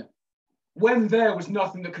 when there was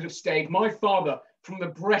nothing that could have stayed my father from the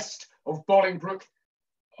breast of Bolingbroke,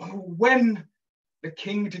 oh, when the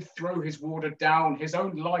king did throw his warder down, his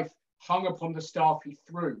own life hung upon the staff he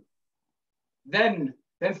threw. Then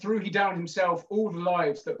threw he down himself all the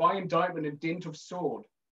lives that by indictment and dint of sword.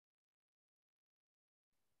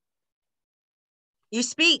 You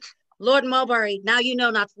speak, Lord Mulberry, now you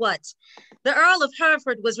know not what. The Earl of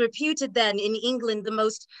Hereford was reputed then in England the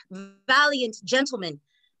most valiant gentleman.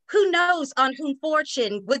 Who knows on whom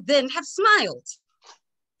fortune would then have smiled?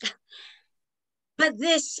 But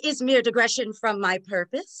this is mere digression from my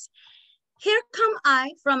purpose. Here come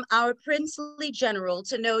I from our princely general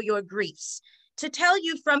to know your griefs, to tell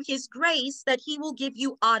you from his grace that he will give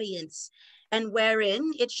you audience, and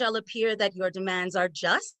wherein it shall appear that your demands are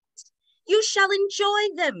just, you shall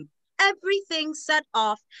enjoy them, everything set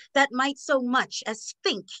off that might so much as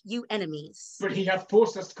think you enemies. But he hath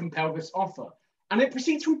forced us to compel this offer, and it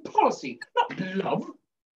proceeds from policy, not love.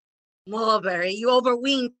 Mulberry, you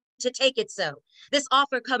overween to take it so. This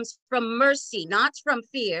offer comes from mercy, not from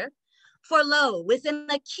fear. For lo, within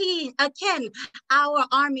a ken our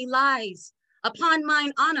army lies, upon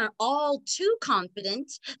mine honor all too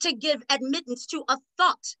confident to give admittance to a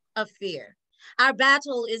thought of fear. Our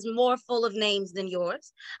battle is more full of names than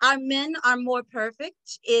yours. Our men are more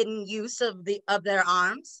perfect in use of their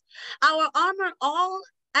arms. Our armor all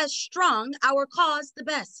as strong, our cause the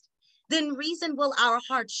best. Then reason will our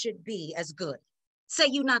hearts should be as good. Say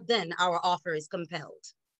you not then our offer is compelled?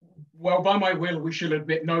 Well, by my will we shall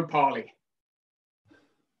admit no parley.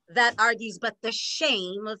 That argues but the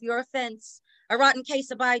shame of your offense. A rotten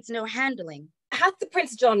case abides no handling. Hath the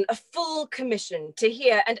Prince John a full commission to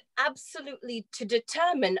hear and absolutely to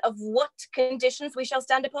determine of what conditions we shall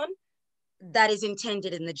stand upon? That is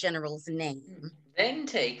intended in the general's name. Then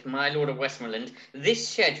take, my lord of Westmoreland, this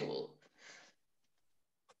schedule.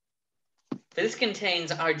 For this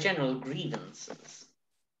contains our general grievances.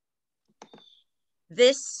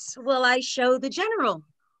 This will I show the general.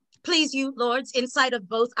 Please you, lords, in sight of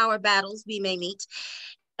both our battles we may meet,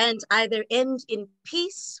 and either end in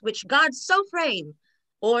peace, which God so frame,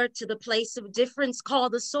 or to the place of difference call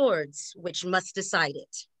the swords, which must decide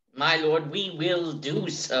it. My lord, we will do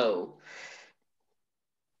so.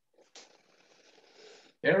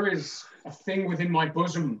 There is a thing within my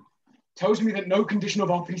bosom. Tells me that no condition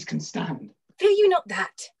of our peace can stand. Fear you not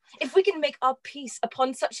that. If we can make our peace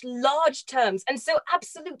upon such large terms and so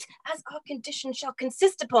absolute as our condition shall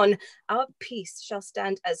consist upon, our peace shall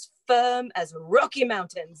stand as firm as rocky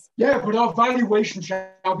mountains. Yeah, but our valuation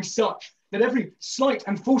shall be such that every slight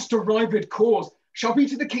and false derived cause shall be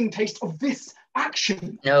to the king taste of this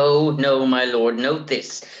action. No, no, my lord, note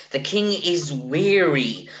this. The king is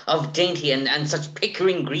weary of dainty and such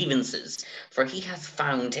pickering grievances, for he hath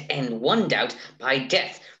found to end one doubt by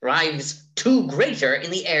death rives two greater in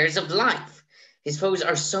the heirs of life. His foes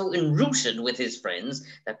are so enrooted with his friends,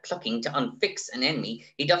 that plucking to unfix an enemy,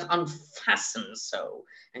 he doth unfasten so,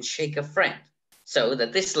 and shake a friend, so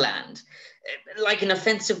that this land, like an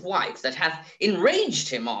offensive wife that hath enraged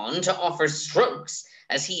him on to offer strokes,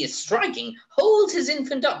 as he is striking, holds his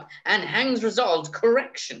infant up, and hangs resolved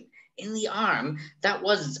correction in the arm that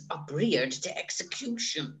was upreared to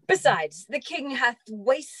execution. Besides, the king hath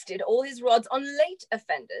wasted all his rods on late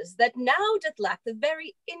offenders, that now doth lack the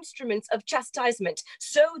very instruments of chastisement,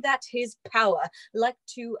 so that his power, like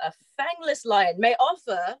to a fangless lion, may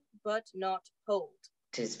offer, but not hold.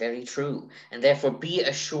 'Tis very true, and therefore be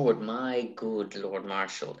assured, my good Lord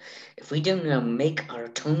Marshal, if we do now make our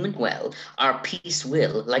atonement well, our peace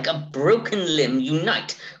will, like a broken limb,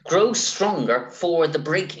 unite, grow stronger for the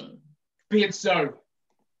breaking. Be it so.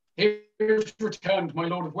 Here's returned my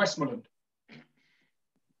lord of Westmoreland.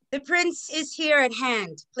 The prince is here at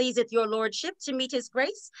hand. Pleaseth your lordship to meet his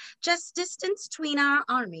grace, just distance between our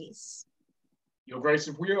armies. Your grace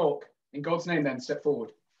of York, in God's name then, step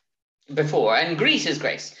forward. Before, and greet his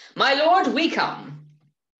grace. My lord, we come.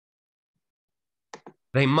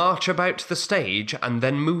 They march about the stage and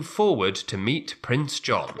then move forward to meet Prince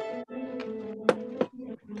John.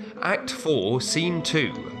 Act 4, Scene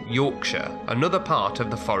 2, Yorkshire, another part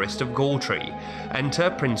of the Forest of Galtree. Enter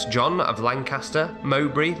Prince John of Lancaster,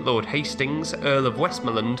 Mowbray, Lord Hastings, Earl of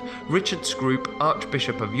Westmoreland, Richard-Stewart,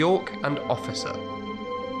 Archbishop of York, and officer.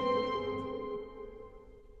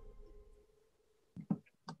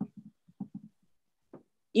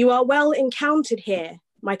 You are well encountered here,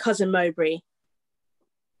 my cousin Mowbray.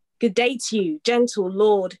 Good day to you, gentle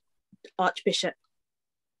Lord Archbishop.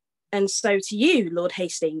 And so to you, Lord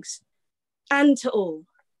Hastings, and to all.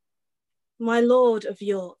 My Lord of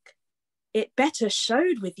York, it better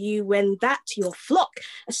showed with you when that your flock,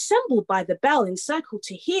 assembled by the bell, encircled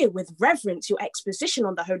to hear with reverence your exposition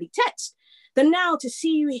on the holy text, than now to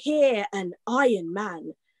see you here an iron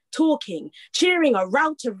man, talking, cheering a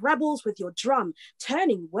rout of rebels with your drum,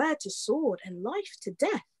 turning word to sword and life to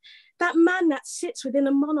death, that man that sits within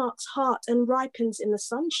a monarch's heart and ripens in the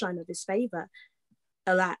sunshine of his favour.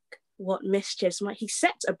 Alack, what mischiefs might he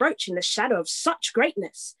set abroach in the shadow of such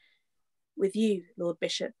greatness? With you, Lord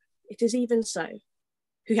Bishop, it is even so.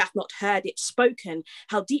 Who hath not heard it spoken,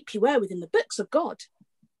 how deep you were within the books of God?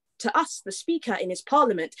 To us, the speaker in his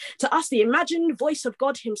parliament, to us, the imagined voice of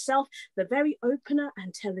God himself, the very opener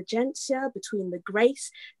intelligentsia between the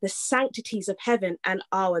grace, the sanctities of heaven, and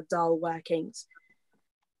our dull workings.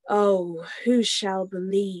 Oh, who shall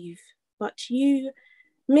believe? But you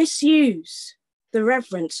misuse the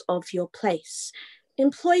reverence of your place,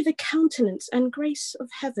 employ the countenance and grace of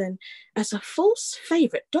heaven, as a false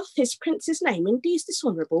favourite doth his prince's name in deeds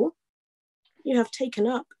dishonourable. You have taken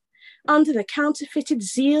up, under the counterfeited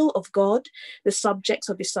zeal of God, the subjects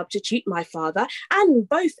of his substitute, my father, and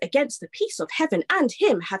both against the peace of heaven and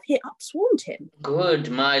him have here upswarmed him. Good,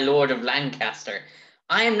 my lord of Lancaster.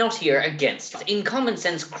 I am not here against. In common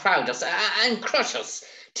sense, crowd us and crush us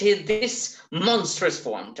to this monstrous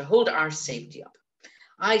form to hold our safety up.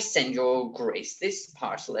 I send your grace this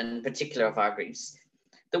parcel in particular of our griefs,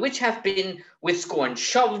 the which have been with scorn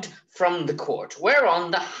shoved from the court,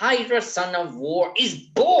 whereon the Hydra son of war is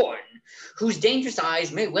born, whose dangerous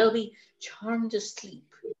eyes may well be charmed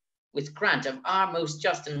asleep with grant of our most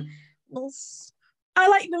just and... I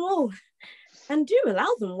like them all, and do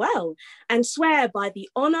allow them well, and swear by the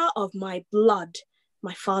honour of my blood,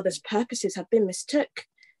 my father's purposes have been mistook,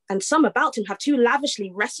 and some about him have too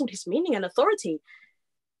lavishly wrestled his meaning and authority.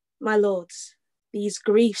 My lords, these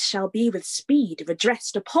griefs shall be with speed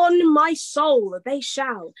redressed upon my soul, they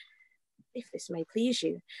shall, if this may please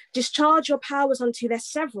you, discharge your powers unto their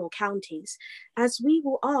several counties, as we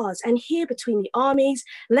will ours, and here between the armies,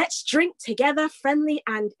 let's drink together friendly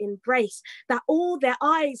and embrace, that all their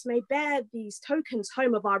eyes may bear these tokens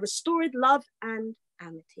home of our restored love and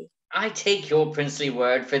amity. I take your princely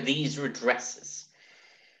word for these redresses.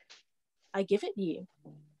 I give it you,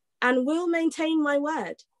 and will maintain my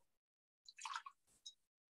word.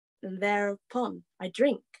 and thereupon I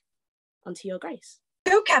drink unto your grace.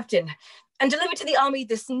 Go, Captain, and deliver to the army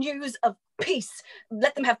this news of peace.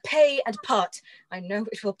 Let them have pay and part. I know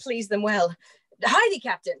it will please them well. Hie thee,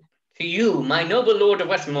 Captain. To you, my noble lord of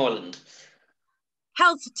Westmoreland.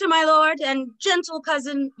 Health to my lord and gentle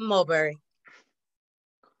cousin Mulberry.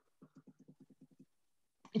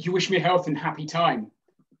 You wish me health and happy time,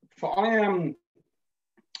 for I am,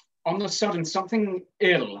 on the sudden, something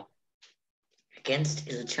ill. Against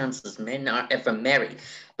ill chances men are ever merry,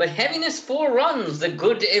 but heaviness foreruns the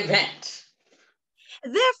good event.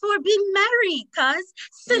 Therefore be merry, cuz,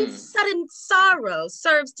 since sudden sorrow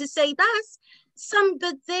serves to say thus, some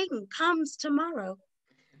good thing comes tomorrow.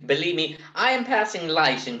 Believe me, I am passing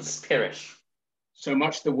light in spirit. So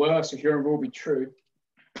much the worse if your will be true.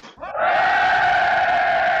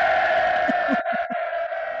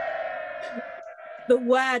 The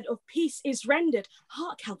word of peace is rendered.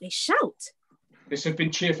 Hark how they shout. This has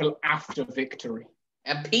been cheerful after victory.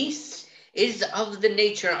 A peace is of the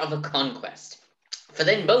nature of a conquest. For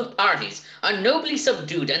then both parties are nobly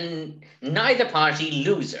subdued and neither party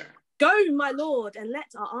loser. Go, my lord, and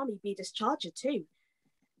let our army be discharged too.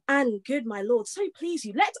 And good my lord, so please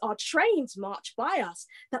you, let our trains march by us,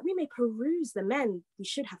 that we may peruse the men we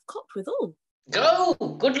should have copped withal. Go,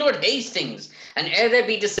 good Lord Hastings, and ere they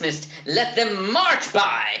be dismissed, let them march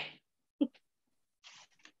by.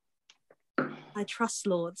 I trust,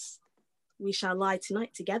 lords, we shall lie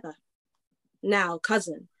tonight together. Now,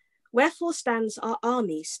 cousin, wherefore stands our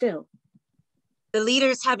army still? The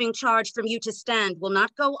leaders having charge from you to stand will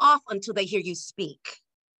not go off until they hear you speak.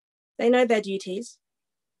 They know their duties.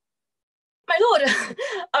 My lord,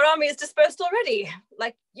 our army is dispersed already.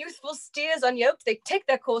 Like youthful steers unyoked, they take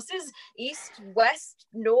their courses, east, west,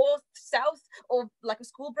 north, south, or like a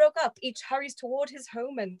school broke up, each hurries toward his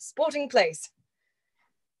home and sporting place.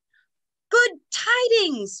 Good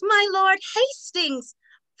tidings, my lord Hastings,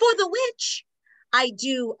 for the which I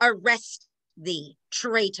do arrest thee,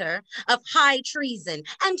 traitor, of high treason,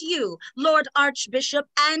 and you, Lord Archbishop,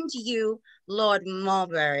 and you, Lord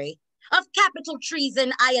Mulberry. Of capital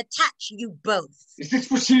treason, I attach you both. Is this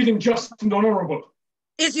proceeding just and honourable?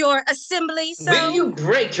 Is your assembly so? Will you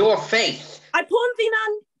break your faith? I pawn thee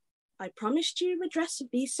none. I promised you redress of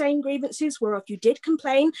these same grievances whereof you did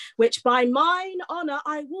complain, which by mine honour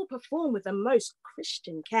I will perform with the most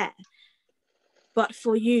Christian care. But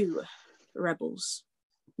for you, rebels,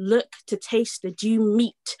 look to taste the due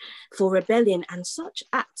meat for rebellion and such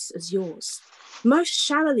acts as yours. Most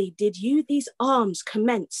shallowly did you these arms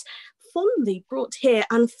commence, fondly brought here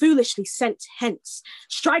and foolishly sent hence.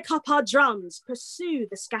 Strike up our drums, pursue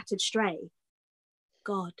the scattered stray.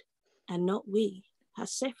 God, and not we,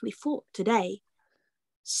 has safely fought today.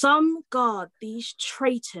 Some guard these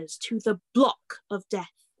traitors to the block of death,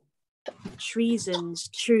 treason's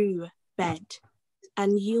true bed,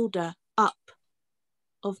 and yielder up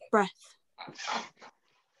of breath.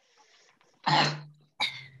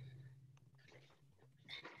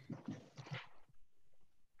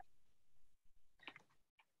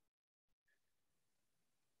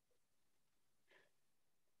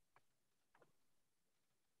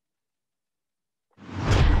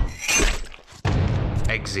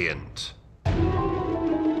 Exeunt.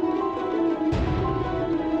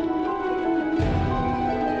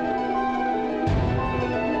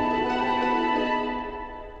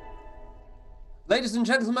 Ladies and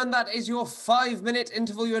gentlemen, that is your 5-minute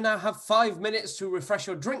interval. You now have 5 minutes to refresh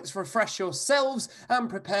your drinks, refresh yourselves, and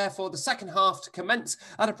prepare for the second half to commence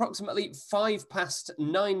at approximately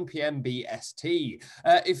 9 p.m. BST.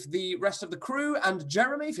 If the rest of the crew and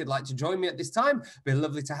Jeremy, if you'd like to join me at this time, it'd be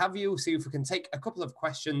lovely to have you. See if we can take a couple of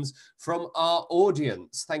questions from our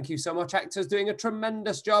audience. Thank you so much, actors, doing a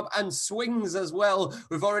tremendous job, and swings as well.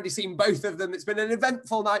 We've already seen both of them. It's been an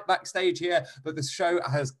eventful night backstage here, but the show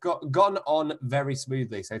has gone on very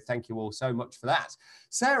smoothly, so thank you all so much for that.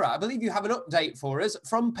 Sarah, I believe you have an update for us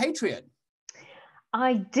from Patreon.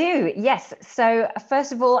 I do, yes. So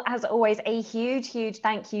first of all, as always, a huge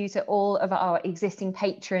thank you to all of our existing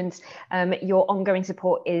patrons. Your ongoing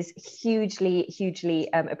support is hugely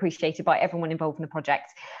appreciated by everyone involved in the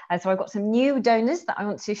project. So I've got some new donors that I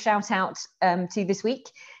want to shout out to this week.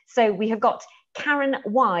 So we have got Karen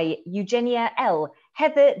Y, Eugenia L,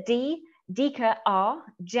 Heather D, Dika R,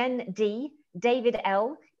 Jen D, David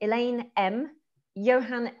L, Elaine M,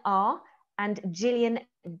 Johan R, and Gillian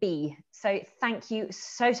B. So thank you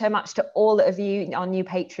so much to all of you, our new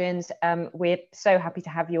patrons. We're so happy to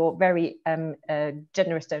have your very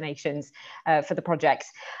generous donations for the project.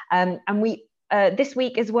 And we this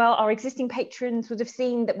week as well, our existing patrons would have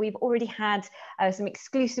seen that we've already had some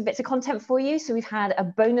exclusive bits of content for you. So we've had a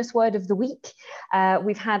bonus word of the week.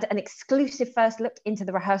 We've had an exclusive first look into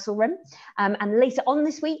the rehearsal room. And later on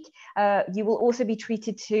this week, you will also be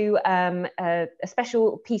treated to a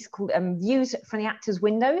special piece called Views from the Actors'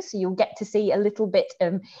 Windows. So you'll get to see a little bit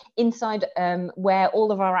inside where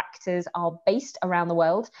all of our actors are based around the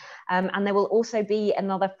world. And there will also be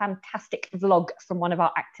another fantastic vlog from one of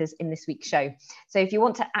our actors in this week's show. So if you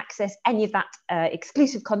want to access any of that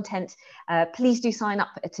exclusive content, please do sign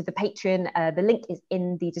up to the Patreon. The link is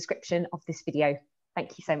in the description of this video.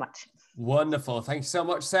 Thank you so much. Wonderful. Thank you so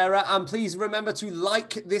much, Sarah. And please remember to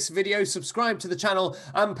like this video, subscribe to the channel,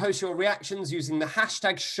 and post your reactions using the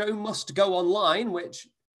hashtag #ShowMustGoOnline, which...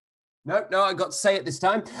 No, I got to say it this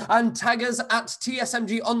time. And tag us at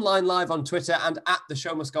TSMG Online Live on Twitter and at The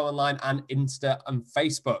Show Must Go Online and Insta and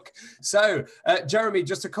Facebook. So, Jeremy,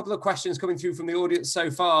 just a couple of questions coming through from the audience so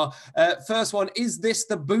far. First one, is this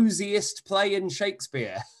the booziest play in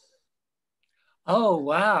Shakespeare? Oh,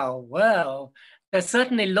 wow. Well, there's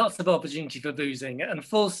certainly lots of opportunity for boozing, and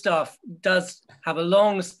Falstaff does have a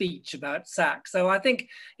long speech about sack. So I think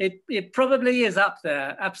it probably is up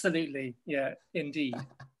there. Absolutely. Yeah, indeed.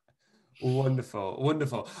 Wonderful,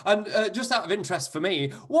 wonderful. And just out of interest for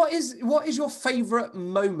me, what is your favourite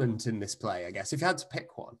moment in this play, I guess, if you had to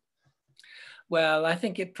pick one? Well, I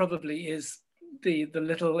think it probably is the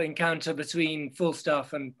little encounter between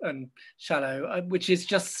Falstaff and Shallow, which is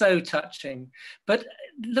just so touching. But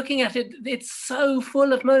looking at it, it's so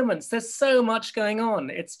full of moments. There's so much going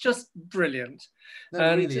on. It's just brilliant.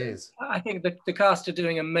 That really is. I think the cast are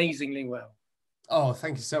doing amazingly well. Oh,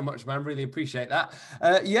 thank you so much, man. Really appreciate that.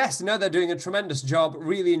 Yes, no, they're doing a tremendous job.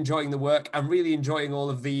 Really enjoying the work and really enjoying all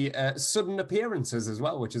of the sudden appearances as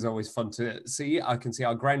well, which is always fun to see. I can see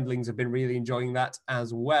our groundlings have been really enjoying that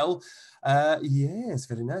as well. Yes,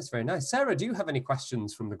 very nice, very nice. Sarah, do you have any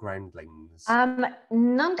questions from the groundlings?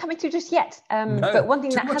 None coming through just yet. No, but one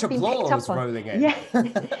thing that has been picked up on, rolling in. yeah,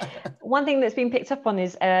 one thing that's been picked up on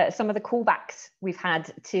is some of the callbacks we've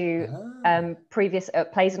had to previous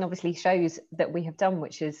plays and obviously shows that we have done,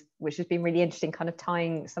 which has been really interesting, kind of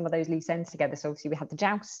tying some of those loose ends together. So obviously we had the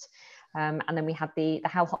joust, and then we had the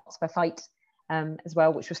Hal Hotspur fight as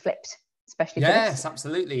well, which was flipped. Especially yes,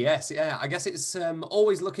 absolutely. Yes. Yeah. I guess it's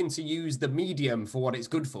always looking to use the medium for what it's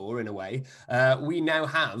good for in a way. We now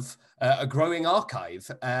have a growing archive.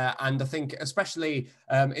 And I think especially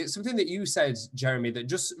it's something that you said, Jeremy, that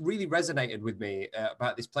just really resonated with me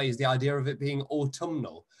about this play is the idea of it being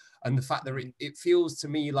autumnal and the fact that it feels to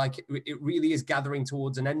me like it really is gathering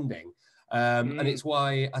towards an ending. And it's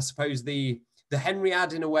why I suppose the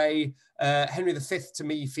Henriad in a way, Henry V to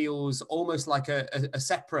me feels almost like a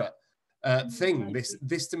separate thing.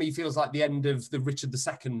 This to me feels like the end of the Richard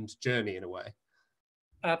II journey in a way.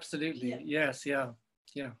 Absolutely. Yes. Yeah.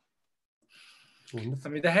 Wonderful. I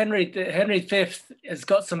mean, the Henry V has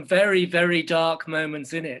got some very, very dark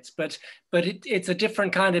moments in it, but it's a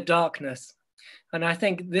different kind of darkness. And I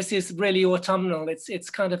think this is really autumnal. It's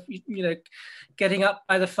kind of, you know, getting up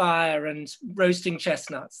by the fire and roasting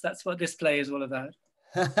chestnuts. That's what this play is all about.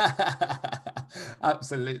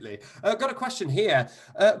 Absolutely. Got a question here.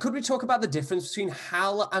 Could we talk about the difference between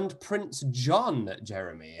Hal and Prince John,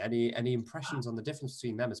 Jeremy? Any impressions on the difference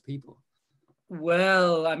between them as people?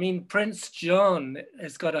 Well, I mean, Prince John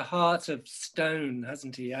has got a heart of stone,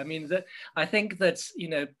 hasn't he? I mean, I think that, you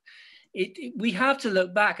know, we have to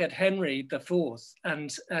look back at Henry IV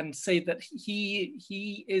and say that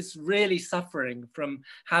he is really suffering from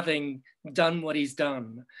having done what he's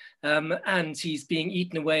done, and he's being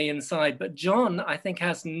eaten away inside. But John, I think,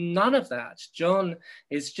 has none of that. John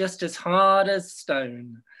is just as hard as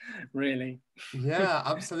stone, really. Yeah,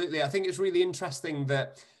 absolutely. I think it's really interesting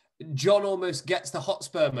that John almost gets the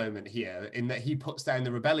Hotspur moment here in that he puts down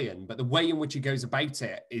the rebellion, but the way in which he goes about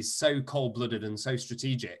it is so cold-blooded and so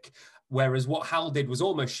strategic. Whereas what Hal did was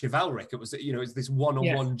almost chivalric. It was, you know, it's this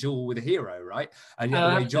one-on-one duel with a hero, right? And yet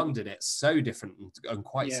the way John did it, so different and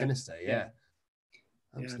quite sinister. Yeah.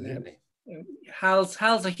 Absolutely. Hal's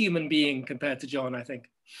a human being compared to John, I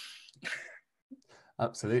think.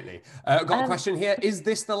 Absolutely. Got a question here. Is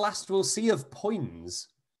this the last we'll see of Poins?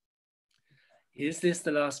 Is this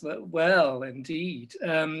the last? Well, indeed.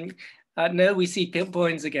 No, we see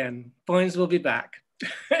Poins again. Poins will be back,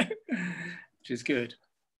 which is good.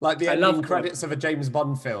 Like the ending credits of a James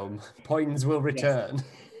Bond film, Poins will return.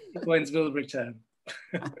 Yes. Poins will return.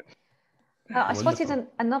 I spotted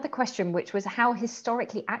another question, which was how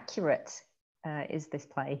historically accurate is this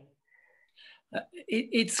play?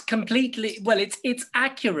 It's completely, well, it's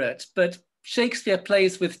accurate, but Shakespeare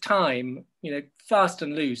plays with time, fast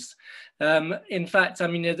and loose. In fact, I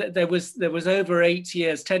mean, there was over 8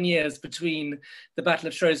 years, 10 years between the Battle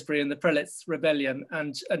of Shrewsbury and the Prelates' Rebellion,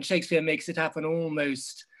 and Shakespeare makes it happen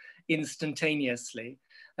almost instantaneously.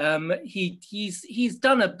 He's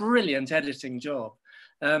done a brilliant editing job.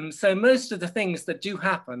 So most of the things that do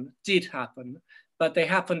happen did happen, but they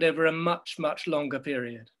happened over a much, much longer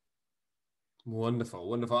period. Wonderful,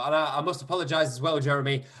 wonderful. And I must apologise as well,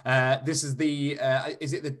 Jeremy. This is the,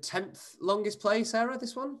 is it the 10th longest play, Sarah,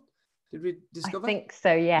 this one? Did we discover? I think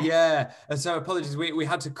so, yeah. Yeah, and so apologies, we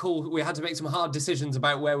had to make some hard decisions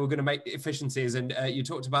about where we're going to make efficiencies, and you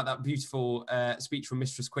talked about that beautiful speech from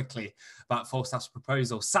Mistress Quickly about Falstaff's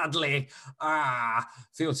proposal. Sadly,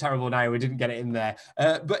 feel terrible now we didn't get it in there.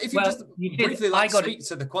 But if you briefly speak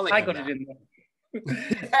to the quality. I got it in there.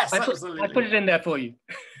 Yes, I put it in there for you.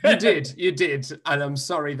 You did, and I'm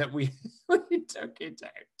sorry that we took it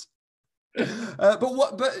out.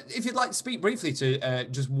 But if you'd like to speak briefly to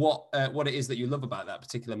just what it is that you love about that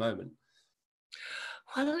particular moment.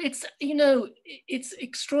 Well, it's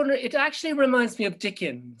extraordinary. It actually reminds me of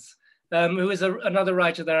Dickens, who is another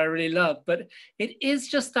writer that I really love. But it is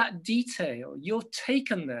just that detail. You're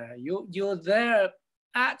taken there. You're there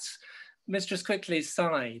at Mistress Quickly's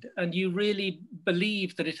side, and you really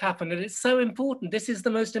believe that it happened, and it's so important. This is the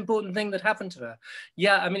most important thing that happened to her.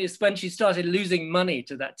 Yeah, I mean, it's when she started losing money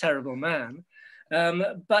to that terrible man,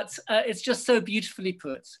 but it's just so beautifully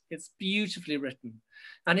put. It's beautifully written,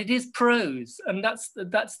 and it is prose, and that's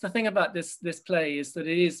the thing about this play, is that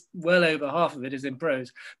it is well over half of it is in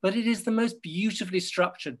prose, but it is the most beautifully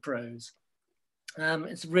structured prose.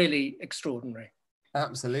 It's really extraordinary.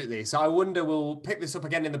 Absolutely. So I wonder, we'll pick this up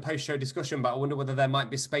again in the post-show discussion, but I wonder whether there might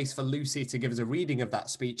be space for Lucy to give us a reading of that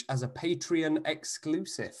speech as a Patreon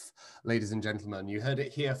exclusive. Ladies and gentlemen, you heard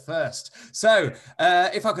it here first. So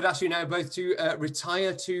if I could ask you now both to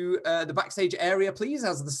retire to the backstage area, please,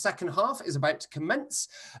 as the second half is about to commence.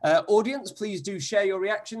 Audience, please do share your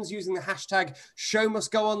reactions using the hashtag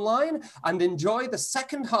 #ShowMustGoOnline and enjoy the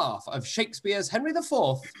second half of Shakespeare's Henry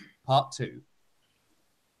IV, Part 2.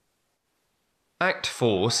 Act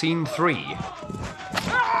 4, Scene 3.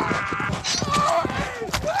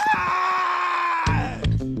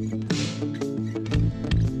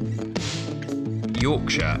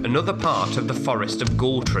 Yorkshire, another part of the Forest of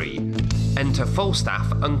Galtree. Enter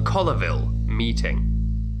Falstaff and Collerville, meeting.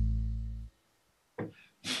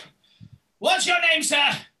 What's your name, sir?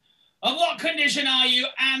 Of what condition are you,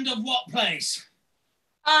 and of what place?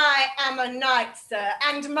 I am a knight, sir,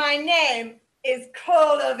 and my name is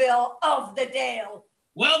Collerville of the Dale.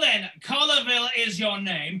 Well then, Collerville is your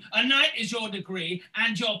name, a knight is your degree,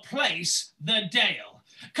 and your place, the Dale.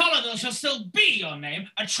 Collerville shall still be your name,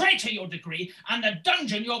 a traitor your degree, and the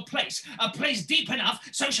dungeon your place. A place deep enough,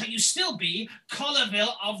 so shall you still be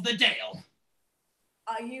Collerville of the Dale.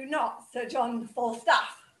 Are you not Sir John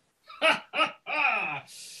Falstaff? Ha ha ha!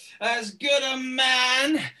 As good a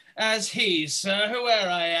man as he, sir, whoe'er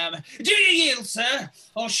I am. Do you yield, sir,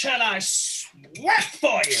 or shall I sweat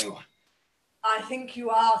for you? I think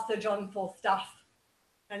you are Sir John Falstaff,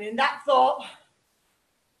 and in that thought,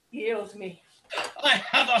 yield me. I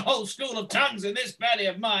have a whole school of tongues in this belly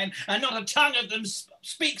of mine, and not a tongue of them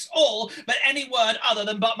speaks all but any word other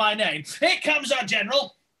than but my name. Here comes our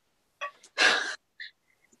general.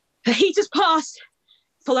 The heat has passed.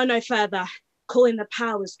 Follow no further. Call in the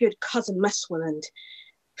powers, good cousin WESTMORLAND.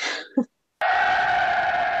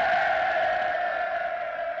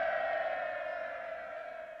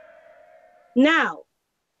 Now,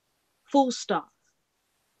 Falstaff,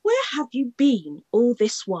 where have you been all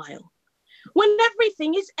this while? When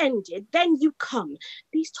everything is ended, then you come.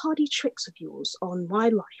 These tardy tricks of yours on my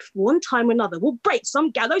life, one time or another, will break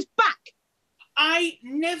some gallows back. I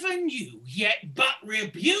never knew yet but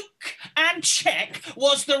rebuke and check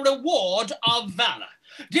was the reward of valour.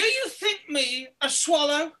 Do you think me a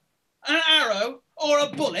swallow, an arrow, or a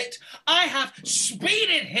bullet? I have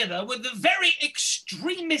speeded hither with the very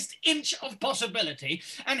extremest inch of possibility,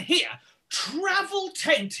 and here, travel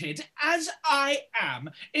tainted as I am,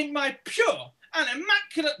 in my pure and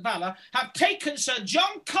immaculate valour, have taken Sir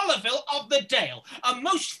John Collerville of the Dale, a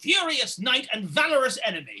most furious knight and valorous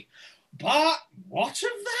enemy. But what of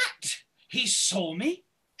that? He saw me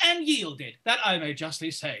and yielded, that I may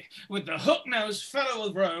justly say. With the hook-nosed fellow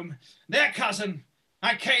of Rome, their cousin,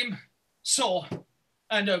 I came, saw,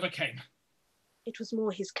 and overcame. It was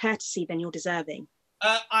more his courtesy than your deserving.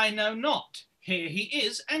 I know not. Here he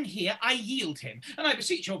is, and here I yield him. And I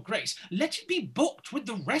beseech your grace, let it be booked with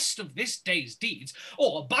the rest of this day's deeds,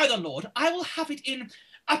 or, by the Lord, I will have it in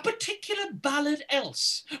a particular ballad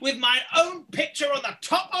else, with mine own picture on the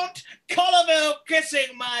top on't, Collarville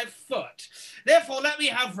kissing my foot. Therefore let me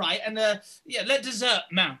have right, and let dessert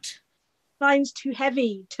mount. Line's too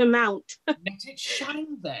heavy to mount. Let it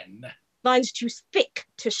shine then. Line's too thick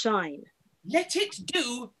to shine. Let it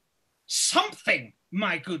do something,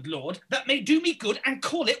 my good lord, that may do me good, and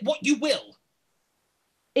call it what you will.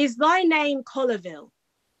 Is thy name Collarville?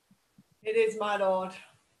 It is, my lord.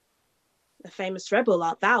 A famous rebel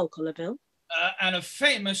art thou, Collarville. And a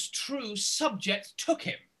famous true subject took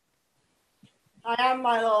him. I am,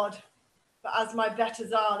 my lord, but as my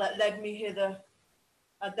betters are that led me hither,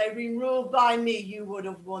 had they been ruled by me, you would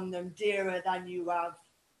have won them dearer than you have.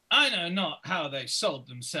 I know not how they sold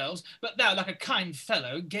themselves, but thou, like a kind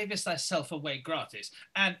fellow, gavest thyself away gratis,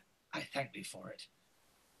 and I thank thee for it.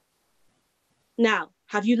 Now,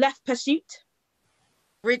 have you left pursuit?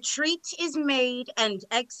 Retreat is made and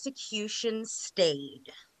execution stayed.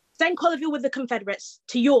 Send Collarville with the Confederates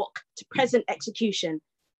to York to present execution.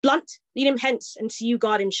 Blunt, lead him hence and see you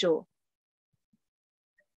guard him sure.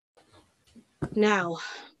 Now,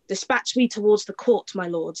 dispatch me towards the court, my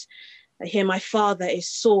lords. I hear my father is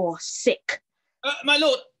sore sick. My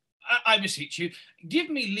lord, I beseech you,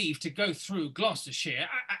 give me leave to go through Gloucestershire,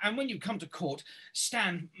 and when you come to court,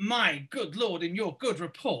 stand my good lord in your good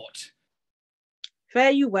report.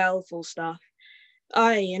 Fare you well, Falstaff.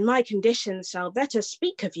 I, in my condition, shall better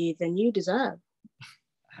speak of you than you deserve.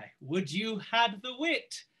 Would you had the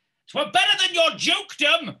wit? 'Twere better than your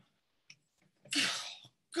jokedom.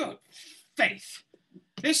 Good faith.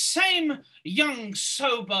 This same young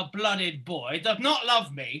sober-blooded boy doth not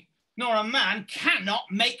love me, nor a man cannot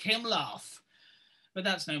make him laugh. But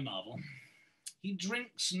that's no marvel. He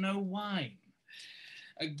drinks no wine.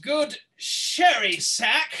 A good sherry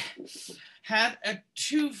sack had a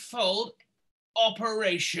twofold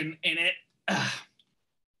operation in it.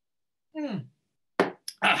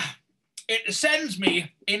 It sends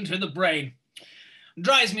me into the brain,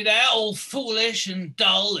 drives me there all foolish and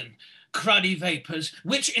dull and cruddy vapours,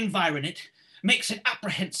 which environ it, makes it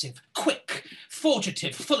apprehensive, quick,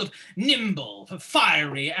 fortative, full of nimble,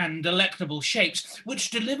 fiery and delectable shapes, which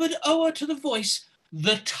delivered o'er to the voice,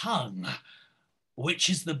 the tongue, which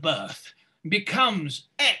is the birth, becomes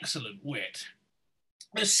excellent wit.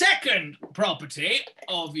 The second property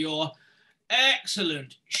of your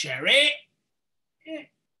excellent sherry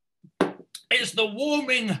is the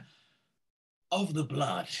warming of the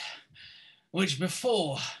blood, which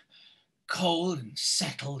before cold and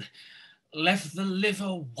settled left the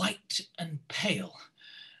liver white and pale,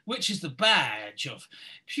 which is the badge of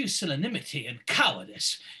pusillanimity and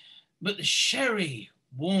cowardice. But the sherry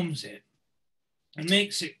warms it and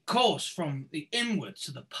makes it course from the inwards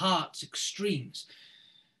to the parts extremes.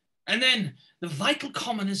 And then the vital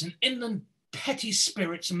commoners and inland petty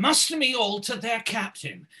spirits muster me all to their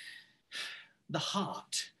captain, the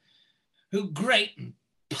heart, who great and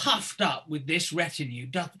puffed up with this retinue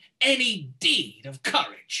doth any deed of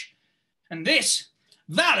courage. And this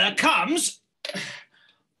valour comes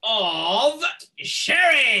of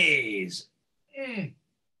sherries.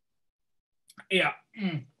 Yeah.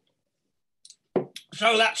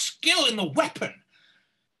 So that skill in the weapon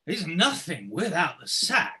is nothing without the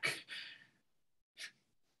sack.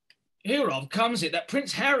 Hereof comes it that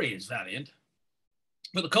Prince Harry is valiant,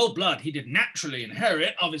 but the cold blood he did naturally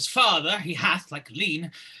inherit of his father he hath, like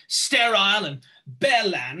lean, sterile and bare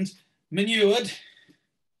land, manured,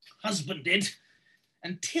 husbanded,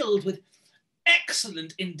 and tilled with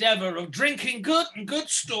excellent endeavour of drinking good and good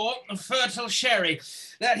store of fertile sherry,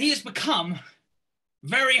 that he has become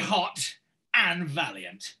very hot and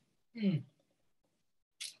valiant. If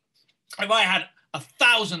I had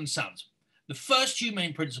 1,000 sons, the first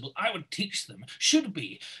humane principle I would teach them should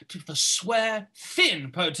be to forswear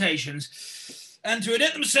thin potations and to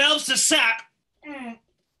admit themselves to sap.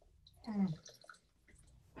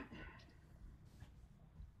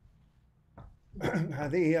 How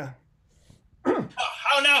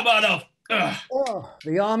now, Bardolph? Oh,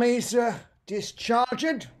 the army's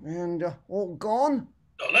discharged and all gone.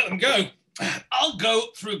 Oh, let them go. I'll go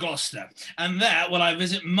through Gloucester, and there will I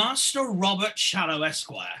visit Master Robert Shallow,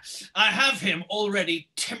 Esquire. I have him already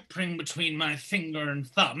tempering between my finger and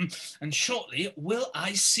thumb, and shortly will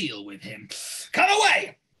I seal with him. Come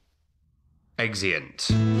away! Exeunt.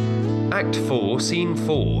 Act 4, Scene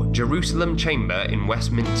 4, Jerusalem Chamber in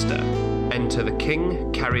Westminster. Enter the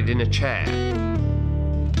King, carried in a chair.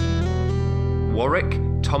 Warwick,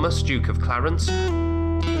 Thomas, Duke of Clarence,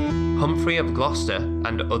 Humphrey of Gloucester,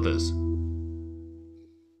 and others.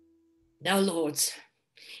 Now, lords,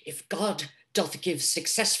 if God doth give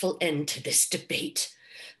successful end to this debate,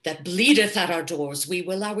 that bleedeth at our doors, we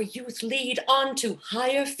will our youth lead on to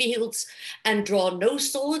higher fields and draw no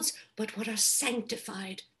swords but what are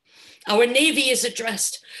sanctified. Our navy is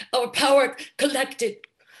addressed, our power collected.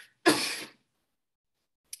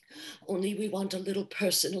 Only we want a little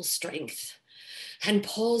personal strength, and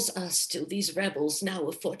pause us till these rebels now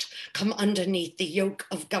afoot come underneath the yoke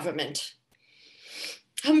of government.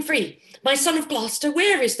 Humphrey, my son of Gloucester,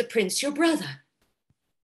 where is the prince, your brother?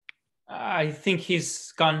 I think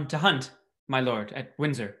he's gone to hunt, my lord, at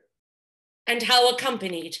Windsor. And how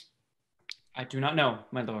accompanied? I do not know,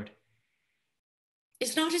 my lord.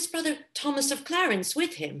 Is not his brother Thomas of Clarence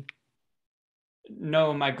with him?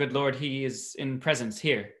 No, my good lord, he is in presence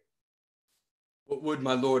here. What would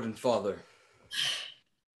my lord and father?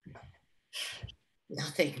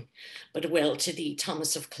 Nothing but well to thee,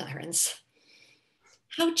 Thomas of Clarence.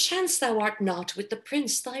 How chance thou art not with the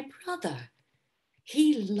prince thy brother?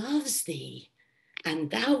 He loves thee, and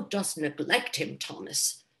thou dost neglect him,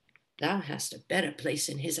 Thomas. Thou hast a better place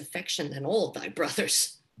in his affection than all thy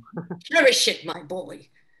brothers. Cherish it, my boy,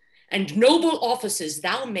 and noble offices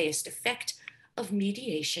thou mayest effect of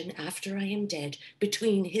mediation after I am dead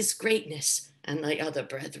between his greatness and thy other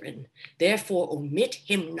brethren. Therefore omit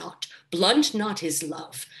him not, blunt not his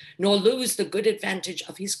love, nor lose the good advantage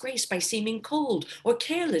of his grace by seeming cold or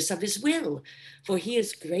careless of his will. For he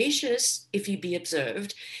is gracious, if he be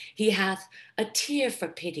observed. He hath a tear for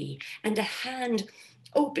pity, and a hand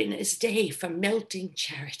open as day for melting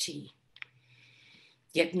charity.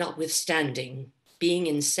 Yet notwithstanding, being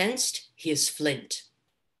incensed, he is flint,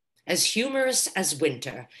 as humorous as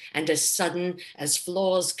winter, and as sudden as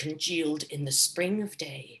flaws congealed in the spring of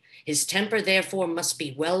day. His temper therefore must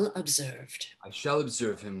be well observed. I shall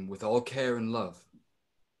observe him with all care and love.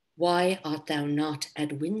 Why art thou not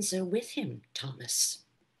at Windsor with him, Thomas?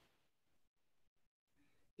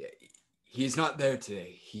 He is not there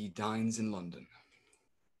today. He dines in London.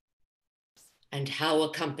 And how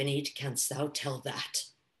accompanied canst thou tell that?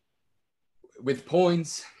 With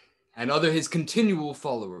Poins and other his continual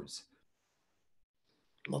followers.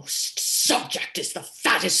 Most subject is the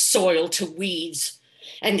fattest soil to weeds,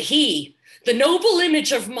 and he, the noble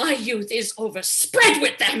image of my youth, is overspread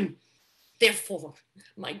with them. Therefore,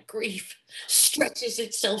 my grief stretches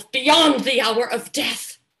itself beyond the hour of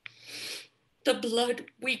death. The blood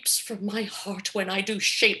weeps from my heart when I do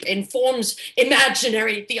shape in forms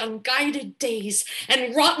imaginary the unguided days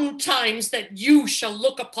and rotten times that you shall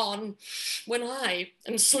look upon when I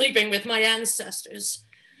am sleeping with my ancestors.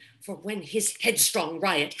 For when his headstrong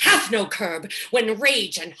riot hath no curb, when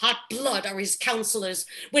rage and hot blood are his counselors,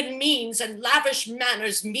 when means and lavish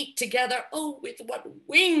manners meet together, oh, with what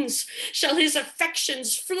wings shall his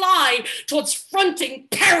affections fly towards fronting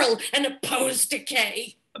peril and opposed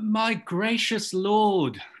decay? My gracious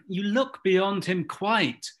lord, you look beyond him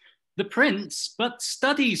quite. The prince but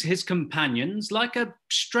studies his companions like a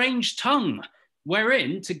strange tongue,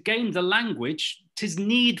 wherein to gain the language 'tis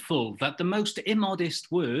needful that the most immodest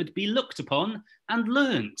word be looked upon and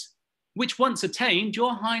learnt, which once attained,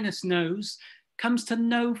 your highness knows, comes to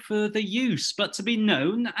no further use but to be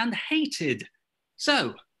known and hated.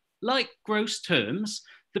 So, like gross terms,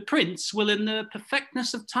 the prince will in the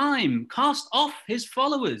perfectness of time cast off his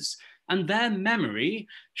followers, and their memory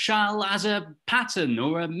shall as a pattern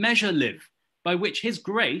or a measure live, by which his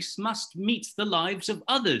grace must meet the lives of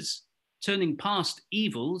others, turning past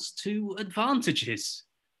evils to advantages.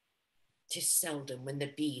 'Tis seldom when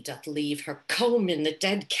the bee doth leave her comb in the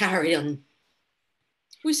dead carrion.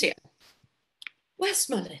 Who's here?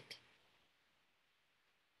 Westmoreland.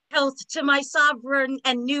 Health to my sovereign,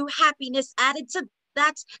 and new happiness added to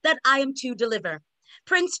that I am to deliver.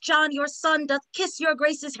 Prince John, your son, doth kiss your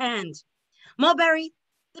grace's hand. Mulberry,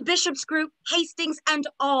 the bishop's group, Hastings, and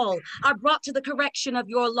all are brought to the correction of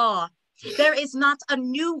your law. There is not a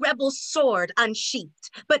new rebel sword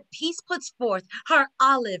unsheathed, but peace puts forth her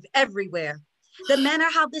olive everywhere. The manner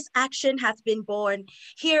how this action hath been borne,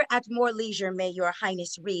 here at more leisure may your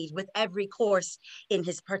highness read, with every course in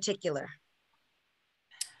his particular.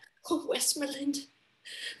 Oh, Westmoreland,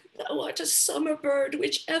 thou art a summer bird,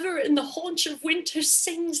 which ever in the haunch of winter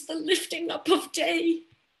sings the lifting up of day.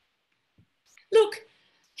 Look,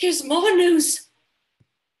 here's more news.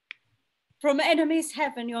 From enemies'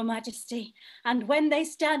 heaven, your majesty, and when they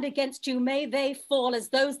stand against you, may they fall as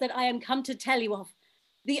those that I am come to tell you of.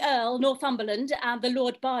 The Earl, Northumberland, and the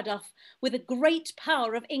Lord BARDOLPH, with a great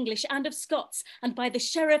power of English and of Scots, and by the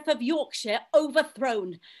Sheriff of Yorkshire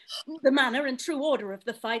overthrown. The manner and true order of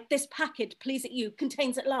the fight, this packet, please it you,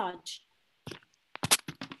 contains at large.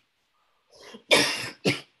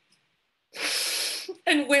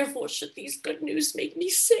 And wherefore should these good news make me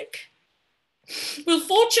sick? Will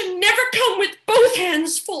fortune never come with both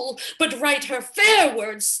hands full, but write her fair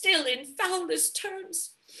words still in foulest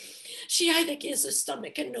terms? She either gives a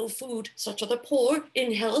stomach and no food, such are the poor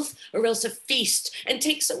in health, or else a feast, and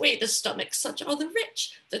takes away the stomach, such are the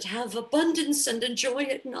rich, that have abundance and enjoy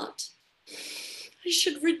it not. I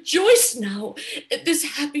should rejoice now at this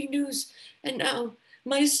happy news, and now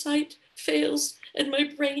my sight fails and my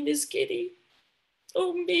brain is giddy.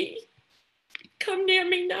 Oh me, come near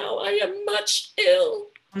me now, I am much ill.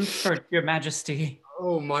 Comfort, your majesty.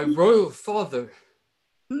 Oh, my royal father.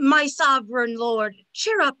 My sovereign lord,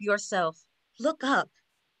 cheer up yourself. Look up.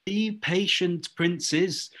 Be patient,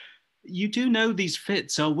 princes. You do know these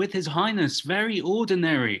fits are with his highness very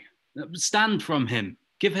ordinary. Stand from him.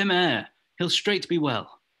 Give him air. He'll straight be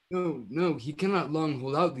well. No, no, he cannot long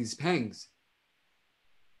hold out these pangs.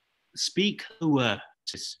 Speak lower,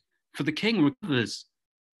 for the king recovers.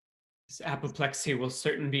 His apoplexy will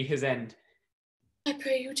certain be his end. I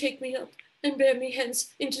pray you take me up and bear me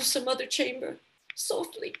hence into some other chamber.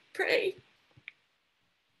 Softly, pray.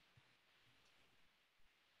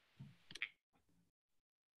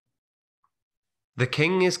 The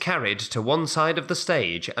king is carried to one side of the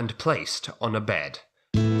stage and placed on a bed.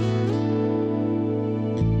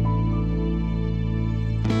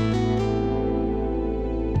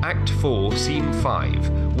 Act 4, Scene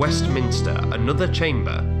 5, Westminster, another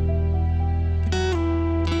chamber.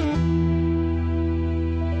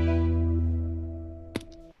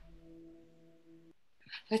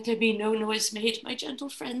 Let there be no noise made, my gentle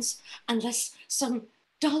friends, unless some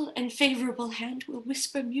dull and favourable hand will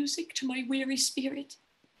whisper music to my weary spirit.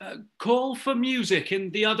 Call for music in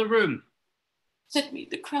the other room. Set me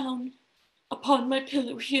the crown upon my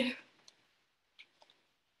pillow here.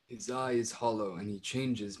 His eye is hollow and he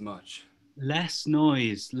changes much. Less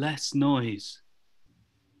noise, less noise.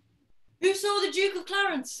 Who saw the Duke of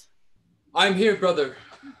Clarence? I'm here, brother,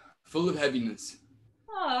 full of heaviness.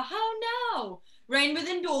 Ah, how now? Reign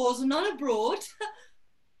within doors and none abroad.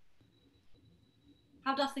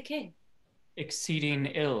 How doth the king? Exceeding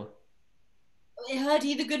ill. Heard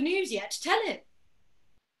he the good news yet? Tell it.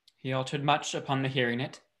 He altered much upon the hearing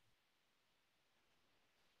it.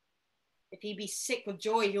 If he be sick with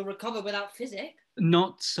joy, he'll recover without physic.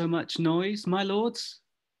 Not so much noise, my lords.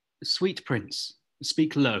 Sweet prince,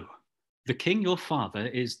 speak low. The king your father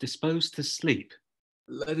is disposed to sleep.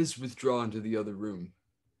 Let us withdraw into the other room.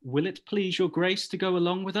 Will it please your grace to go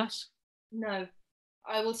along with us? No,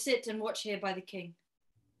 I will sit and watch here by the king.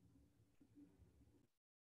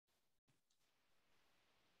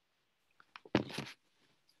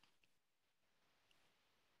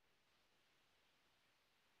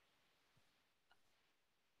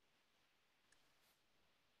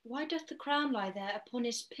 Why doth the crown lie there upon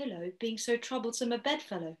his pillow, being so troublesome a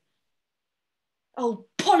bedfellow? Oh,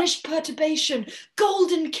 polished perturbation,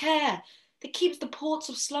 golden care, that keeps the ports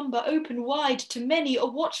of slumber open wide to many a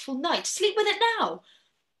watchful night. Sleep with it now.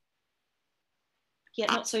 Yet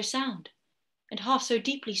not so sound, and half so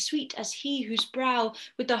deeply sweet as he whose brow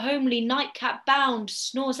with the homely nightcap bound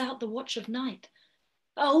snores out the watch of night.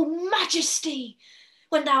 O majesty!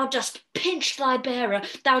 When thou dost pinch thy bearer,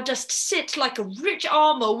 thou dost sit like a rich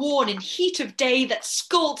armour worn in heat of day that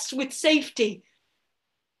skulks with safety.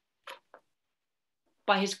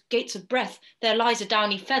 By his gates of breath there lies a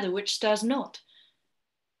downy feather which stirs not.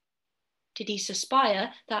 Did he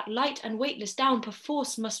suspire, that light and weightless down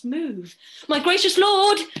perforce must move. My gracious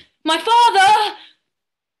lord, my father!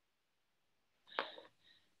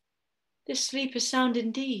 This sleep is sound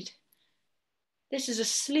indeed. This is a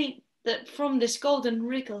sleep that from this golden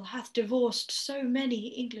wriggle hath divorced so many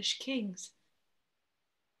English kings.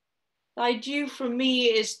 Thy due from me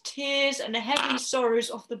is tears and heavy sorrows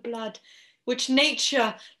of the blood, which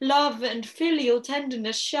nature, love, and filial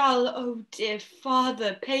tenderness shall, O dear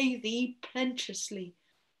father, pay thee plenteously.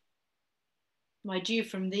 My due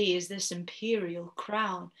from thee is this imperial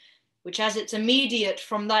crown, which as its immediate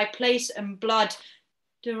from thy place and blood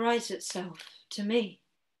derides itself to me.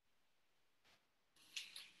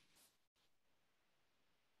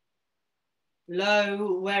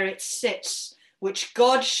 Lo, where it sits, which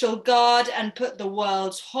God shall guard and put the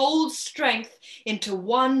world's whole strength into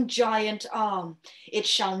one giant arm. It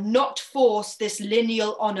shall not force this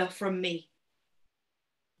lineal honour from me.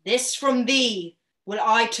 This from thee will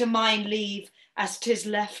I to mine leave, as 'tis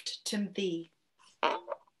left to thee.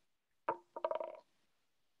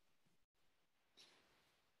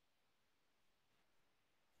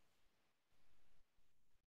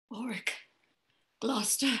 Warwick,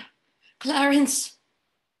 Gloucester, Clarence.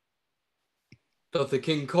 Doth the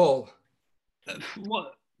king call?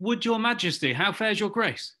 What would your majesty? How fares your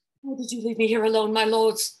grace? Why did you leave me here alone, my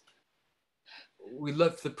lords? We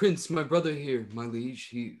left the prince, my brother here, my liege,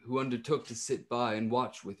 he who undertook to sit by and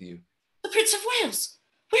watch with you. The Prince of Wales!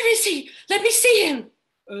 Where is he? Let me see him!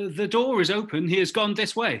 The door is open. He has gone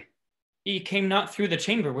this way. He came not through the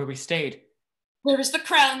chamber where we stayed. Where is the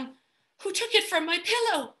crown? Who took it from my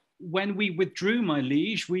pillow? When we withdrew, my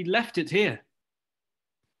liege, we left it here.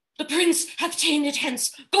 The prince hath ta'en it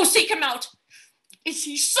hence. Go seek him out. Is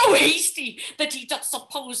he so hasty that he doth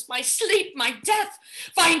suppose my sleep, my death?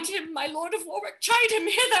 Find him, my lord of Warwick, chide him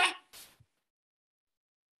hither.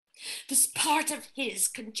 This part of his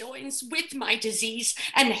conjoins with my disease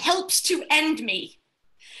and helps to end me.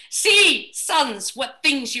 See, sons, what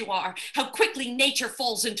things you are, how quickly nature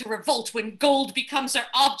falls into revolt when gold becomes her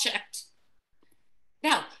object.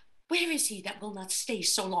 Now, where is he that will not stay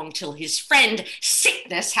so long till his friend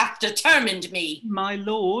sickness hath determined me? My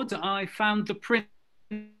lord, I found the prince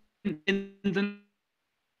in the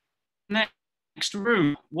next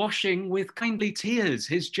room, washing with kindly tears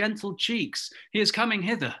his gentle cheeks. He is coming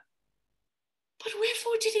hither. But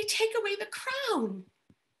wherefore did he take away the crown?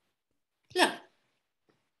 Look,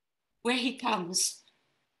 where he comes.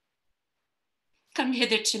 Come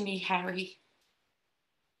hither to me, Harry.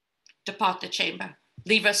 Depart the chamber.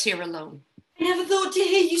 Leave us here alone. I never thought to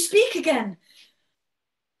hear you speak again.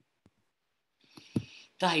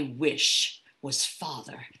 Thy wish was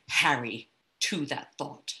father, Harry, to that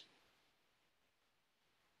thought.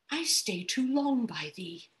 I stay too long by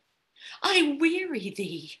thee. I weary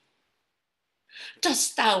thee.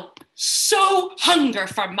 Dost thou so hunger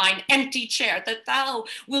for mine empty chair that thou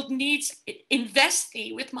wilt needs invest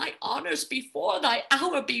thee with my honours before thy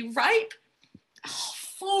hour be ripe? Oh,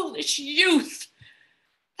 foolish youth!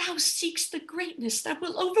 Thou seekst the greatness that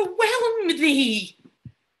will overwhelm thee.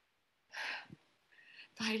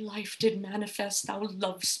 Thy life did manifest thou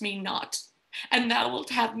lovest me not, and thou wilt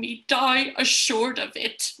have me die assured of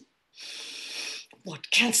it. What,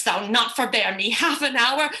 canst thou not forbear me half an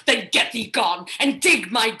hour? Then get thee gone, and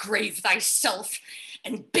dig my grave thyself,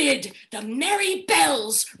 and bid the merry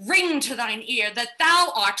bells ring to thine ear that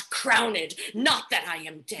thou art crowned, not that I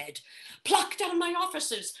am dead. Pluck down my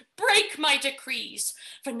offices, break my decrees,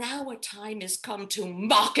 for now a time is come to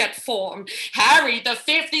mock at form. Harry the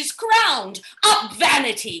Fifth is crowned, up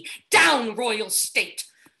vanity, down royal state.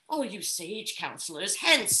 All you sage counsellors,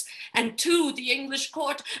 hence, and to the English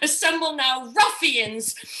court assemble now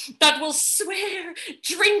ruffians that will swear,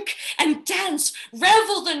 drink, and dance,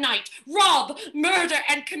 revel the night, rob, murder,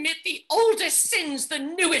 and commit the oldest sins, the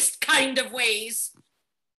newest kind of ways.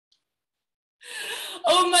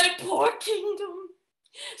 Oh, my poor kingdom,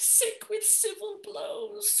 sick with civil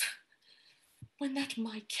blows. When that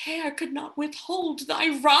my care could not withhold thy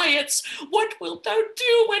riots, what wilt thou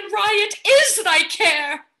do when riot is thy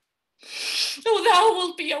care? Oh, thou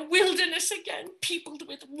wilt be a wilderness again, peopled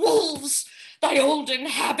with wolves, thy old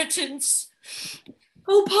inhabitants.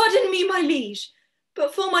 Oh, pardon me, my liege,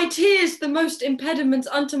 but for my tears, the most impediments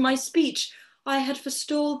unto my speech, I had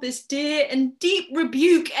forestalled this dear and deep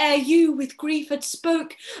rebuke ere you with grief had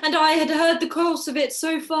spoke, and I had heard the course of it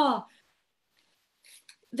so far.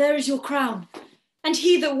 There is your crown, and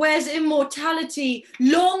he that wears immortality,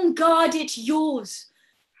 long guard it yours.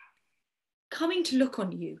 Coming to look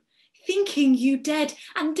on you, thinking you dead,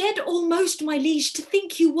 and dead almost, my liege, to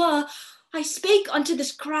think you were, I spake unto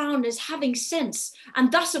this crown as having sense,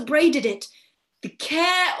 and thus upbraided it. The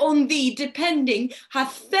care on thee depending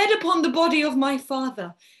hath fed upon the body of my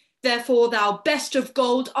father. Therefore thou best of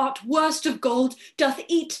gold art worst of gold, doth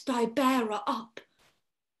eat thy bearer up.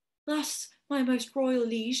 Thus, my most royal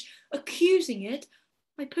liege, accusing it,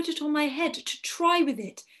 I put it on my head to try with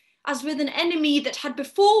it, as with an enemy that had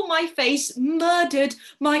before my face murdered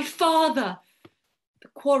my father, the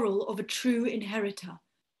quarrel of a true inheritor.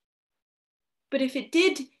 But if it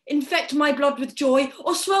did infect my blood with joy,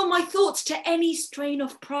 or swell my thoughts to any strain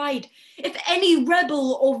of pride, if any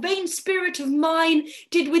rebel or vain spirit of mine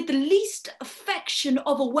did with the least affection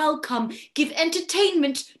of a welcome give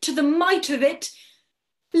entertainment to the might of it,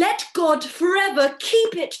 let God forever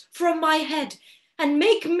keep it from my head, and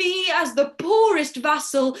make me as the poorest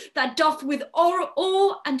vassal that doth with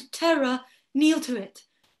awe and terror kneel to it.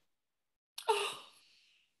 Oh,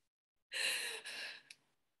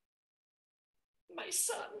 my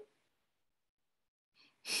son,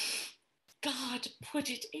 God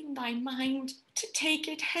put it in thy mind to take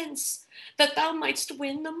it hence, that thou mightst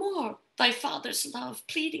win the more thy father's love,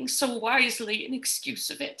 pleading so wisely in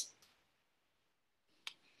excuse of it.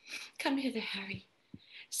 Come hither, Harry.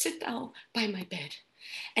 Sit thou by my bed,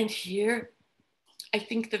 and hear, I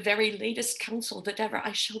think, the very latest counsel that ever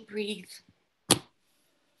I shall breathe.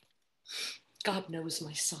 God knows,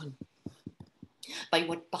 my son, by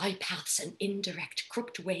what bypaths and indirect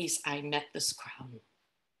crooked ways I met this crown.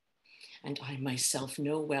 And I myself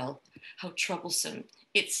know well how troublesome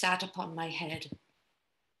it sat upon my head.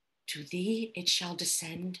 To thee it shall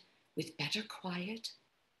descend with better quiet,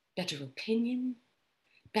 better opinion,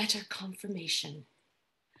 better confirmation.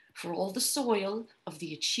 For all the soil of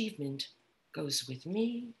the achievement goes with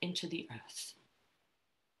me into the earth.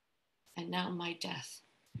 And now my death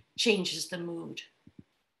changes the mood.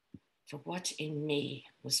 For what in me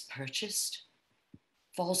was purchased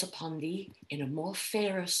falls upon thee in a more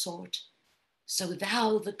fairer sort, so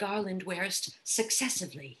thou the garland wearest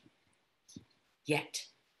successively. Yet,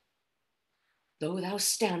 though thou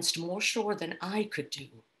standst more sure than I could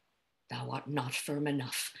do, thou art not firm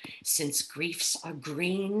enough, since griefs are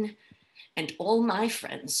green, and all my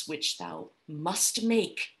friends, which thou must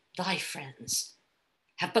make thy friends,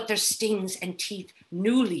 have but their stings and teeth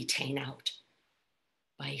newly ta'en out,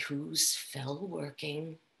 by whose fell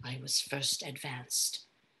working I was first advanced,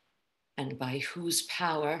 and by whose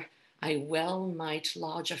power I well might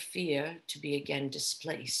lodge a fear to be again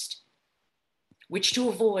displaced, which to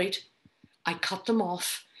avoid, I cut them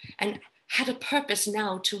off, and had a purpose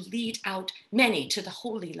now to lead out many to the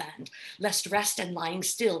Holy Land, lest rest and lying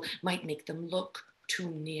still might make them look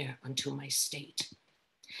too near unto my state.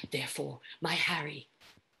 Therefore, my Harry,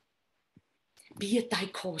 be it thy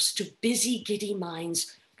course to busy giddy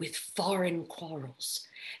minds with foreign quarrels.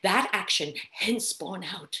 That action hence borne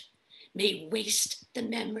out may waste the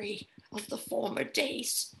memory of the former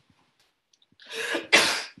days.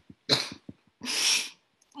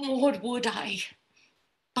 Lord, would I,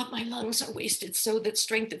 but my lungs are wasted so that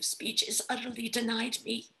strength of speech is utterly denied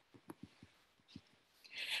me.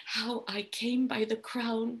 How I came by the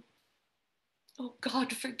crown, oh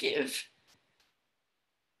God, forgive,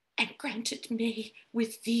 and grant it may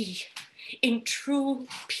with thee in true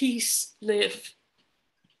peace live.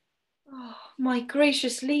 Oh, my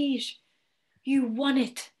gracious liege, you won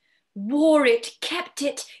it, wore it, kept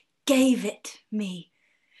it, gave it me.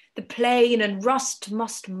 The plain and rust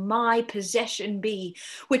must my possession be,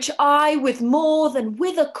 which I with more than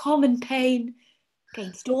with a common pain,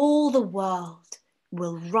 gainst all the world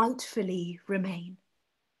will rightfully remain.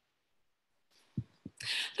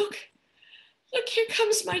 Look, here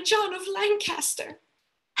comes my John of Lancaster.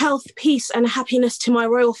 Health, peace, and happiness to my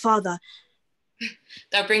royal father.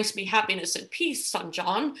 Thou bringst me happiness and peace, son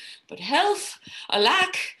John, but health,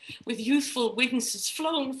 alack, with youthful wings is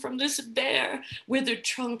flown from this bare, withered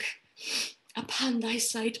trunk. Upon thy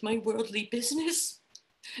sight, my worldly business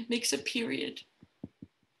makes a period.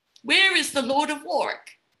 Where is the Lord of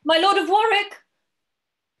Warwick? My Lord of Warwick?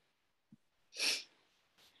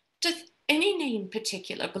 Doth any name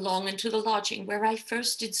particular belong unto the lodging where I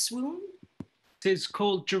first did swoon? 'Tis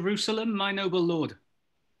called Jerusalem, my noble lord.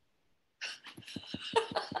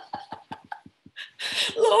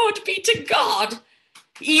 Lord be to God!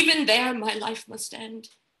 Even there my life must end.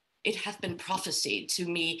 It hath been prophesied to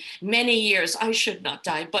me many years I should not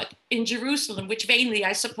die, but in Jerusalem, which vainly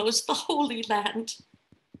I suppose the Holy Land.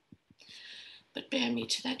 But bear me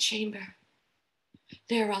to that chamber.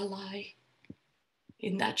 There I'll lie.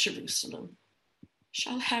 In that Jerusalem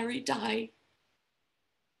shall Harry die.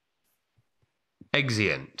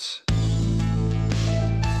 Exeunt.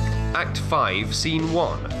 Act 5, Scene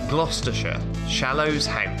 1, Gloucestershire, Shallow's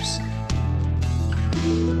house.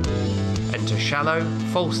 Enter Shallow,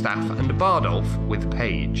 Falstaff, and Bardolph with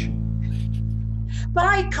Page.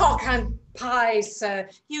 By cock and pies, sir,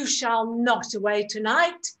 you shall not away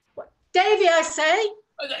tonight. Davy, I say.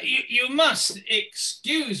 You must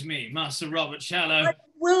excuse me, Master Robert Shallow. I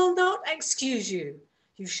will not excuse you.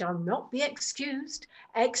 You shall not be excused.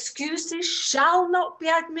 Excuses shall not be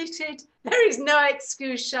admitted. There is no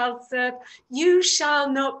excuse shall serve. You shall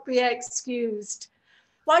not be excused.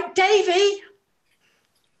 Why, Davy?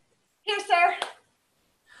 Here, sir.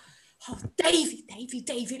 Oh, Davy,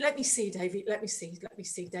 let me see, Davy,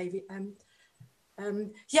 Davy.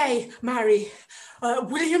 Yea, Mary,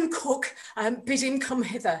 William Cook, bid him come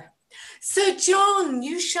hither. Sir John,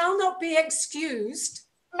 you shall not be excused.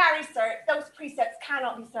 Marry, sir, those precepts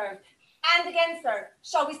cannot be served. And again, sir,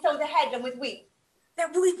 shall we sow the head and with wheat?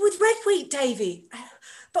 With red wheat, Davy.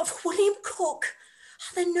 But for William Cook,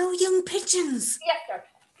 are there no young pigeons? Yes, sir.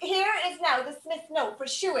 Here is now the smith's note for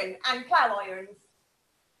shoeing and plough irons.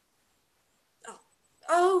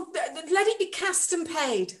 Oh, let it be cast and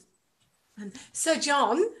paid. And Sir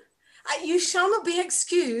John, you shall not be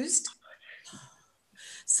excused.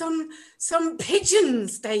 Some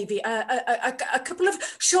pigeons, Davy, a couple of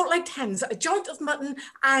short-legged hens, a joint of mutton,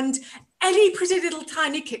 and any pretty little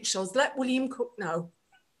tiny kickshaws. Let William Cook know.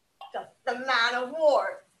 Does the man of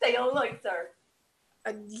war say a light, sir?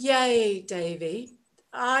 Yea, Davy,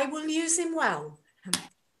 I will use him well.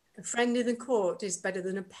 A friend in the court is better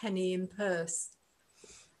than a penny in purse.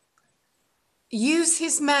 Use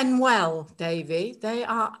his men well, Davy. They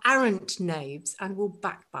are arrant knaves and will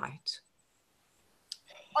backbite.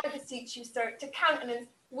 I beseech you, sir, to countenance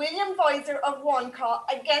William Visor of Woncott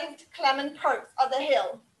against Clement Perks of the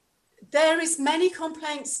Hill. There is many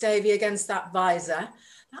complaints, Davy, against that Visor.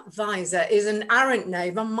 That Visor is an arrant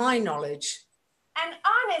knave on my knowledge. An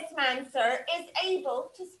honest man, sir, is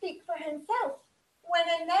able to speak for himself, when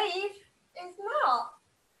a knave is not.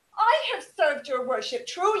 I have served your worship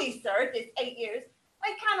truly, sir, this 8 years.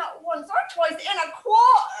 I cannot once or twice in a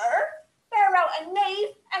quarter bear out a knave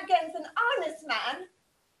against an honest man.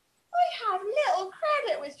 I have little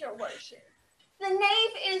credit with your worship. The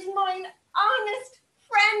knave is mine honest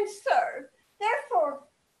friend, sir. Therefore,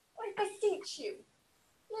 I beseech you,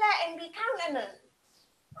 let him be countenanced.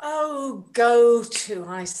 Oh, go to,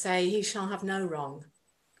 I say, he shall have no wrong.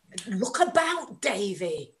 Look about,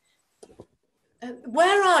 Davy.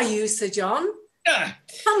 Where are you, Sir John?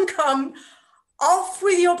 Come, off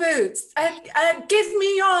with your boots. Give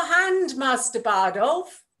me your hand, Master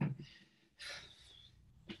Bardolph.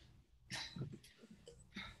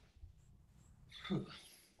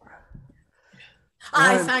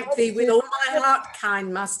 I thank thee with all my heart,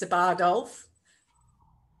 kind Master Bardolph.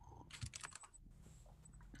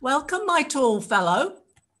 Welcome, my tall fellow.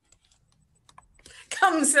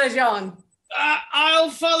 Come, Sir John. I'll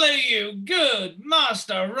follow you. Good,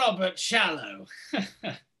 Master Robert Shallow.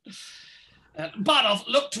 Bardolph,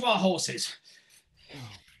 look to our horses.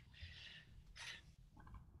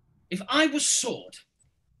 If I was sought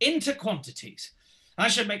into quantities, I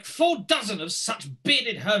should make 4 dozen of such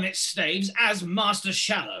bearded hermit staves as Master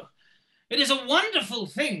Shallow. It is a wonderful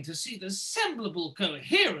thing to see the semblable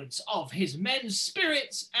coherence of his men's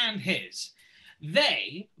spirits and his.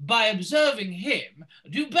 They, by observing him,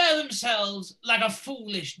 do bear themselves like a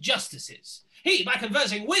foolish justices. He, by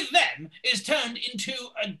conversing with them, is turned into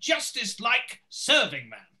a justice-like serving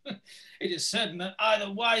man. It is certain that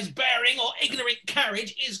either wise bearing or ignorant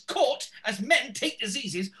carriage is caught as men take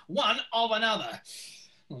diseases one of another.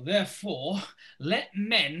 Therefore, let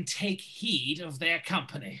men take heed of their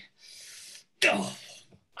company. Oh,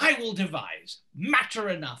 I will devise matter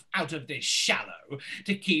enough out of this Shallow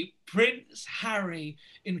to keep Prince Harry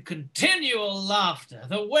in continual laughter,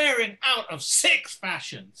 the wearing out of 6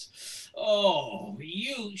 fashions. Oh,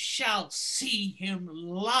 you shall see him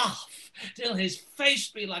laugh till his face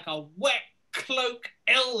be like a wet cloak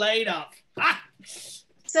ill laid up. Ha!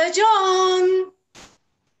 Sir John!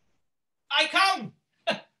 I come,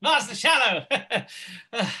 Master Shallow.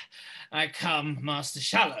 I come, Master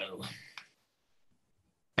Shallow.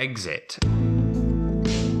 Exit.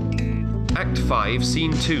 Act 5,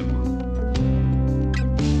 Scene 2.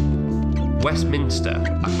 Westminster,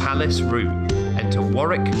 a palace room. Enter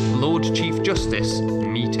Warwick, Lord Chief Justice,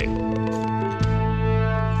 meeting.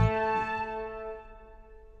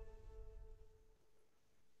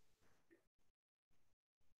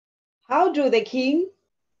 How do the king?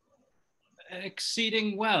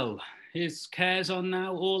 Exceeding well. His cares are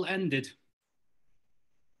now all ended.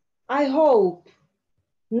 I hope.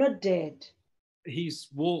 Not dead. He's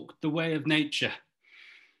walked the way of nature,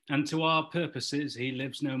 and to our purposes he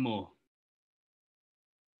lives no more.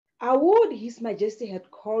 I would His Majesty had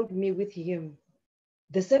called me with him.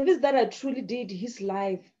 The service that I truly did his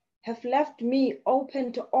life have left me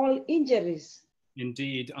open to all injuries.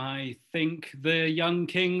 Indeed, I think the young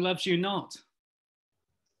king loves you not.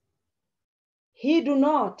 He do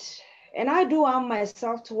not, and I do arm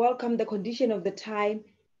myself to welcome the condition of the time,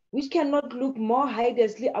 which cannot look more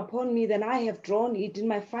hideously upon me than I have drawn it in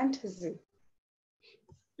my fantasy.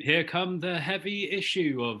 Here come the heavy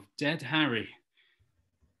issue of dead Harry.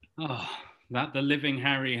 Oh, that the living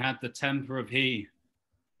Harry had the temper of he,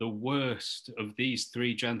 the worst of these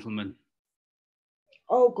 3 gentlemen.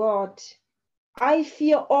 Oh God, I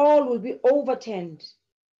fear all will be overturned.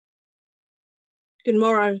 Good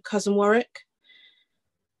morrow, cousin Warwick.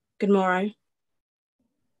 Good morrow.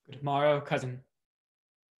 Good morrow, cousin.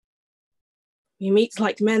 We meet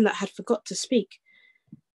like men that had forgot to speak.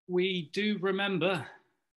 We do remember,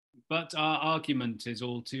 but our argument is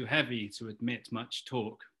all too heavy to admit much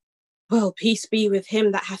talk. Well, peace be with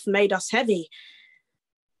him that hath made us heavy.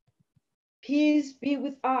 Peace be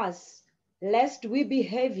with us, lest we be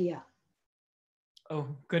heavier. Oh,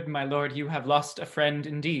 good my lord, you have lost a friend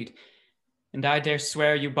indeed, and I dare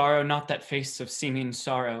swear you borrow not that face of seeming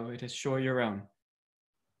sorrow, it is sure your own.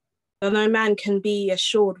 Though no man can be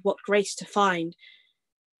assured what grace to find,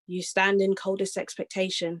 you stand in coldest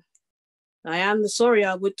expectation. I am the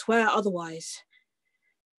sorrier would 'twere otherwise.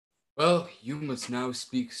 Well, you must now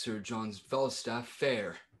speak Sir John's Falstaff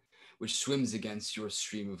fair, which swims against your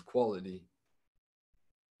stream of quality.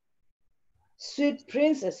 Sweet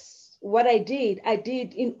princess, what I did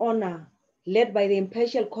in honor, led by the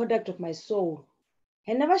impartial conduct of my soul.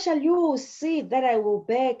 And never shall you see that I will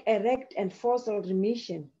beg, erect, and force a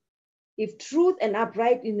remission. If truth and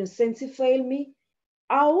upright innocency fail me,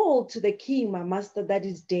 I will to the king, my master that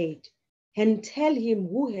is dead, and tell him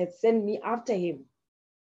who had sent me after him.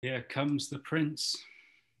 Here comes the prince.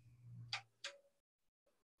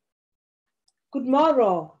 Good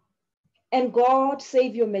morrow, and God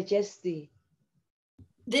save your majesty.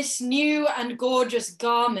 This new and gorgeous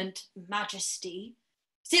garment, majesty,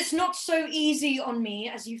 sits not so easy on me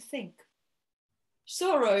as you think.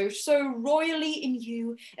 Sorrow so royally in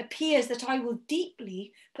you appears that I will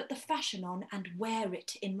deeply put the fashion on and wear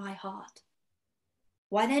it in my heart.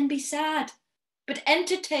 Why then be sad? But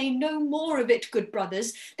entertain no more of it, good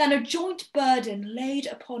brothers, than a joint burden laid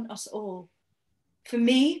upon us all. For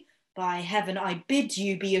me, by heaven, I bid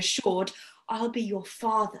you be assured, I'll be your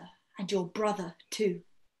father and your brother too.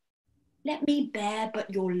 Let me bear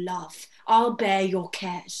but your love, I'll bear your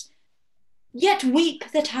cares. Yet weep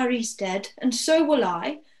that Harry's dead, and so will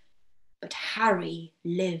I, but Harry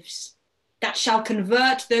lives, that shall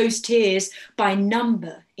convert those tears by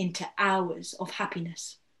number into hours of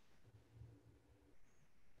happiness.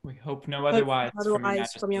 We hope no otherwise,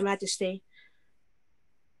 from your majesty.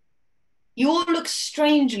 You all look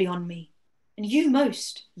strangely on me, and you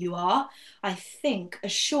most, you are, I think,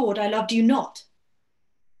 assured I loved you not.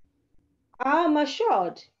 I'm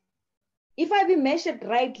assured. If I be measured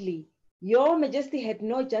rightly, your majesty had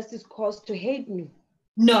no justice cause to hate me.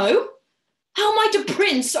 No? How might a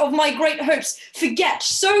prince of my great hopes forget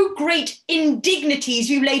so great indignities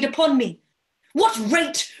you laid upon me? What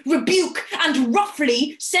rate, rebuke, and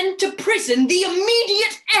roughly send to prison the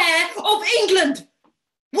immediate heir of England?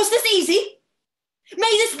 Was this easy?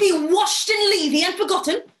 May this be washed in levy and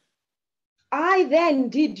forgotten? I then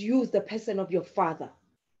did use the person of your father.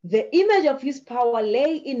 The image of his power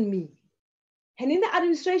lay in me. And in the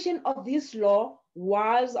administration of this law,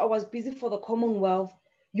 whilst I was busy for the Commonwealth,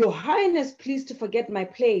 your highness pleased to forget my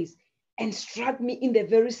place and struck me in the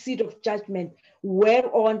very seat of judgment,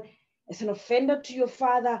 whereon, as an offender to your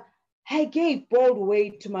father, I gave bold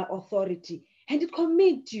weight to my authority, and did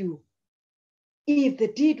commit you. If the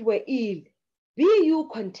deed were ill, be you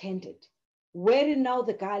contented, wearing now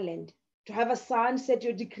the garland, to have a son set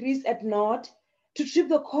your decrees at naught, to trip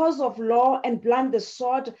the cause of law and blunt the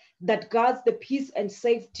sword that guards the peace and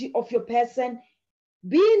safety of your person.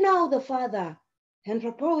 Be now the father, and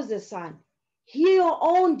propose the son. Hear your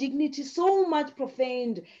own dignity so much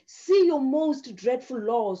profaned, see your most dreadful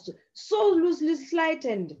laws so loosely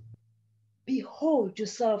slighted. Behold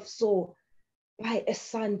yourself so by a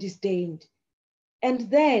son disdained. And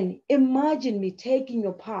then imagine me taking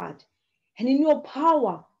your part, and in your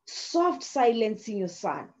power, soft silencing your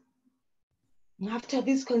son. After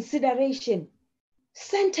this consideration,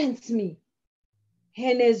 sentence me.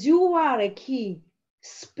 And as you are a king,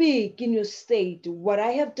 speak in your state what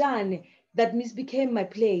I have done that misbecame my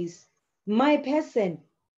place, my person,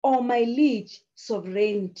 or my liege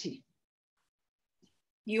sovereignty.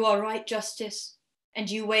 You are right, Justice, and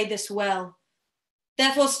you weigh this well.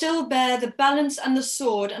 Therefore still bear the balance and the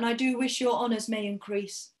sword, and I do wish your honours may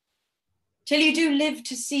increase, till you do live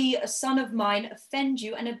to see a son of mine offend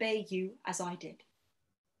you and obey you as I did.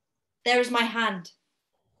 There is my hand.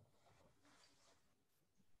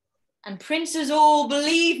 And princes all,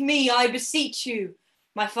 believe me, I beseech you,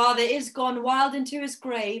 my father is gone wild into his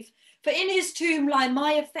grave, for in his tomb lie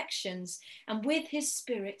my affections, and with his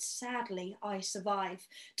spirit sadly I survive,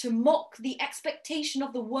 to mock the expectation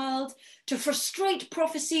of the world, to frustrate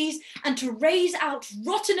prophecies, and to raise out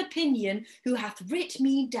rotten opinion, who hath writ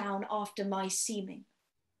me down after my seeming.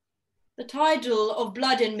 The tidal of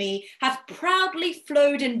blood in me hath proudly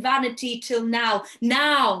flowed in vanity till now.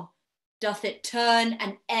 Now doth it turn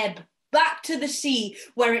and ebb back to the sea,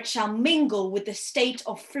 where it shall mingle with the state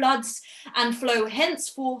of floods and flow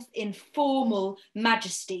henceforth in formal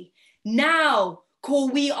majesty. Now call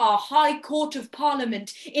we our high court of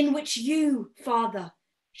parliament, in which you, father,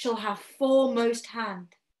 shall have foremost hand.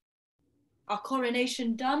 Our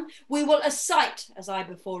coronation done, we will ascite, as I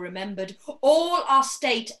before remembered, all our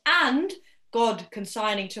state, and, God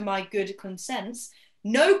consigning to my good consents,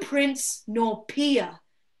 no prince nor peer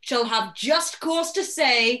shall have just cause to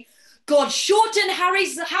say, God shorten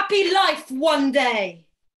Harry's happy life one day.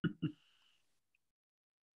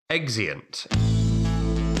 Exeunt.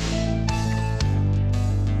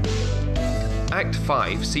 Act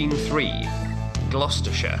 5, Scene 3,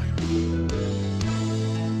 Gloucestershire.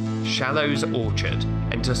 Shallow's Orchard.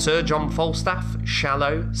 Enter Sir John Falstaff,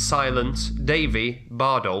 Shallow, Silence, Davy,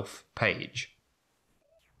 Bardolph, Page.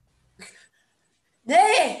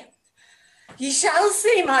 Nay, ye shall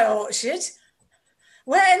see my orchard,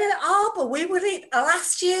 where in an arbour we will eat a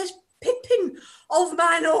last year's pippin of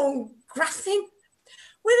mine own grafting,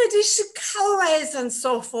 with a dish of callaways and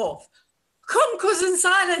so forth. Come, cousin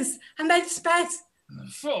Silence, and make sped.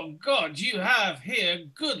 For God, you have here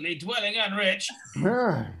goodly dwelling and rich.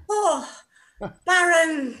 Oh,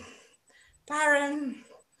 Baron,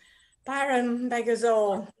 beggars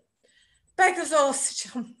all, Sir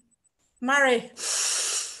John. Marry,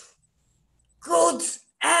 good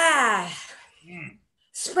air.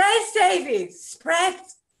 Spread, Davy, spread.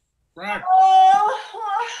 Right.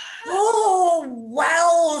 Oh,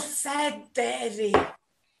 well said, Davy.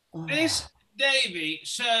 This Davy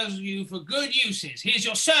serves you for good uses. He's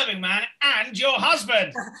your serving man and your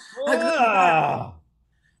husband.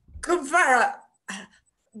 Good ferret.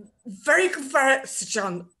 Very good ferret, Sir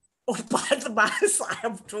John. Oh, by the mass, I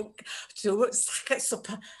have drunk 2 sack at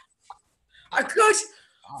supper. A good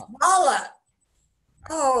wallet.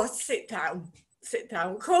 Oh, sit down.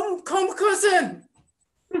 Come, cousin.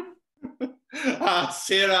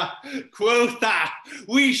 Sarah, quotha,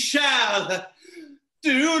 we shall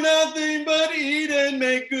do nothing but eat and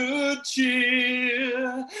make good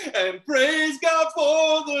cheer, and praise God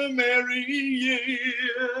for the merry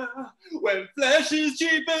year, when flesh is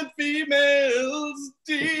cheap and females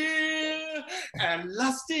dear, and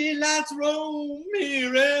lusty lads roam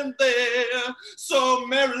here and there, so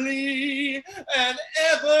merrily, and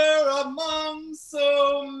ever among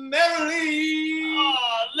so merrily.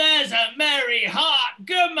 Oh, there's a merry heart.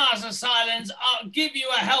 Good, Master Silence. I'll give you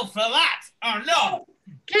a health for that. Oh, no.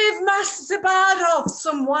 Give Master Bardolph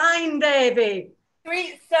some wine, Davy.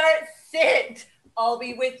 Sweet sir, sit. I'll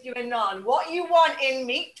be with you anon. What you want in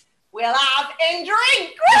meat, we'll have in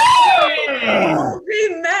drink. Oh,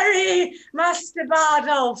 be merry, Master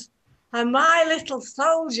Bardolph, and my little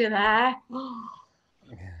soldier there.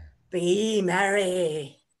 Be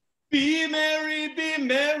merry. Be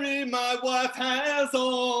merry, my wife has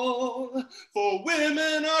all, for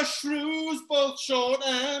women are shrews both short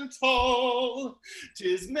and tall.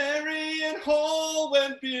 'Tis merry and whole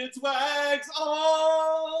when beards wax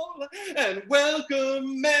all, and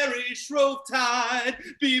welcome merry Shrovetide.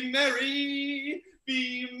 Be merry,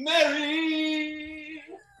 be merry.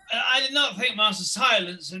 I did not think Master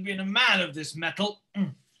Silence had been a man of this mettle.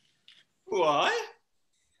 Why?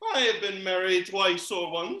 I have been married twice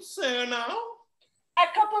or once, ere now. A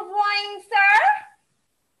cup of wine,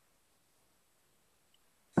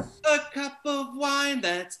 sir? A cup of wine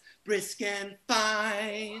that's brisk and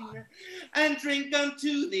fine, and drink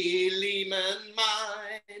unto thee, Lehman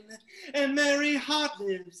mine, and merry heart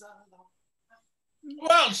lives along.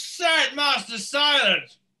 Well said, Master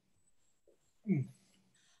Silence.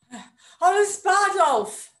 Honest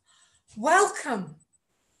Bardolph, welcome.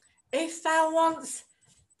 If thou wants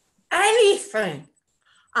anything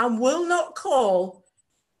and will not call,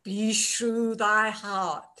 be shrew thy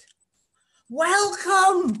heart.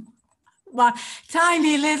 Welcome, my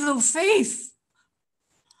tiny little thief.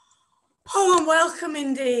 Oh, and welcome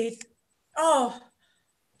indeed. Oh,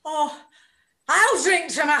 I'll drink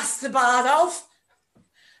to Master Bardolph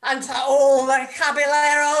and to all the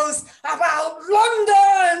caballeros about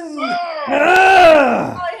London.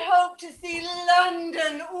 I hope to see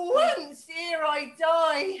London once ere I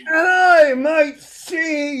die. And I might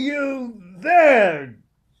see you there,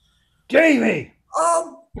 Davy.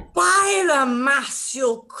 Oh, by the mass,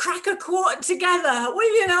 you'll crack a quart together,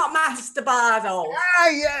 will you not, Master Bardolph? Ah,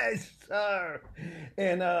 yes, sir.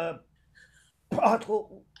 In a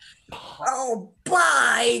bottle. Oh,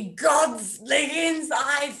 by God's leggings,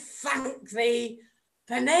 I thank thee.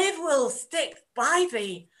 The knave will stick by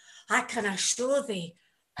thee, I can assure thee.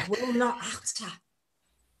 Will not alter.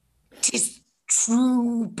 'Tis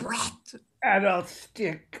true breath. And I'll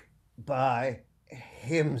stick by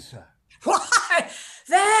him, sir. Why,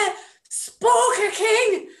 there spoke a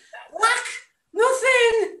king. Lack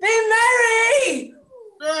nothing, be merry.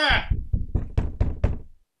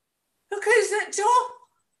 Look who's at door.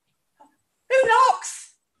 Who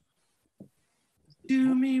knocks?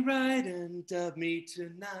 Do me right and dub me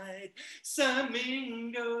tonight,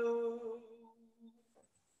 Samingo.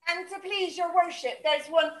 And to please your worship, there's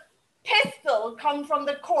one pistol come from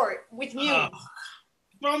the court with news.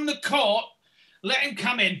 From the court? Let him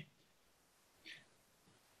come in.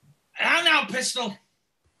 How now, pistol?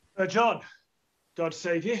 John, God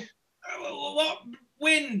save you. What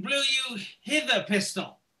wind blew you hither,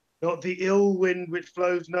 pistol? Not the ill wind which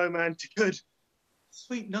blows no man to good.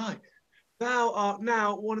 Sweet night, thou art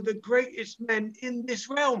now one of the greatest men in this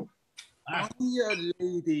realm. Dear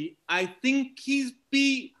lady, I think he's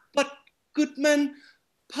be but goodman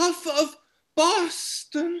Puff of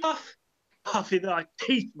Boston. Puff in thy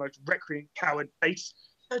teeth, most recreant coward face.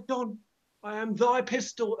 Sir John, I am thy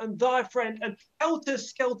pistol and thy friend, and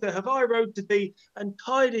helter-skelter have I rode to thee, and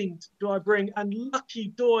tidings do I bring, and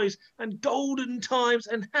lucky joys, and golden times,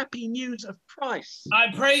 and happy news of price. I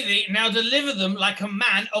pray thee, now deliver them like a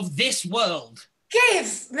man of this world.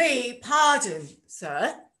 Give me pardon,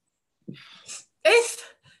 sir.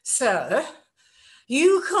 If, sir,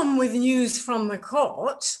 you come with news from the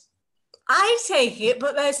court, I take it,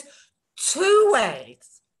 but there's two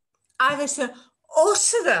ways. Either to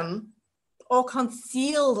utter them or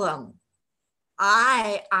conceal them.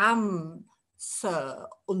 I am, sir,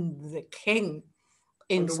 under the king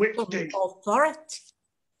in Under which king? Authority.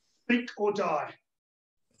 Speak or die.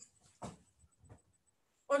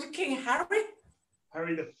 Under King Harry?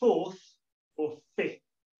 Harry the Fourth or Fifth?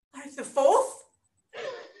 Harry the Fourth?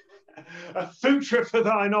 A suitor for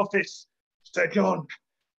thine office, Sir John.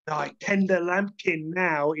 Thy tender lambkin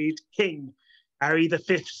now is king. Harry the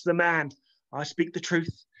Fifth's the man. I speak the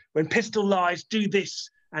truth. When pistol lies, do this,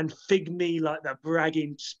 and fig me like the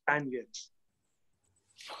bragging Spaniards.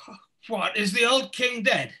 What, is the old king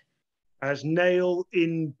dead? As nail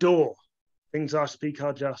in door. Things I speak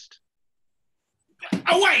are just.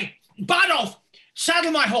 Away! BARDOLPH!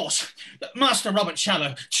 Saddle my horse. Master Robert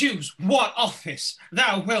Shallow, choose what office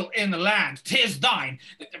thou wilt in the land. 'Tis thine.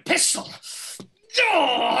 Pistol!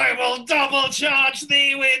 Oh, I will double charge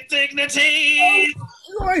thee with dignity.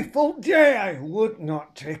 Oh, rightful day, I would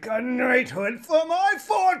not take a knighthood for my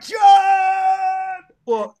fortune!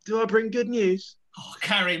 What, do I bring good news? Oh,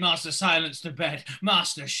 carry Master Silence to bed.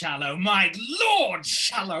 Master Shallow, my Lord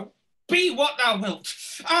Shallow, be what thou wilt.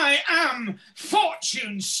 I am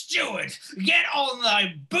Fortune's steward. Get on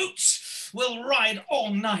thy boots. We'll ride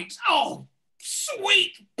all night. Oh,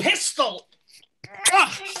 sweet pistol.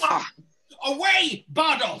 Away,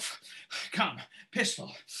 BARDOLPH! Come,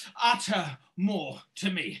 pistol, utter more to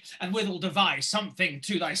me, and withal devise something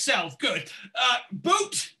to thyself good.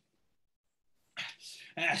 Boot!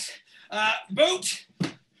 Yes, boot!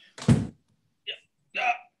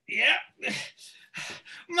 Yeah.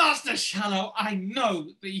 Master Shallow, I know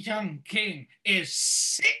the young king is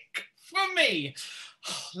sick for me.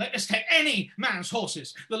 Let us take any man's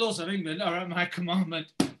horses. The laws of England are at my commandment.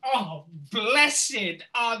 Oh, blessed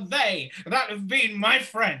are they that have been my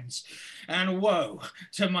friends, and woe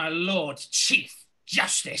to my Lord Chief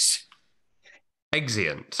Justice.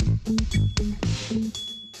 Exeunt.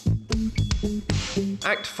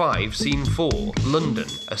 Act 5, Scene 4, London,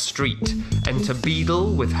 a street. Enter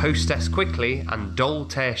Beadle with hostess quickly and doll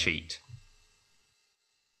tearsheet.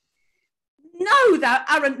 No, thou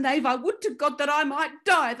arrant knave, I would to God that I might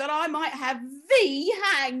die, that I might have thee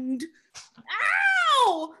hanged.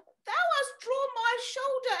 Ow! Thou hast drawn my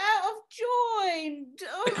shoulder out of joint.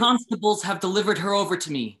 Oh. The constables have delivered her over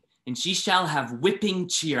to me, and she shall have whipping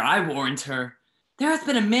cheer, I warrant her. There hath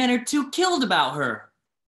been a man or two killed about her.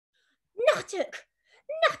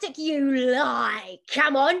 Nuttock, you lie.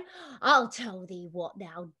 Come on, I'll tell thee what,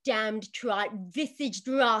 thou damned trite-visaged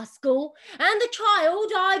rascal. And the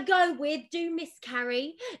child I go with do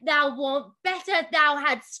miscarry. Thou want better thou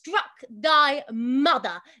had struck thy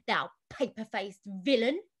mother, thou paper-faced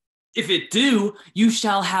villain. If it do, you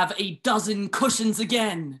shall have a dozen cushions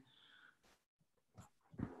again.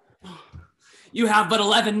 You have but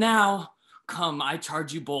 11 now. Come, I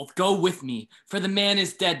charge you both, go with me, for the man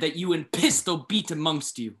is dead that you and pistol beat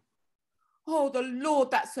amongst you. Oh, the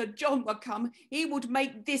Lord that Sir John were come, he would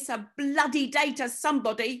make this a bloody day to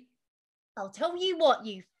somebody. I'll tell you what,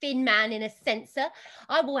 you thin man in a censer,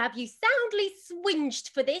 I will have you soundly swinged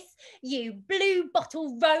for this, you blue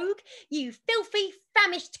bottle rogue, you filthy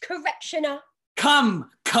famished correctioner. Come,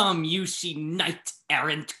 you she knight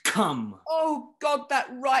errant, come. Oh God, that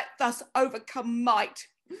right thus overcome might.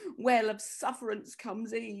 Well, of sufferance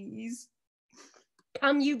comes ease.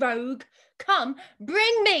 Come, you rogue, come,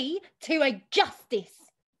 bring me to a justice.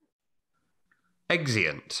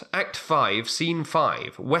 Exeunt. Act 5, Scene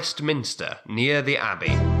 5, Westminster, near the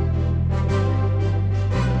Abbey.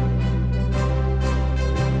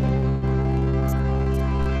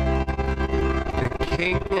 The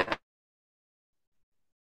King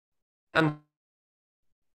and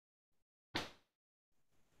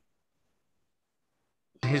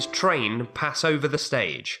his train pass over the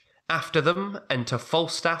stage. After them enter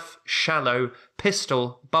Falstaff, Shallow,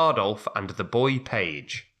 Pistol, Bardolph, and the boy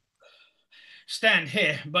page. Stand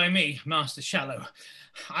here by me, Master Shallow.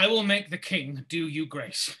 I will make the king do you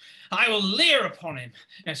grace. I will leer upon him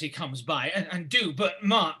as he comes by, and do but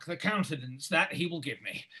mark the countenance that he will give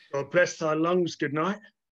me. God bless thy lungs, good night.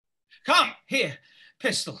 Come, here,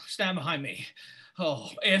 pistol, stand behind me.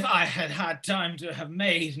 Oh, if I had had time to have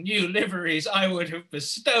made new liveries, I would have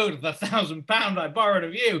bestowed the £1,000 I borrowed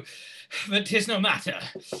of you. But 'tis no matter.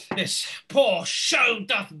 This poor show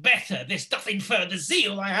doth better. This doth infer the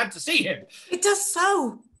zeal I had to see him. It does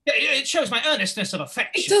so. It shows my earnestness of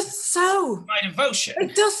affection. It does so. My devotion.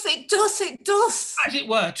 It does, it does, it does. As it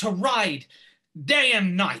were, to ride day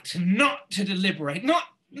and night, not to deliberate, not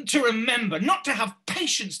to remember, not to have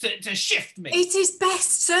patience to shift me. It is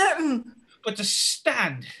best certain. But to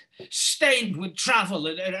stand, stained with travel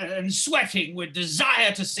and sweating with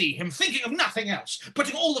desire to see him, thinking of nothing else,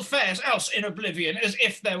 putting all affairs else in oblivion, as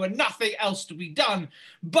if there were nothing else to be done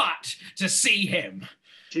but to see him.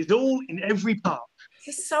 'Tis all in every part.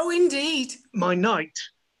 Tis so indeed. My knight,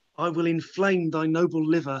 I will inflame thy noble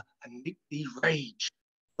liver and make thee rage.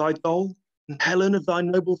 Thy dole and Helen of thy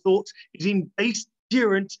noble thoughts is in base,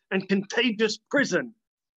 durant, and contagious prison.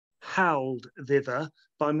 Howled thither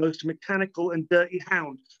by most mechanical and dirty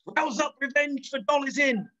hound. Rouse up revenge, for Doll is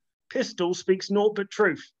in. Pistol speaks naught but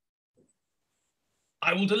truth.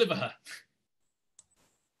 I will deliver her.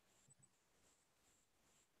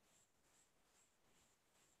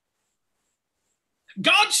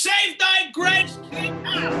 God save thy grace, King the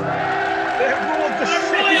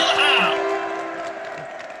royal hound.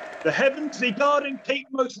 The heavens thee guard and keep,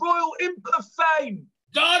 most royal imp of fame.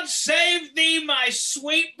 God save thee, my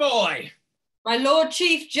sweet boy. My Lord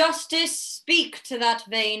Chief Justice, speak to that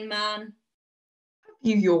vain man. Have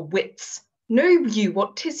you your wits? Know you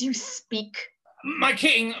what 'tis you speak? My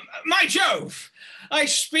king, my Jove, I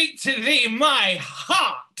speak to thee, my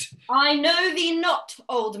heart. I know thee not,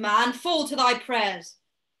 old man, fall to thy prayers.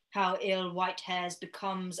 How ill white hairs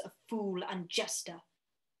becomes a fool and jester.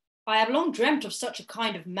 I have long dreamt of such a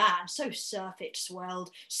kind of man, so surfeit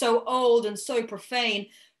swelled, so old and so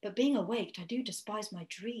profane, but being awaked I do despise my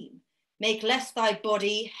dream. Make less thy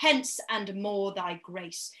body, hence and more thy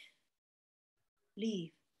grace.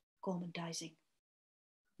 Leave gormandizing.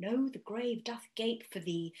 Know the grave doth gape for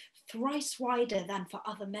thee, thrice wider than for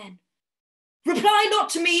other men. Reply not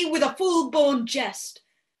to me with a full-born jest.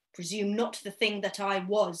 Presume not the thing that I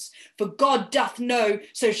was, for God doth know,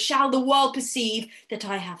 so shall the world perceive, that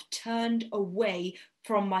I have turned away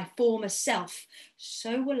from my former self.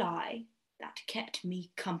 So will I that kept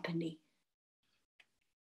me company.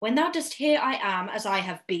 When thou dost hear I am as I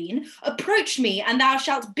have been, approach me, and thou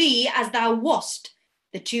shalt be as thou wast,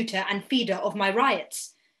 the tutor and feeder of my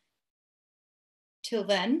riots. Till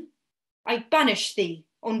then, I banish thee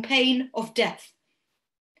on pain of death,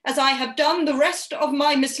 as I have done the rest of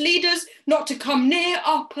my misleaders, not to come near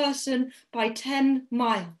our person by 10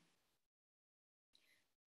 miles.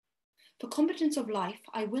 For competence of life,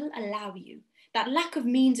 I will allow you, that lack of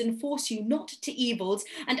means enforce you not to evils,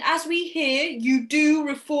 and as we hear, you do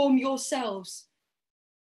reform yourselves.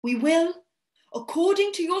 We will,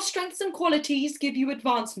 according to your strengths and qualities, give you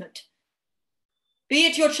advancement. Be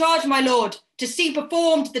it your charge, my lord, to see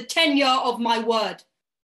performed the tenure of my word.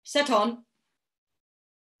 Set on.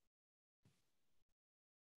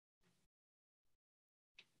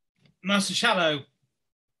 Master Shallow,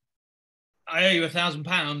 I owe you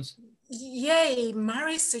 £1,000. Yea,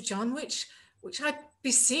 marry, Sir John, which I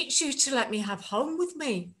beseech you to let me have home with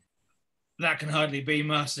me. That can hardly be,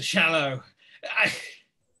 Master Shallow.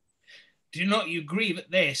 Do not you grieve at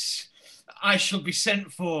this. I shall be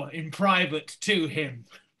sent for in private to him.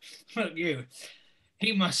 Look you,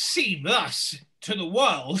 he must seem thus to the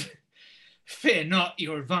world. Fear not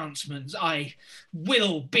your advancements. I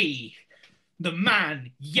will be the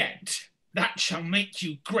man yet that shall make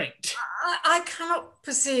you great. I cannot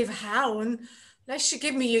perceive how, unless you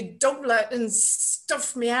give me your doublet and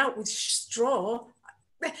stuff me out with straw.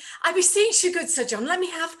 I beseech you, good Sir John, let me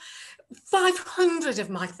have 500 of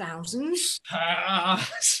my 1,000.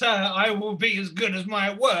 Sir, I will be as good as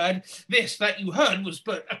my word. This that you heard was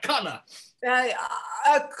but a colour.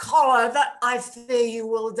 A collar that I fear you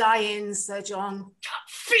will die in, Sir John.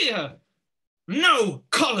 Fear! No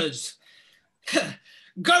collars!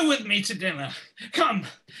 Go with me to dinner. Come,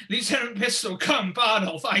 Lieutenant Pistol, come,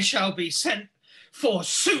 BARDOLPH, I shall be sent for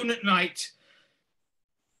soon at night.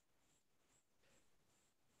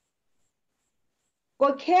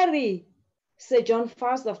 Go carry Sir John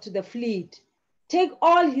FALSTAFF to the fleet. Take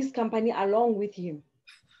all his company along with him.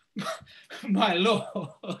 My lord,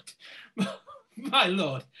 my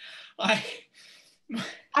lord,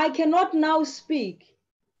 I cannot now speak.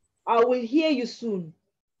 I will hear you soon.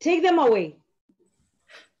 Take them away.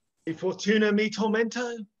 E fortuna mi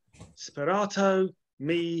tormento, sperato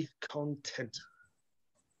mi contento.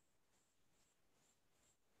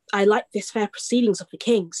 I like this fair proceedings of the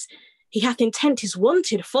kings. He hath intent his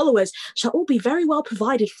wanted followers shall all be very well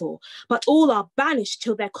provided for, but all are banished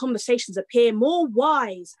till their conversations appear more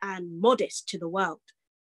wise and modest to the world.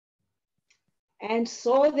 And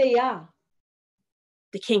so they are.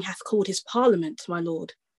 The king hath called his parliament, my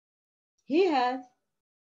lord. He hath.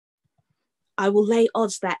 I will lay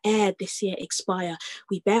odds that ere this year expire,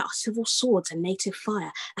 we bear our civil swords and native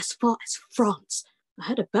fire as far as France. I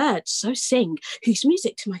heard a bird so sing, whose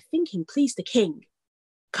music to my thinking pleased the king.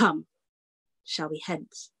 Come, shall we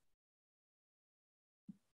hence?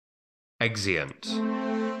 Exeunt.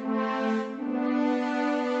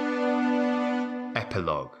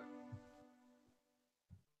 Epilogue.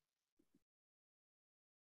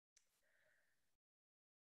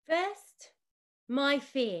 First, my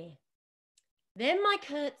fear, then my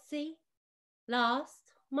curtsy,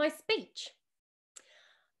 last, my speech.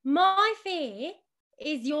 My fear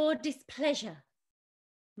is your displeasure,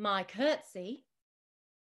 my curtsy,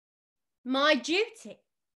 my duty,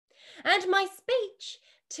 and my speech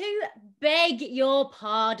to beg your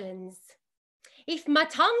pardons. If my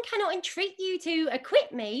tongue cannot entreat you to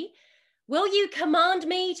acquit me, will you command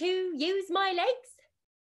me to use my legs?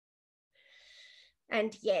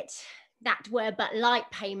 And yet that were but light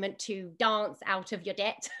payment to dance out of your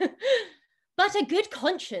debt. But a good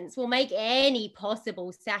conscience will make any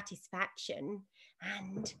possible satisfaction,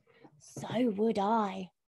 and so would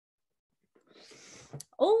I.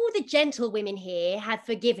 All the gentlewomen here have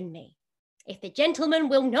forgiven me. If the gentlemen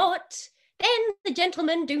will not, then the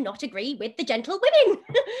gentlemen do not agree with the gentlewomen,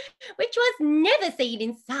 which was never seen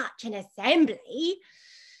in such an assembly.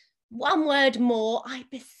 One word more, I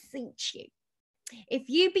beseech you. If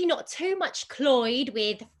you be not too much cloyed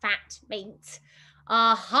with fat meat,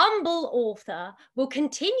 our humble author will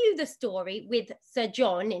continue the story with Sir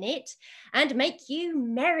John in it and make you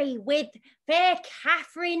merry with fair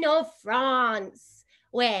Catherine of France,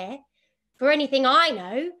 where, for anything I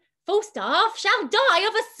know, Falstaff shall die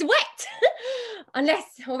of a sweat, unless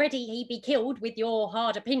already he be killed with your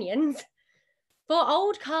hard opinions. For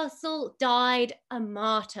Oldcastle died a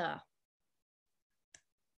martyr.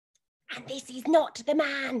 And this is not the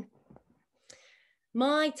man.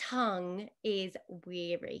 My tongue is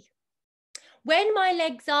weary. When my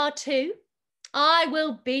legs are too, I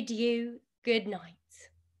will bid you good night.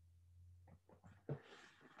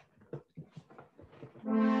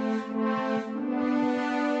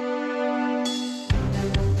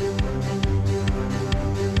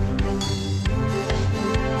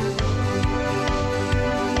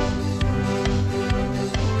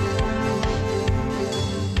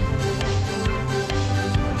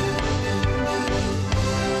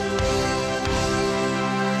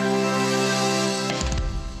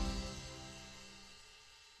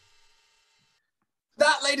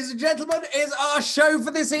 That, ladies and gentlemen, is our show for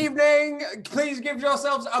this evening. Please give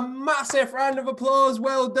yourselves a massive round of applause.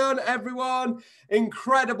 Well done, everyone.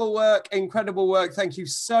 Incredible work, incredible work. Thank you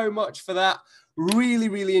so much for that. Really,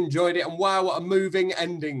 really enjoyed it. And wow, what a moving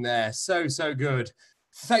ending there. So, so good.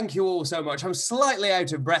 Thank you all so much. I'm slightly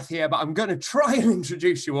out of breath here, but I'm going to try and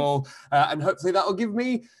introduce you all, and hopefully that will give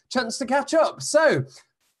me a chance to catch up. So,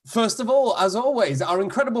 first of all, as always, our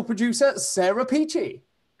incredible producer, Sarah Peachy.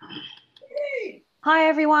 Hi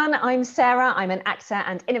everyone, I'm Sarah. I'm an actor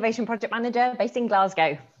and innovation project manager based in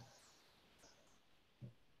Glasgow.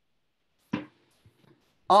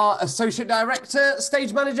 Our associate director,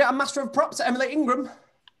 stage manager and master of props, Emily Ingram.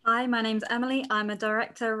 Hi, my name's Emily. I'm a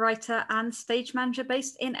director, writer and stage manager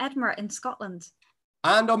based in Edinburgh in Scotland.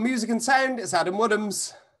 And on music and sound, it's Adam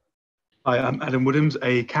Woodhams. Hi, I'm Adam Woodhams,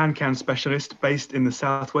 a can-can specialist based in the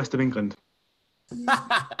southwest of England.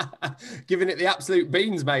 Giving it the absolute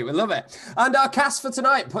beans, mate. We love it. And our cast for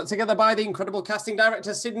tonight, put together by the incredible casting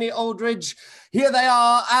director, Sydney Aldridge. Here they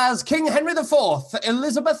are as King Henry IV,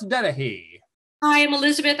 Elizabeth Dennehy. Hi, I'm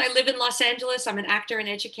Elizabeth. I live in Los Angeles. I'm an actor and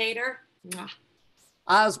educator. Mwah.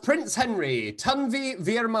 As Prince Henry, Tanvi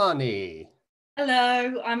Virmani.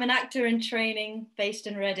 Hello, I'm an actor in training based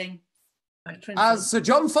in Reading. As Sir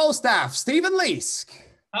John Falstaff, Stephen Leask.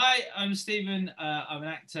 Hi, I'm Stephen. I'm an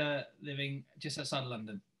actor living just outside of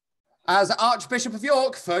London. As Archbishop of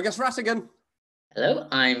York, Fergus Rattigan. Hello,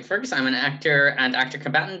 I'm Fergus. I'm an actor and actor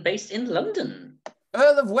combatant based in London.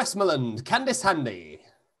 Earl of Westmoreland, Candice Handy.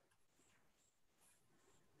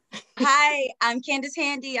 Hi, I'm Candice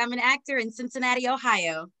Handy. I'm an actor in Cincinnati,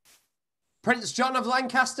 Ohio. Prince John of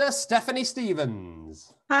Lancaster, Stephanie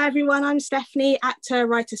Stevens. Hi everyone, I'm Stephanie, actor,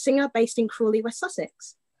 writer, singer based in Crawley, West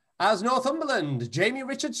Sussex. As Northumberland, Jamie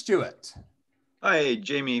Richard-Stewart. Hi,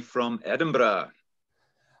 Jamie from Edinburgh.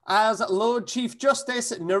 As Lord Chief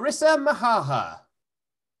Justice Nerrisa Mahaha.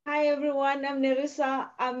 Hi everyone, I'm Nerrisa.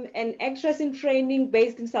 I'm an actress in training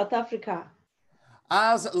based in South Africa.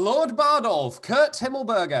 As Lord BARDOLPH, Curt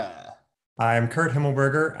Himmelberger. I'm Curt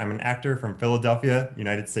Himmelberger. I'm an actor from Philadelphia,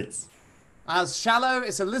 United States. As Shallow,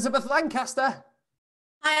 it's Elizabeth Lancaster.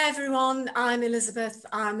 Hi everyone, I'm Elizabeth.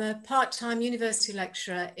 I'm a part-time university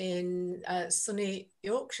lecturer in sunny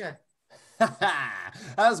Yorkshire.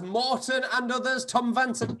 As Morton and others, Tom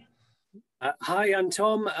Vanson. Hi, I'm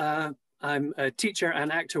Tom. I'm a teacher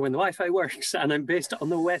and actor when the Wi-Fi works, and I'm based on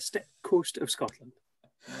the west coast of Scotland.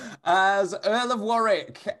 As Earl of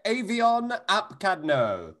Warwick, Eifion ap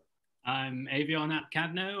Cadno. I'm Eifion ap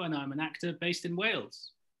Cadno, and I'm an actor based in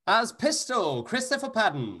Wales. As Pistol, Christopher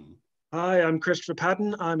Paddon. Hi, I'm Christopher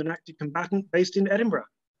Paddon. I'm an active combatant based in Edinburgh.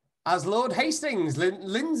 As Lord Hastings,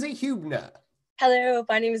 Lindsey Huebner. Hello,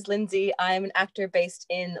 my name is Lindsey. I'm an actor based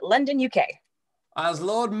in London, UK. As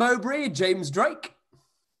Lord Mowbray, James Drake.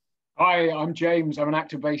 Hi, I'm James. I'm an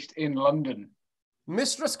actor based in London.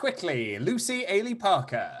 Mistress Quickly, Lucy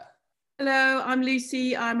Aley-Parker. Hello, I'm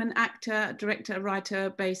Lucy. I'm an actor, director, writer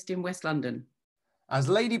based in West London. As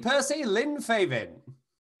Lady Percy, Lynn Favin.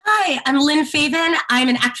 Hi, I'm Lynn Favin. I'm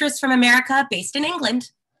an actress from America based in England.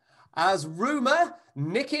 As Rumour,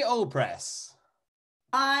 Nikki Allpress.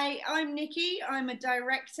 Hi, I'm Nikki. I'm a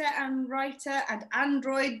director and writer and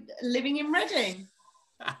android living in Reading.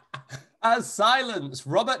 As Silence,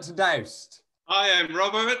 Robert Doust. Hi, I'm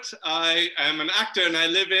Robert. I am an actor and I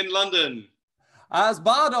live in London. As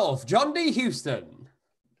BARDOLPH, John D. Houston.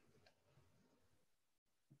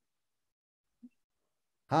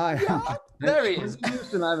 Hi, there he is.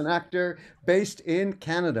 Houston. I'm an actor based in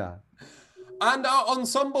Canada. And our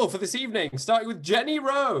ensemble for this evening, starting with Jenny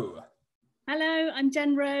Rowe. Hello, I'm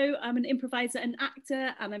Jen Rowe. I'm an improviser and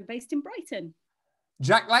actor, and I'm based in Brighton.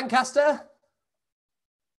 Jack Lancaster.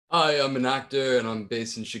 Hi, I'm an actor, and I'm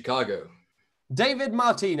based in Chicago. David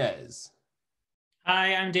Martinez.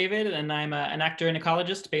 Hi, I'm David, and I'm an actor and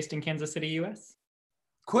ecologist based in Kansas City, US.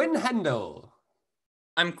 Quinn Hendel.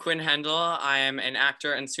 I'm Quinn Hendel. I am an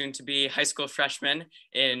actor and soon-to-be high school freshman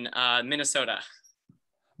in Minnesota.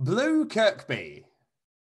 Blue Kirkby.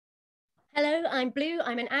 Hello, I'm Blue.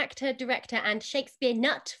 I'm an actor, director, and Shakespeare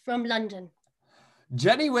nut from London.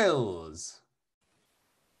 Jenny Wills.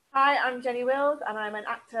 Hi, I'm Jenny Wills, and I'm an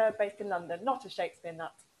actor based in London, not a Shakespeare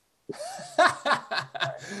nut.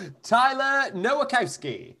 Tyler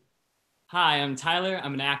Nowakowski. Hi, I'm Tyler.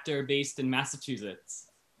 I'm an actor based in Massachusetts.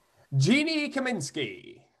 Jeannie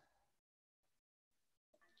Kaminsky.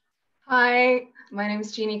 Hi, my name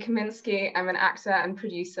is Jeannie Kaminsky. I'm an actor and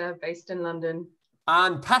producer based in London.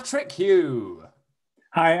 And Patrick Hugh.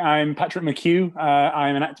 Hi, I'm Patrick McHugh.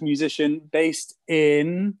 I'm an actor musician based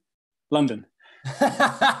in London.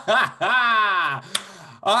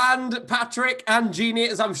 And Patrick and Jeannie,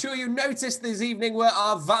 as I'm sure you noticed this evening, were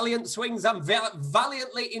our valiant swings, and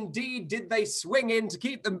valiantly indeed did they swing in to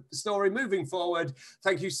keep the story moving forward.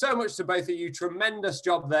 Thank you so much to both of you. Tremendous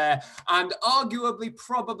job there. And arguably,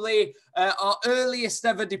 probably our earliest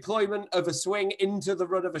ever deployment of a swing into the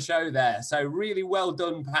run of a show there. So really well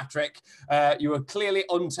done, Patrick. You were clearly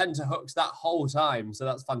on tenterhooks that whole time. So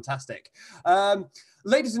that's fantastic.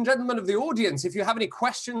 Ladies and gentlemen of the audience, if you have any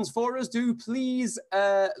questions for us, do please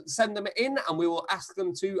send them in and we will ask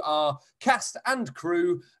them to our cast and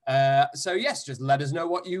crew. So yes, just let us know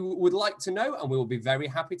what you would like to know and we will be very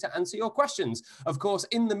happy to answer your questions. Of course,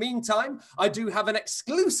 in the meantime, I do have an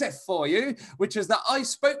exclusive for you, which is that I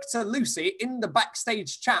spoke to Lucy in the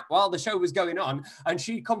backstage chat while the show was going on, and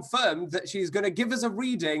she confirmed that she's going to give us a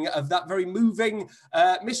reading of that very moving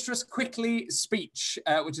Mistress Quickly speech,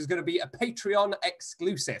 which is going to be a Patreon exclusive.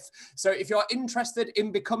 So if you're interested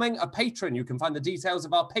in becoming a patron, you can find the details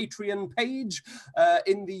of our Patreon page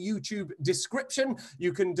in the YouTube description.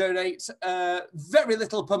 You can donate very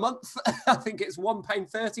little per month. I think it's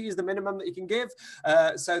 £1.30 is the minimum that you can give.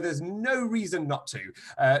 So there's no reason not to.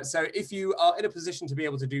 So if you are in a position to be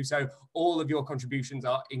able to do so, all of your contributions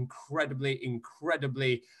are incredibly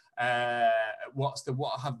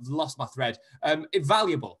I've lost my thread.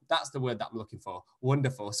 Invaluable. That's the word that I'm looking for.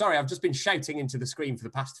 Wonderful. Sorry, I've just been shouting into the screen for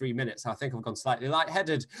the past 3 minutes. I think I've gone slightly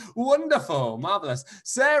lightheaded. Wonderful. Marvelous.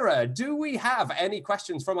 Sarah, do we have any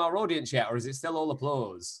questions from our audience yet, or is it still all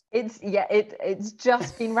applause? It's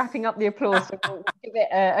just been wrapping up the applause. So we'll give it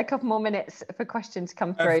a couple more minutes for questions to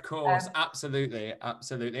come through. Of course, absolutely.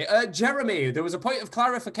 Jeremy, there was a point of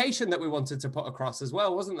clarification that we wanted to put across as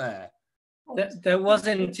well, wasn't there? There was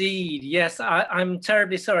indeed, yes. I'm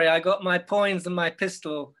terribly sorry. I got my points and my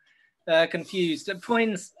pistol confused.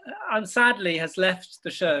 Poins, sadly, has left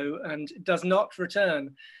the show and does not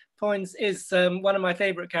return. Poins is one of my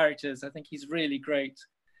favourite characters. I think he's really great.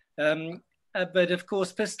 But of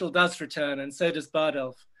course, Pistol does return, and so does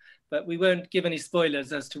Bardolph. But we won't give any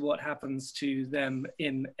spoilers as to what happens to them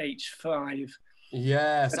in H5.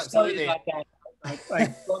 Yes, absolutely. I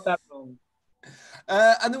got that wrong.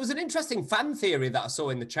 And there was an interesting fan theory that I saw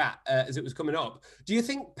in the chat as it was coming up. Do you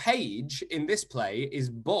think Paige in this play is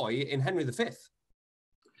Boy in Henry V?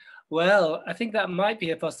 Well, I think that might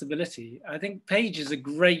be a possibility. I think Paige is a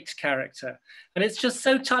great character. And it's just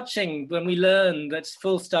so touching when we learn that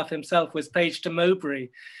Falstaff himself was page to Mowbray,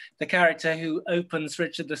 the character who opens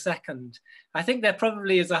Richard II. I think there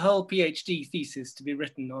probably is a whole PhD thesis to be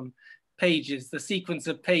written on pages, the sequence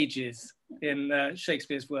of pages in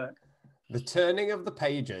Shakespeare's work. The turning of the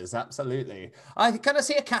pages, absolutely. I kind of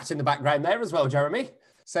see a cat in the background there as well, Jeremy,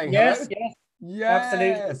 saying yes, hello. Yes,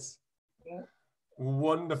 absolutely. Yeah.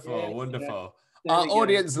 Wonderful, yes, wonderful. Yeah. Our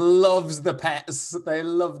audience loves the pets. They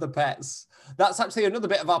love the pets. That's actually another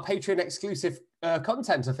bit of our Patreon exclusive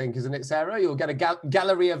content, I think, isn't it, Sarah? You'll get a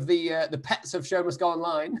gallery of the pets of Show Must Go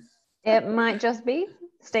Online. It might just be.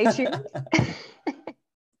 Stay tuned.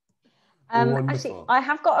 Actually, I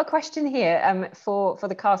have got a question here for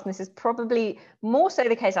the cast, and this is probably more so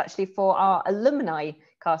the case actually for our alumni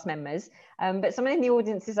cast members. But someone in the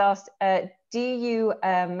audience has asked, do you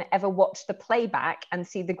ever watch the playback and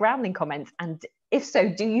see the groundling comments? And if so,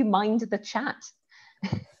 do you mind the chat?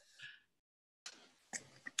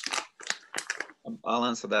 I'll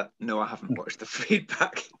answer that. No, I haven't watched the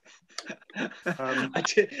feedback. I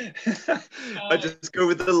just go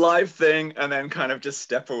with the live thing and then kind of just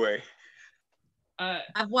step away.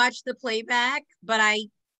 I've watched the playback, but I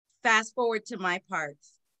fast forward to my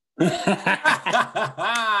parts.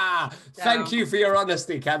 Thank you for your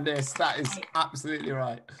honesty, Candice. That is absolutely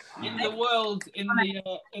right. In the world, in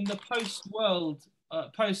the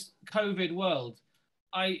post-COVID world,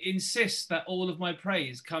 I insist that all of my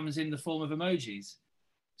praise comes in the form of emojis.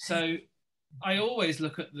 So I always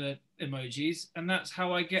look at the emojis, and that's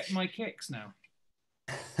how I get my kicks now.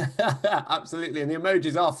 Absolutely, and the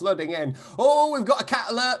emojis are flooding in. Oh, we've got a cat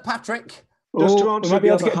alert, Patrick. Just to answer, we might be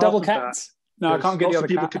able to the get other double half of cats. that, No, I can't get the other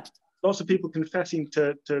cat. Lots of people confessing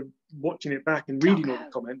to watching it back and reading all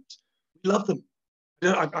the comments. We love them.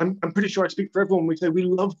 I'm pretty sure I speak for everyone. We say we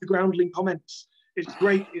love the groundling comments. It's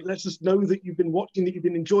great. It lets us know that you've been watching, that you've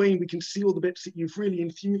been enjoying. We can see all the bits that you've really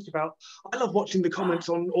enthused about. I love watching the comments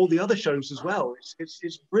on all the other shows as well.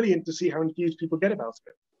 It's brilliant to see how enthused people get about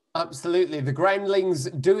it. Absolutely. The groundlings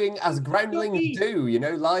doing as groundlings do, you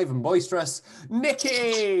know, live and boisterous.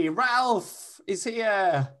 Nikki, Ralph is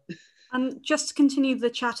here. Just to continue the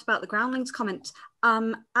chat about the groundlings comment,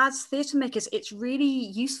 as theatre makers, it's really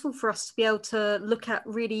useful for us to be able to look at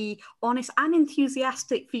really honest and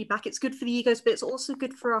enthusiastic feedback. It's good for the egos, but it's also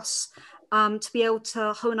good for us to be able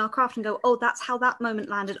to hone our craft and go, oh, that's how that moment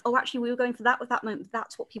landed. Oh, actually, we were going for that with that moment.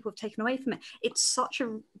 That's what people have taken away from it. It's such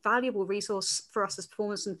a valuable resource for us as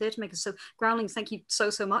performers and theatre makers. So groundlings, thank you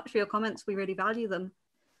so much for your comments. We really value them.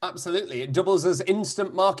 Absolutely. It doubles as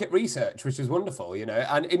instant market research, which is wonderful, you know,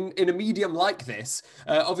 and in a medium like this,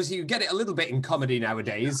 obviously you get it a little bit in comedy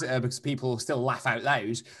nowadays because people still laugh out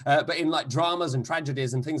loud, but in like dramas and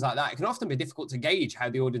tragedies and things like that, it can often be difficult to gauge how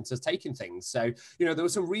the audience has taken things. So, you know, there were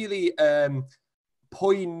some really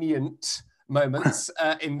poignant moments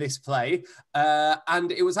in this play,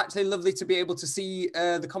 and it was actually lovely to be able to see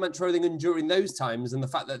the comments rolling in during those times and the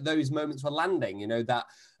fact that those moments were landing, you know, that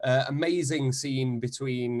amazing scene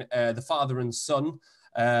between the father and son,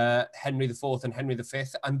 Henry IV and Henry V,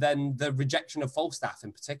 and then the rejection of Falstaff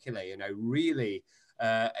in particular, you know, really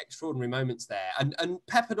extraordinary moments there, and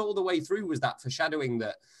peppered all the way through was that foreshadowing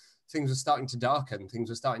that things were starting to darken, things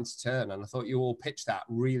were starting to turn, and I thought you all pitched that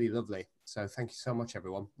really lovely. So thank you so much,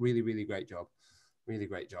 everyone. Really, really great job. Really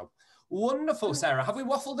great job. Wonderful, Sarah. Have we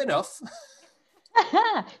waffled enough?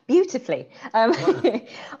 Beautifully.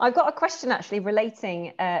 I've got a question actually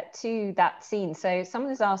relating to that scene. So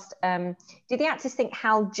someone has asked, do the actors think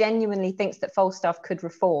Hal genuinely thinks that Falstaff could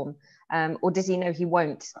reform, or does he know he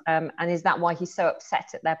won't? And is that why he's so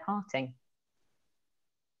upset at their parting?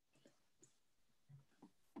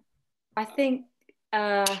 I think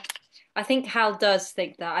Hal does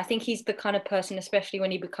think that. I think he's the kind of person, especially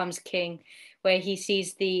when he becomes king, where he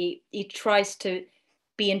sees he tries to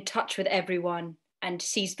be in touch with everyone and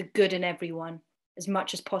sees the good in everyone as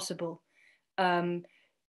much as possible. And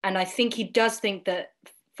I think he does think that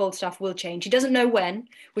Falstaff will change. He doesn't know when,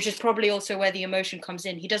 which is probably also where the emotion comes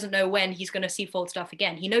in. He doesn't know when he's going to see Falstaff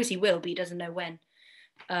again. He knows he will, but he doesn't know when.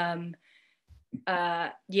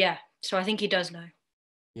 Yeah, so I think he does know.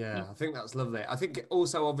 Yeah, I think that's lovely. I think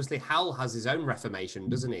also, obviously, Hal has his own reformation,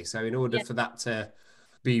 doesn't he? So in order for that to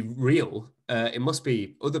be real, it must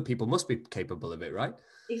be, other people must be capable of it, right?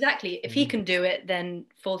 Exactly. If he can do it, then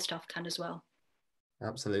FALSTAFF can as well.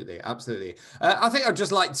 Absolutely, absolutely. I think I'd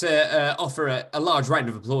just like to offer a large round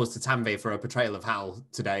of applause to Tanvi for her portrayal of Hal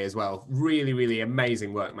today as well. Really, really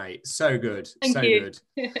amazing work, mate. So good. Thank you.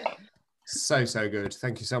 Good. So good.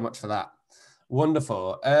 Thank you so much for that.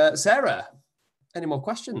 Wonderful. Sarah, any more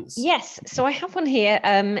questions? Yes. So I have one here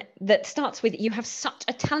that starts with, you have such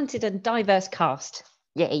a talented and diverse cast.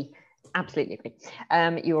 Yay. Absolutely agree.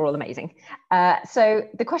 You're all amazing. So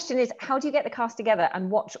the question is, how do you get the cast together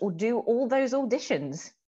and watch or do all those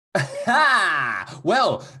auditions?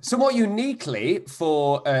 Well, somewhat uniquely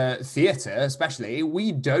for theatre especially,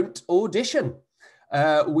 we don't audition.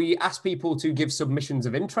 We ask people to give submissions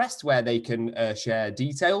of interest where they can share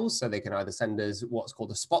details. So they can either send us what's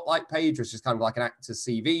called a spotlight page, which is kind of like an actor's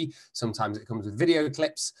CV. Sometimes it comes with video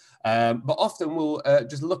clips. But often we'll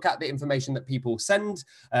just look at the information that people send.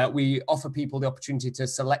 We offer people the opportunity to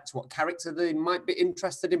select what character they might be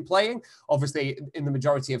interested in playing. Obviously, in the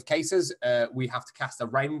majority of cases, we have to cast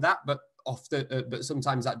around that, but but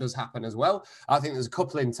sometimes that does happen as well. I think there's a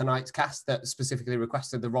couple in tonight's cast that specifically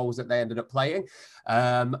requested the roles that they ended up playing.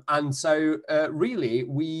 And so really,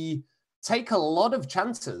 we take a lot of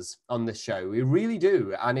chances on this show. We really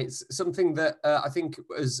do. And it's something that I think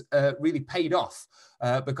has really paid off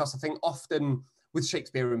because I think often with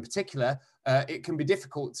Shakespeare in particular, it can be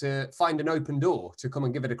difficult to find an open door to come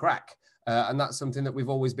and give it a crack. And that's something that we've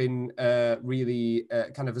always been really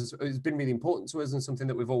it's been really important to us and something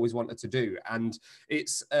that we've always wanted to do. And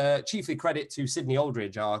it's chiefly credit to Sydney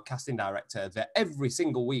Aldridge, our casting director, that every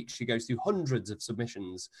single week she goes through hundreds of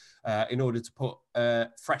submissions in order to put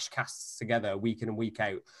fresh casts together week in and week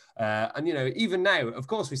out. And, you know, even now, of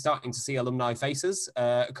course, we're starting to see alumni faces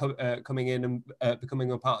coming in and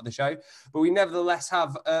becoming a part of the show. But we nevertheless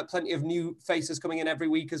have plenty of new faces coming in every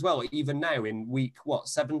week as well, even now in week,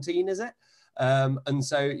 17, is it? And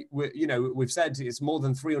so, we've said it's more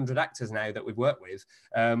than 300 actors now that we've worked with,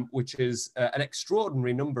 which is an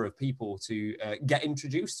extraordinary number of people to get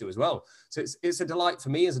introduced to as well. So it's a delight for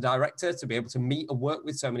me as a director to be able to meet and work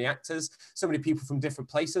with so many actors, so many people from different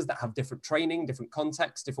places that have different training, different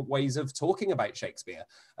contexts, different ways of talking about Shakespeare.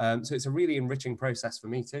 So it's a really enriching process for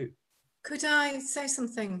me too. Could I say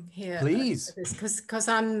something here? Please. Because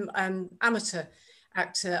I'm an amateur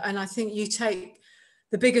actor, and I think you take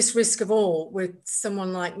the biggest risk of all with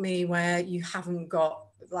someone like me, where you haven't got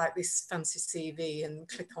like this fancy CV and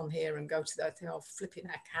click on here and go to that thing. Oh, flipping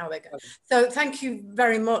heck, how they go. So thank you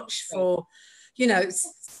very much for,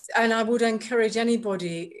 and I would encourage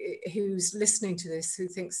anybody who's listening to this who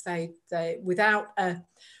thinks they without a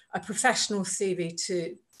professional CV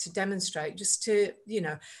to demonstrate, just to,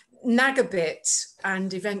 nag a bit,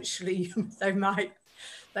 and eventually they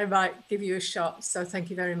might give you a shot. So thank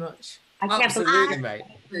you very much. Absolutely, mate.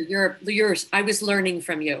 I was learning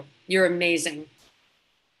from you. You're amazing.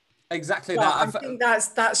 Exactly well, that. I think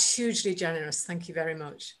that's hugely generous. Thank you very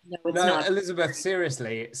much. No, it's not. Elizabeth,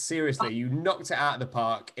 seriously, you knocked it out of the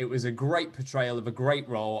park. It was a great portrayal of a great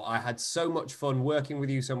role. I had so much fun working with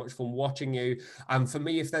you, so much fun watching you. And for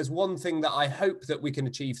me, if there's one thing that I hope that we can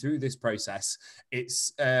achieve through this process,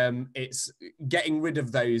 it's getting rid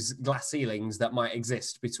of those glass ceilings that might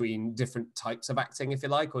exist between different types of acting, if you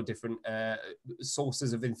like, or different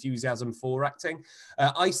sources of enthusiasm for acting.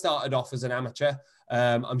 I started off as an amateur.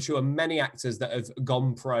 I'm sure many actors that have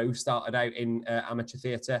gone pro started out in amateur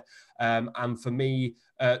theatre. And for me,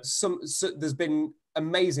 there's been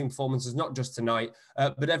amazing performances, not just tonight,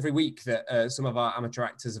 but every week that some of our amateur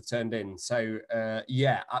actors have turned in. So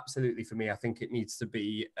yeah, absolutely for me, I think it needs to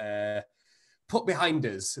be put behind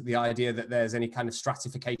us, the idea that there's any kind of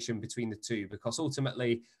stratification between the two, because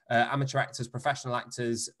ultimately amateur actors, professional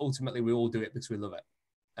actors, ultimately we all do it because we love it.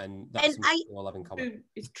 And that's something we all have in common.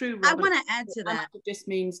 It's true. I want to add to that. It just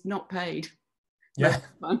means not paid. Yeah.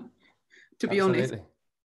 To be honest.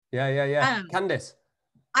 Yeah. Candice.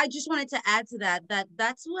 I just wanted to add to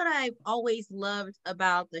that's what I've always loved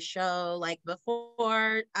about the show. Like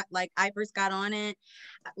before, I first got on it,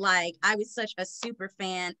 like I was such a super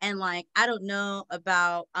fan, and like I don't know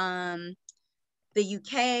about the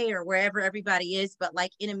UK or wherever everybody is, but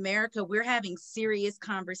like in America, we're having serious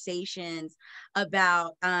conversations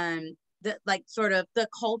about the like sort of the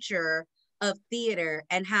culture of theater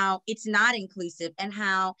and how it's not inclusive and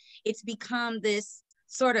how it's become this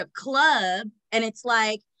sort of club, and it's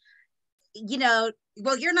like,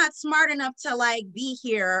 well, you're not smart enough to like be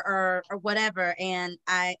here or whatever. And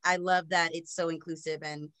I love that it's so inclusive,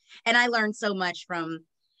 and I learned so much from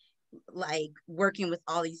like working with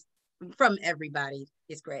all these from everybody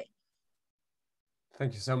is great.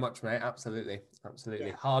 Thank you so much, mate. Absolutely. Absolutely.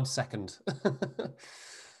 Yeah. Hard second.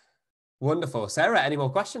 Wonderful. Sarah, any more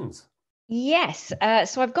questions? Yes.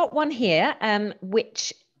 So I've got one here,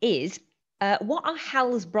 which is, what are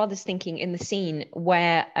Hal's brothers thinking in the scene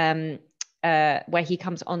where he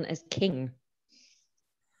comes on as king?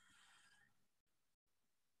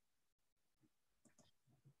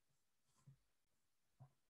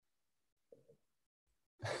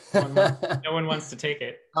 No one wants to take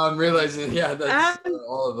it. I'm realizing, yeah, that's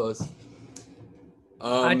all of us.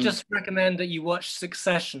 I just recommend that you watch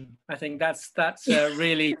Succession. I think that's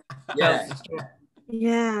really Yeah.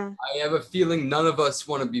 Yeah. I have a feeling none of us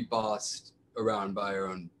want to be bossed around by our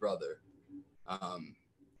own brother.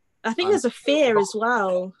 I think there's a fear as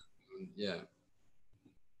well. Yeah.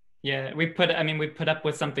 Yeah, we put up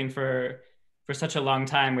with something for such a long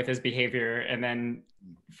time with his behavior, and then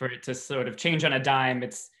for it to sort of change on a dime,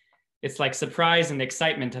 it's like surprise and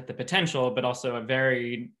excitement at the potential, but also a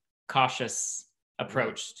very cautious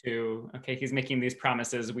approach to, okay, he's making these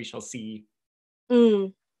promises, we shall see.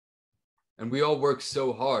 And we all work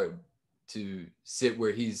so hard to sit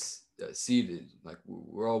where he's seated. Like,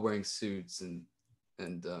 we're all wearing suits, and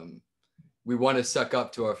we want to suck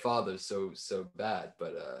up to our father so bad,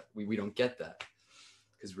 but we don't get that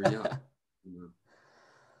because we're young.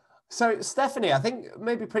 So Stephanie, I think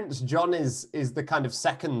maybe Prince John is the kind of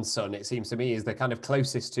second son, it seems to me, is the kind of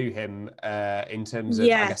closest to him in terms of, I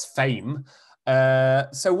guess, fame.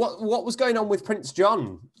 So what was going on with Prince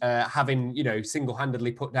John, having,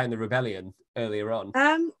 single-handedly put down the rebellion earlier on?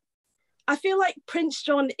 I feel like Prince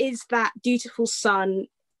John is that dutiful son.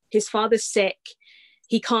 His father's sick.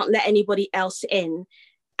 He can't let anybody else in.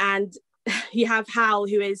 And you have Hal,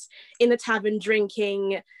 who is in the tavern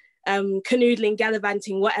drinking, canoodling,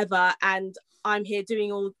 gallivanting, whatever. And I'm here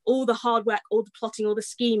doing all the hard work, all the plotting, all the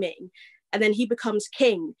scheming. And then he becomes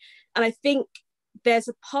king. And I think there's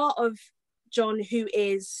a part of John who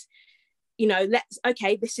is,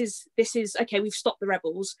 this is okay, we've stopped the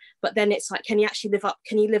rebels, but then it's like, can he actually live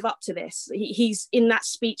up to this? He's in that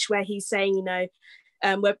speech where he's saying,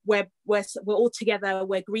 we're all together,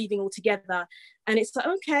 we're grieving all together, and it's like,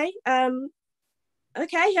 okay,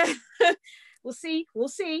 we'll see,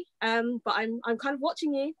 but I'm kind of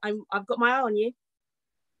watching you. I've got my eye on you.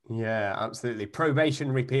 Yeah, absolutely.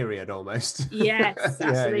 Probationary period almost. Yes,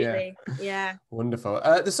 absolutely. Yeah. Wonderful.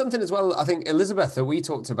 There's something as well, I think, Elizabeth, that we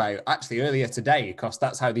talked about actually earlier today, because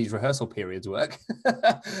that's how these rehearsal periods work.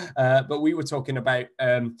 But we were talking about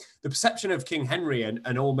the perception of King Henry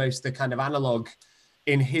and almost the kind of analogue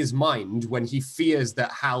in his mind when he fears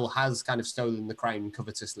that Hal has kind of stolen the crown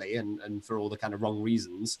covetously and for all the kind of wrong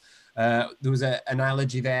reasons. There was an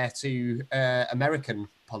analogy there to American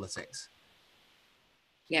politics.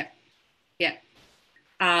 Yeah.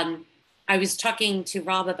 I was talking to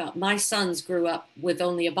Rob about my sons grew up with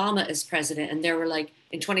only Obama as president, and they were like,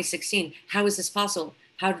 in 2016, how is this possible?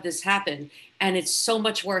 How did this happen? And it's so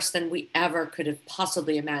much worse than we ever could have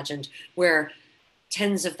possibly imagined, where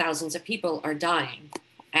tens of thousands of people are dying.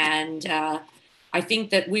 And I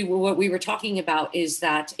think that what we were talking about is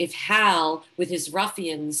that if Hal, with his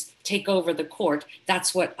ruffians, take over the court,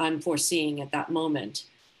 that's what I'm foreseeing at that moment.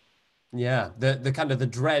 Yeah, the kind of the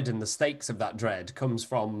dread and the stakes of that dread comes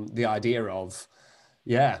from the idea of,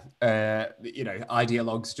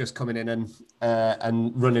 ideologues just coming in and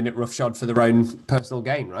running it roughshod for their own personal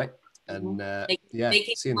gain, right? And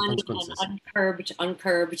making seeing the money consequences. on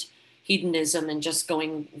uncurbed hedonism and just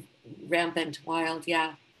going rampant, wild.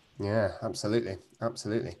 Yeah. Yeah, absolutely,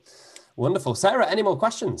 absolutely. Wonderful. Sarah, any more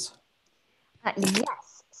questions?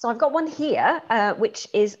 Yes. So I've got one here, which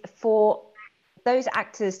is for those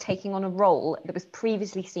actors taking on a role that was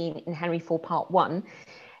previously seen in Henry IV Part 1.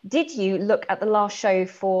 Did you look at the last show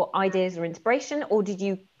for ideas or inspiration, or did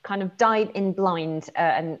you kind of dive in blind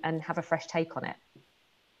and have a fresh take on it?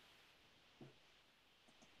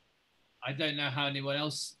 I don't know how anyone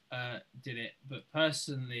else did it, but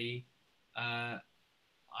personally, I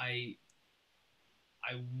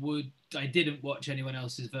didn't watch anyone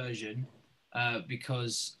else's version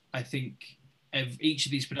because I think each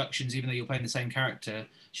of these productions, even though you're playing the same character,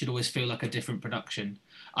 should always feel like a different production,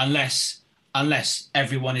 unless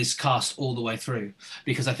everyone is cast all the way through,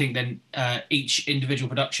 because I think then each individual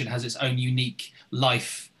production has its own unique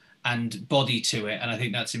life and body to it, and I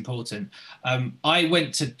think that's important. I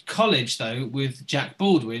went to college though with Jack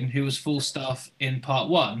Baldwin, who was Falstaff in Part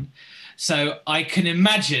 1, so I can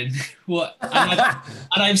imagine what, and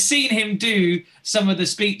I've seen him do some of the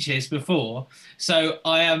speeches before, so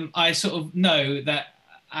I sort of know that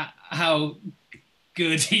how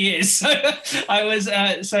good he is. So I was,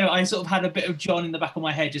 so I sort of had a bit of John in the back of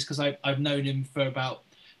my head just because I've known him for about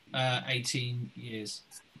 18 years.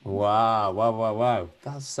 Wow, wow, wow, wow.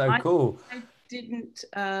 That's so cool. I didn't,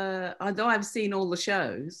 although I've seen all the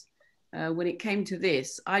shows, when it came to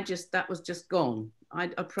this, that was just gone. I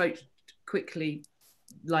approached quickly,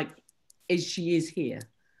 like, as she is here.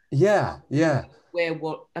 Yeah, yeah.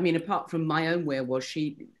 Apart from my own where was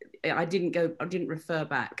she, I didn't refer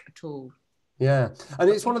back at all. Yeah, and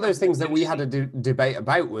it's one of those things that we had a debate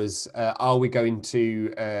about was, are we going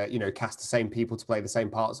to, cast the same people to play the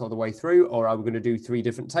same parts all the way through, or are we going to do 3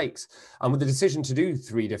 different takes? And with the decision to do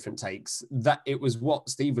 3 different takes, that it was what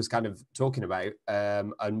Steve was kind of talking about,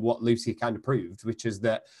 and what Lucy kind of proved, which is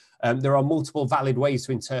that there are multiple valid ways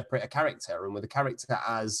to interpret a character, and with a character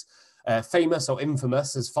as famous or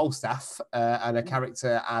infamous as Falstaff, and a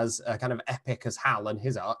character as kind of epic as Hal and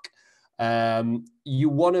his arc. I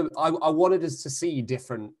wanted us to see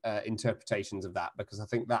different interpretations of that, because I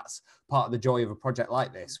think that's part of the joy of a project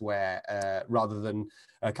like this, where rather than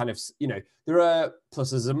there are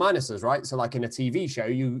pluses and minuses, right? So like in a TV show,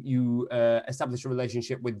 you establish a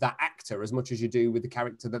relationship with that actor as much as you do with the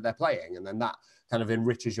character that they're playing, and then that kind of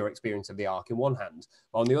enriches your experience of the arc in one hand.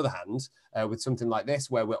 But on the other hand, with something like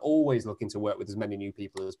this, where we're always looking to work with as many new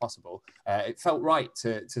people as possible, it felt right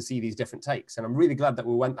to see these different takes. And I'm really glad that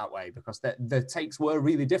we went that way, because the takes were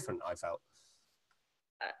really different, I felt.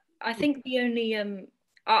 I think the only,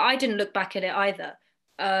 I didn't look back at it either,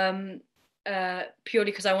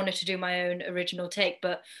 purely because I wanted to do my own original take.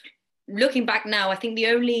 But looking back now, I think the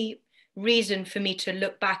only reason for me to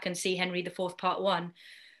look back and see Henry IV Part 1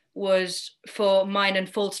 was for mine and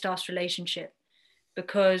Falstaff's relationship,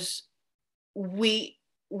 because we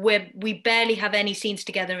barely have any scenes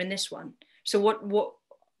together in this one. So what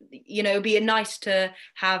it'd be nice to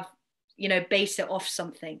have, base it off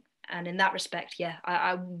something. And in that respect, yeah,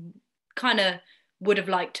 I kind of would have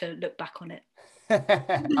liked to look back on it.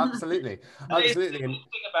 Absolutely. Absolutely. The thing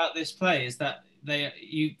about this play is that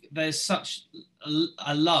there's such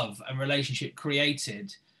a love and relationship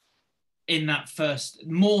created in that first,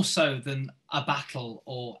 more so than a battle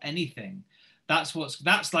or anything. That's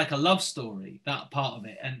like a love story, that part of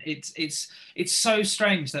it. And it's so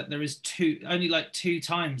strange that there is only like 2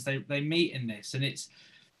 times they meet in this, and it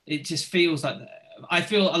just feels like, I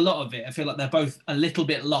feel a lot of it, I feel like they're both a little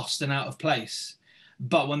bit lost and out of place,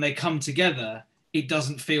 but when they come together, it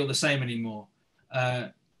doesn't feel the same anymore.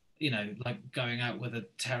 Like going out with a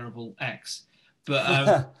terrible ex.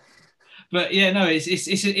 But but yeah, no, it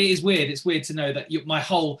is weird. It's weird to know that my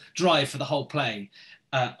whole drive for the whole play,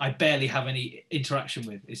 I barely have any interaction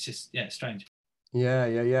with. It's just, yeah, strange.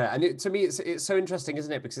 Yeah. And to me, it's so interesting,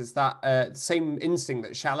 isn't it? Because it's that same instinct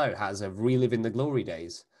that Shallow has of reliving the glory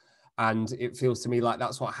days. And it feels to me like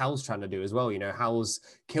that's what Hal's trying to do as well. Hal's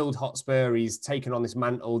killed Hotspur. He's taken on this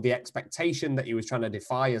mantle. The expectation that he was trying to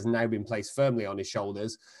defy has now been placed firmly on his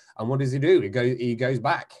shoulders. And what does he do? He goes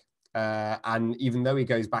back. And even though he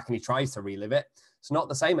goes back and he tries to relive it, it's not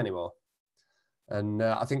the same anymore. And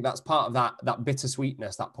I think that's part of that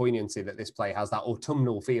bittersweetness, that poignancy that this play has, that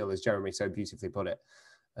autumnal feel, as Jeremy so beautifully put it.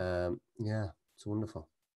 Yeah, it's wonderful.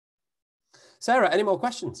 Sarah, any more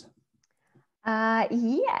questions?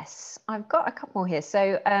 Yes, I've got a couple here.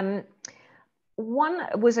 So one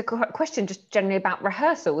was a question just generally about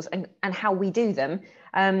rehearsals and how we do them,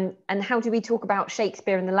 and how do we talk about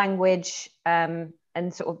Shakespeare and the language, and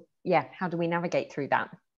sort of, yeah, how do we navigate through that?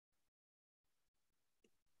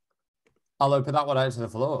 I'll open that one out to the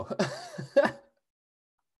floor.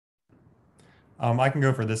 I can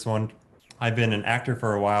go for this one. I've been an actor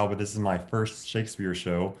for a while, but this is my first Shakespeare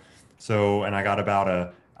show. So, and I got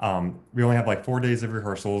about we only have like 4 days of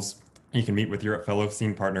rehearsals. You can meet with your fellow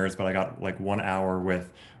scene partners, but I got like 1 hour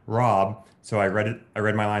with Rob. So I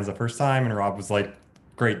read my lines the first time, and Rob was like,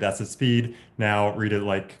 great, that's the speed. Now read it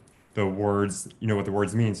like the words, you know what the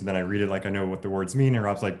words mean. So then I read it like I know what the words mean, and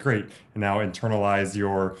Rob's like, great. And now internalize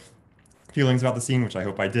your feelings about the scene, which I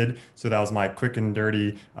hope I did. So that was my quick and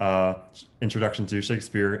dirty introduction to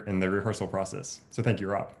Shakespeare in the rehearsal process. So thank you,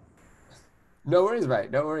 Rob. No worries, mate.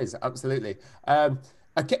 No worries. Absolutely.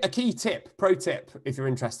 A key tip, pro tip, if you're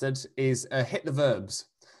interested, is hit the verbs.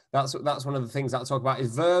 That's one of the things that I talk about,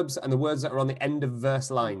 is verbs and the words that are on the end of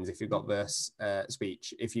verse lines. If you've got verse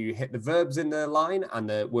speech, if you hit the verbs in the line and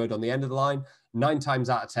the word on the end of the line, 9 times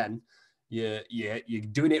out of 10, you're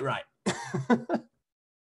doing it right.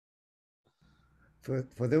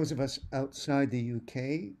 For those of us outside the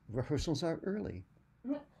UK, rehearsals are early.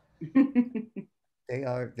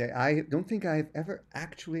 I don't think I've ever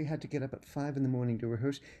actually had to get up at 5 in the morning to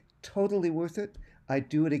rehearse. Totally worth it. I'd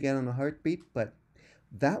do it again on a heartbeat, but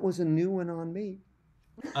that was a new one on me.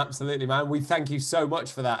 Absolutely, man. We thank you so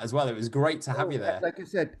much for that as well. It was great to have you there. Like I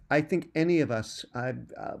said, I think any of us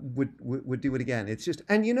would do it again. It's just,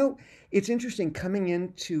 and you know, it's interesting coming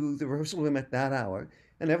into the rehearsal room at that hour,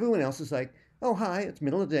 and everyone else is like, "Oh, hi, it's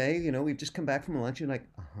middle of the day. You know, we've just come back from lunch." You're like,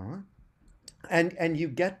 and you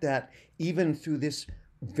get that even through this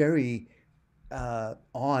very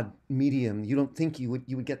odd medium. You don't think you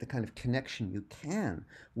would get the kind of connection you can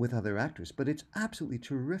with other actors, but it's absolutely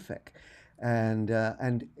terrific. And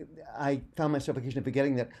I found myself occasionally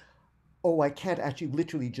forgetting that, oh, I can't actually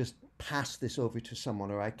literally just pass this over to someone,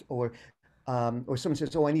 or someone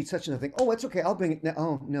says, oh, I need such another thing. Oh, it's okay, I'll bring it now.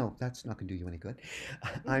 Oh, no, that's not going to do you any good.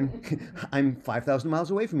 I'm 5,000 miles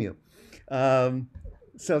away from you.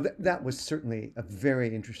 So that was certainly a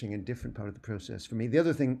very interesting and different part of the process for me. The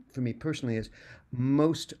other thing for me personally is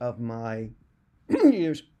most of my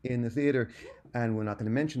years in the theater, and we're not going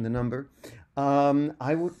to mention the number,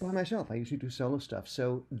 I work by myself. I usually do solo stuff.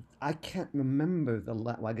 So I can't remember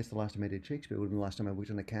well, I guess the last time I did Shakespeare would have been the last time I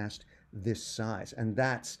worked on a cast this size. And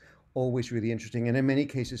that's always really interesting. And in many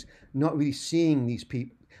cases, not really seeing these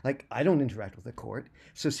people. Like, I don't interact with the court.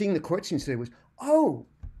 So seeing the court scenes today was, oh,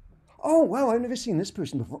 wow, I've never seen this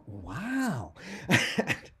person before. Wow.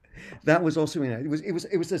 That was also,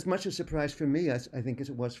 it was as much a surprise for me as I think as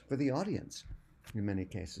it was for the audience in many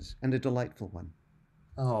cases, and a delightful one.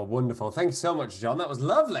 Oh, wonderful. Thank you so much, John. That was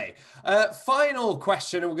lovely. Final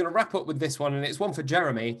question, and we're going to wrap up with this one, and it's one for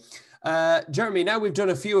Jeremy. Jeremy, now we've done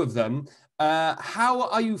a few of them. How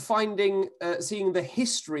are you finding seeing the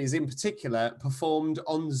histories in particular performed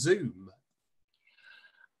on Zoom?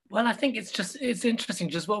 Well, I think it's interesting,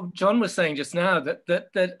 just what John was saying just now,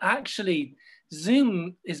 that actually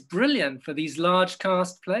Zoom is brilliant for these large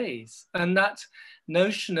cast plays. And that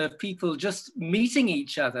notion of people just meeting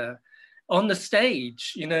each other on the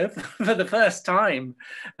stage, you know, for the first time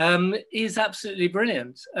is absolutely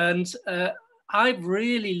brilliant. And I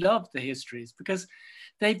really love the histories because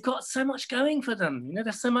they've got so much going for them. You know,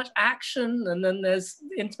 there's so much action, and then there's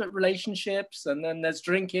intimate relationships, and then there's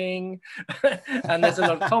drinking, and there's a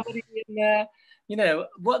lot of comedy in there. You know,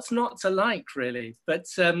 what's not to like, really? But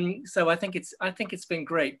so I think it's been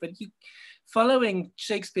great. But following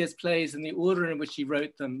Shakespeare's plays in the order in which he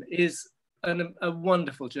wrote them is a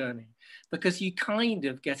wonderful journey, because you kind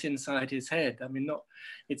of get inside his head. I mean,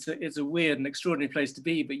 it's a weird and extraordinary place to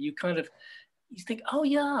be, but you think, oh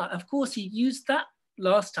yeah, of course he used that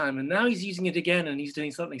last time, and now he's using it again, and he's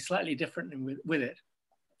doing something slightly different with it.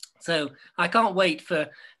 So I can't wait for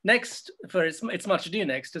It's Much Ado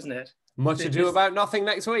Next, isn't it? Much Ado About Nothing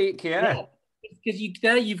next week, yeah. Because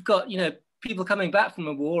you've got, you know, people coming back from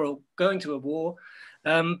a war or going to a war,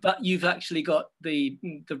 but you've actually got the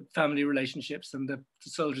family relationships and the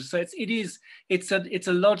soldiers. So it's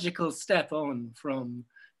a logical step on from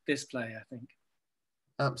this play, I think.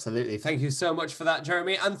 Absolutely. Thank you so much for that,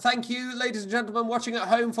 Jeremy. And thank you, ladies and gentlemen, watching at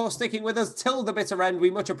home, for sticking with us till the bitter end.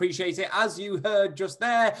 We much appreciate it. As you heard just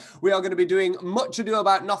there, we are going to be doing Much Ado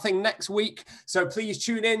About Nothing next week. So please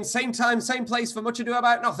tune in, same time, same place for Much Ado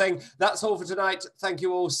About Nothing. That's all for tonight. Thank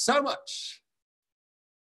you all so much.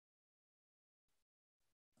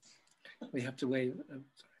 We have to wait.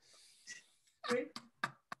 Sorry.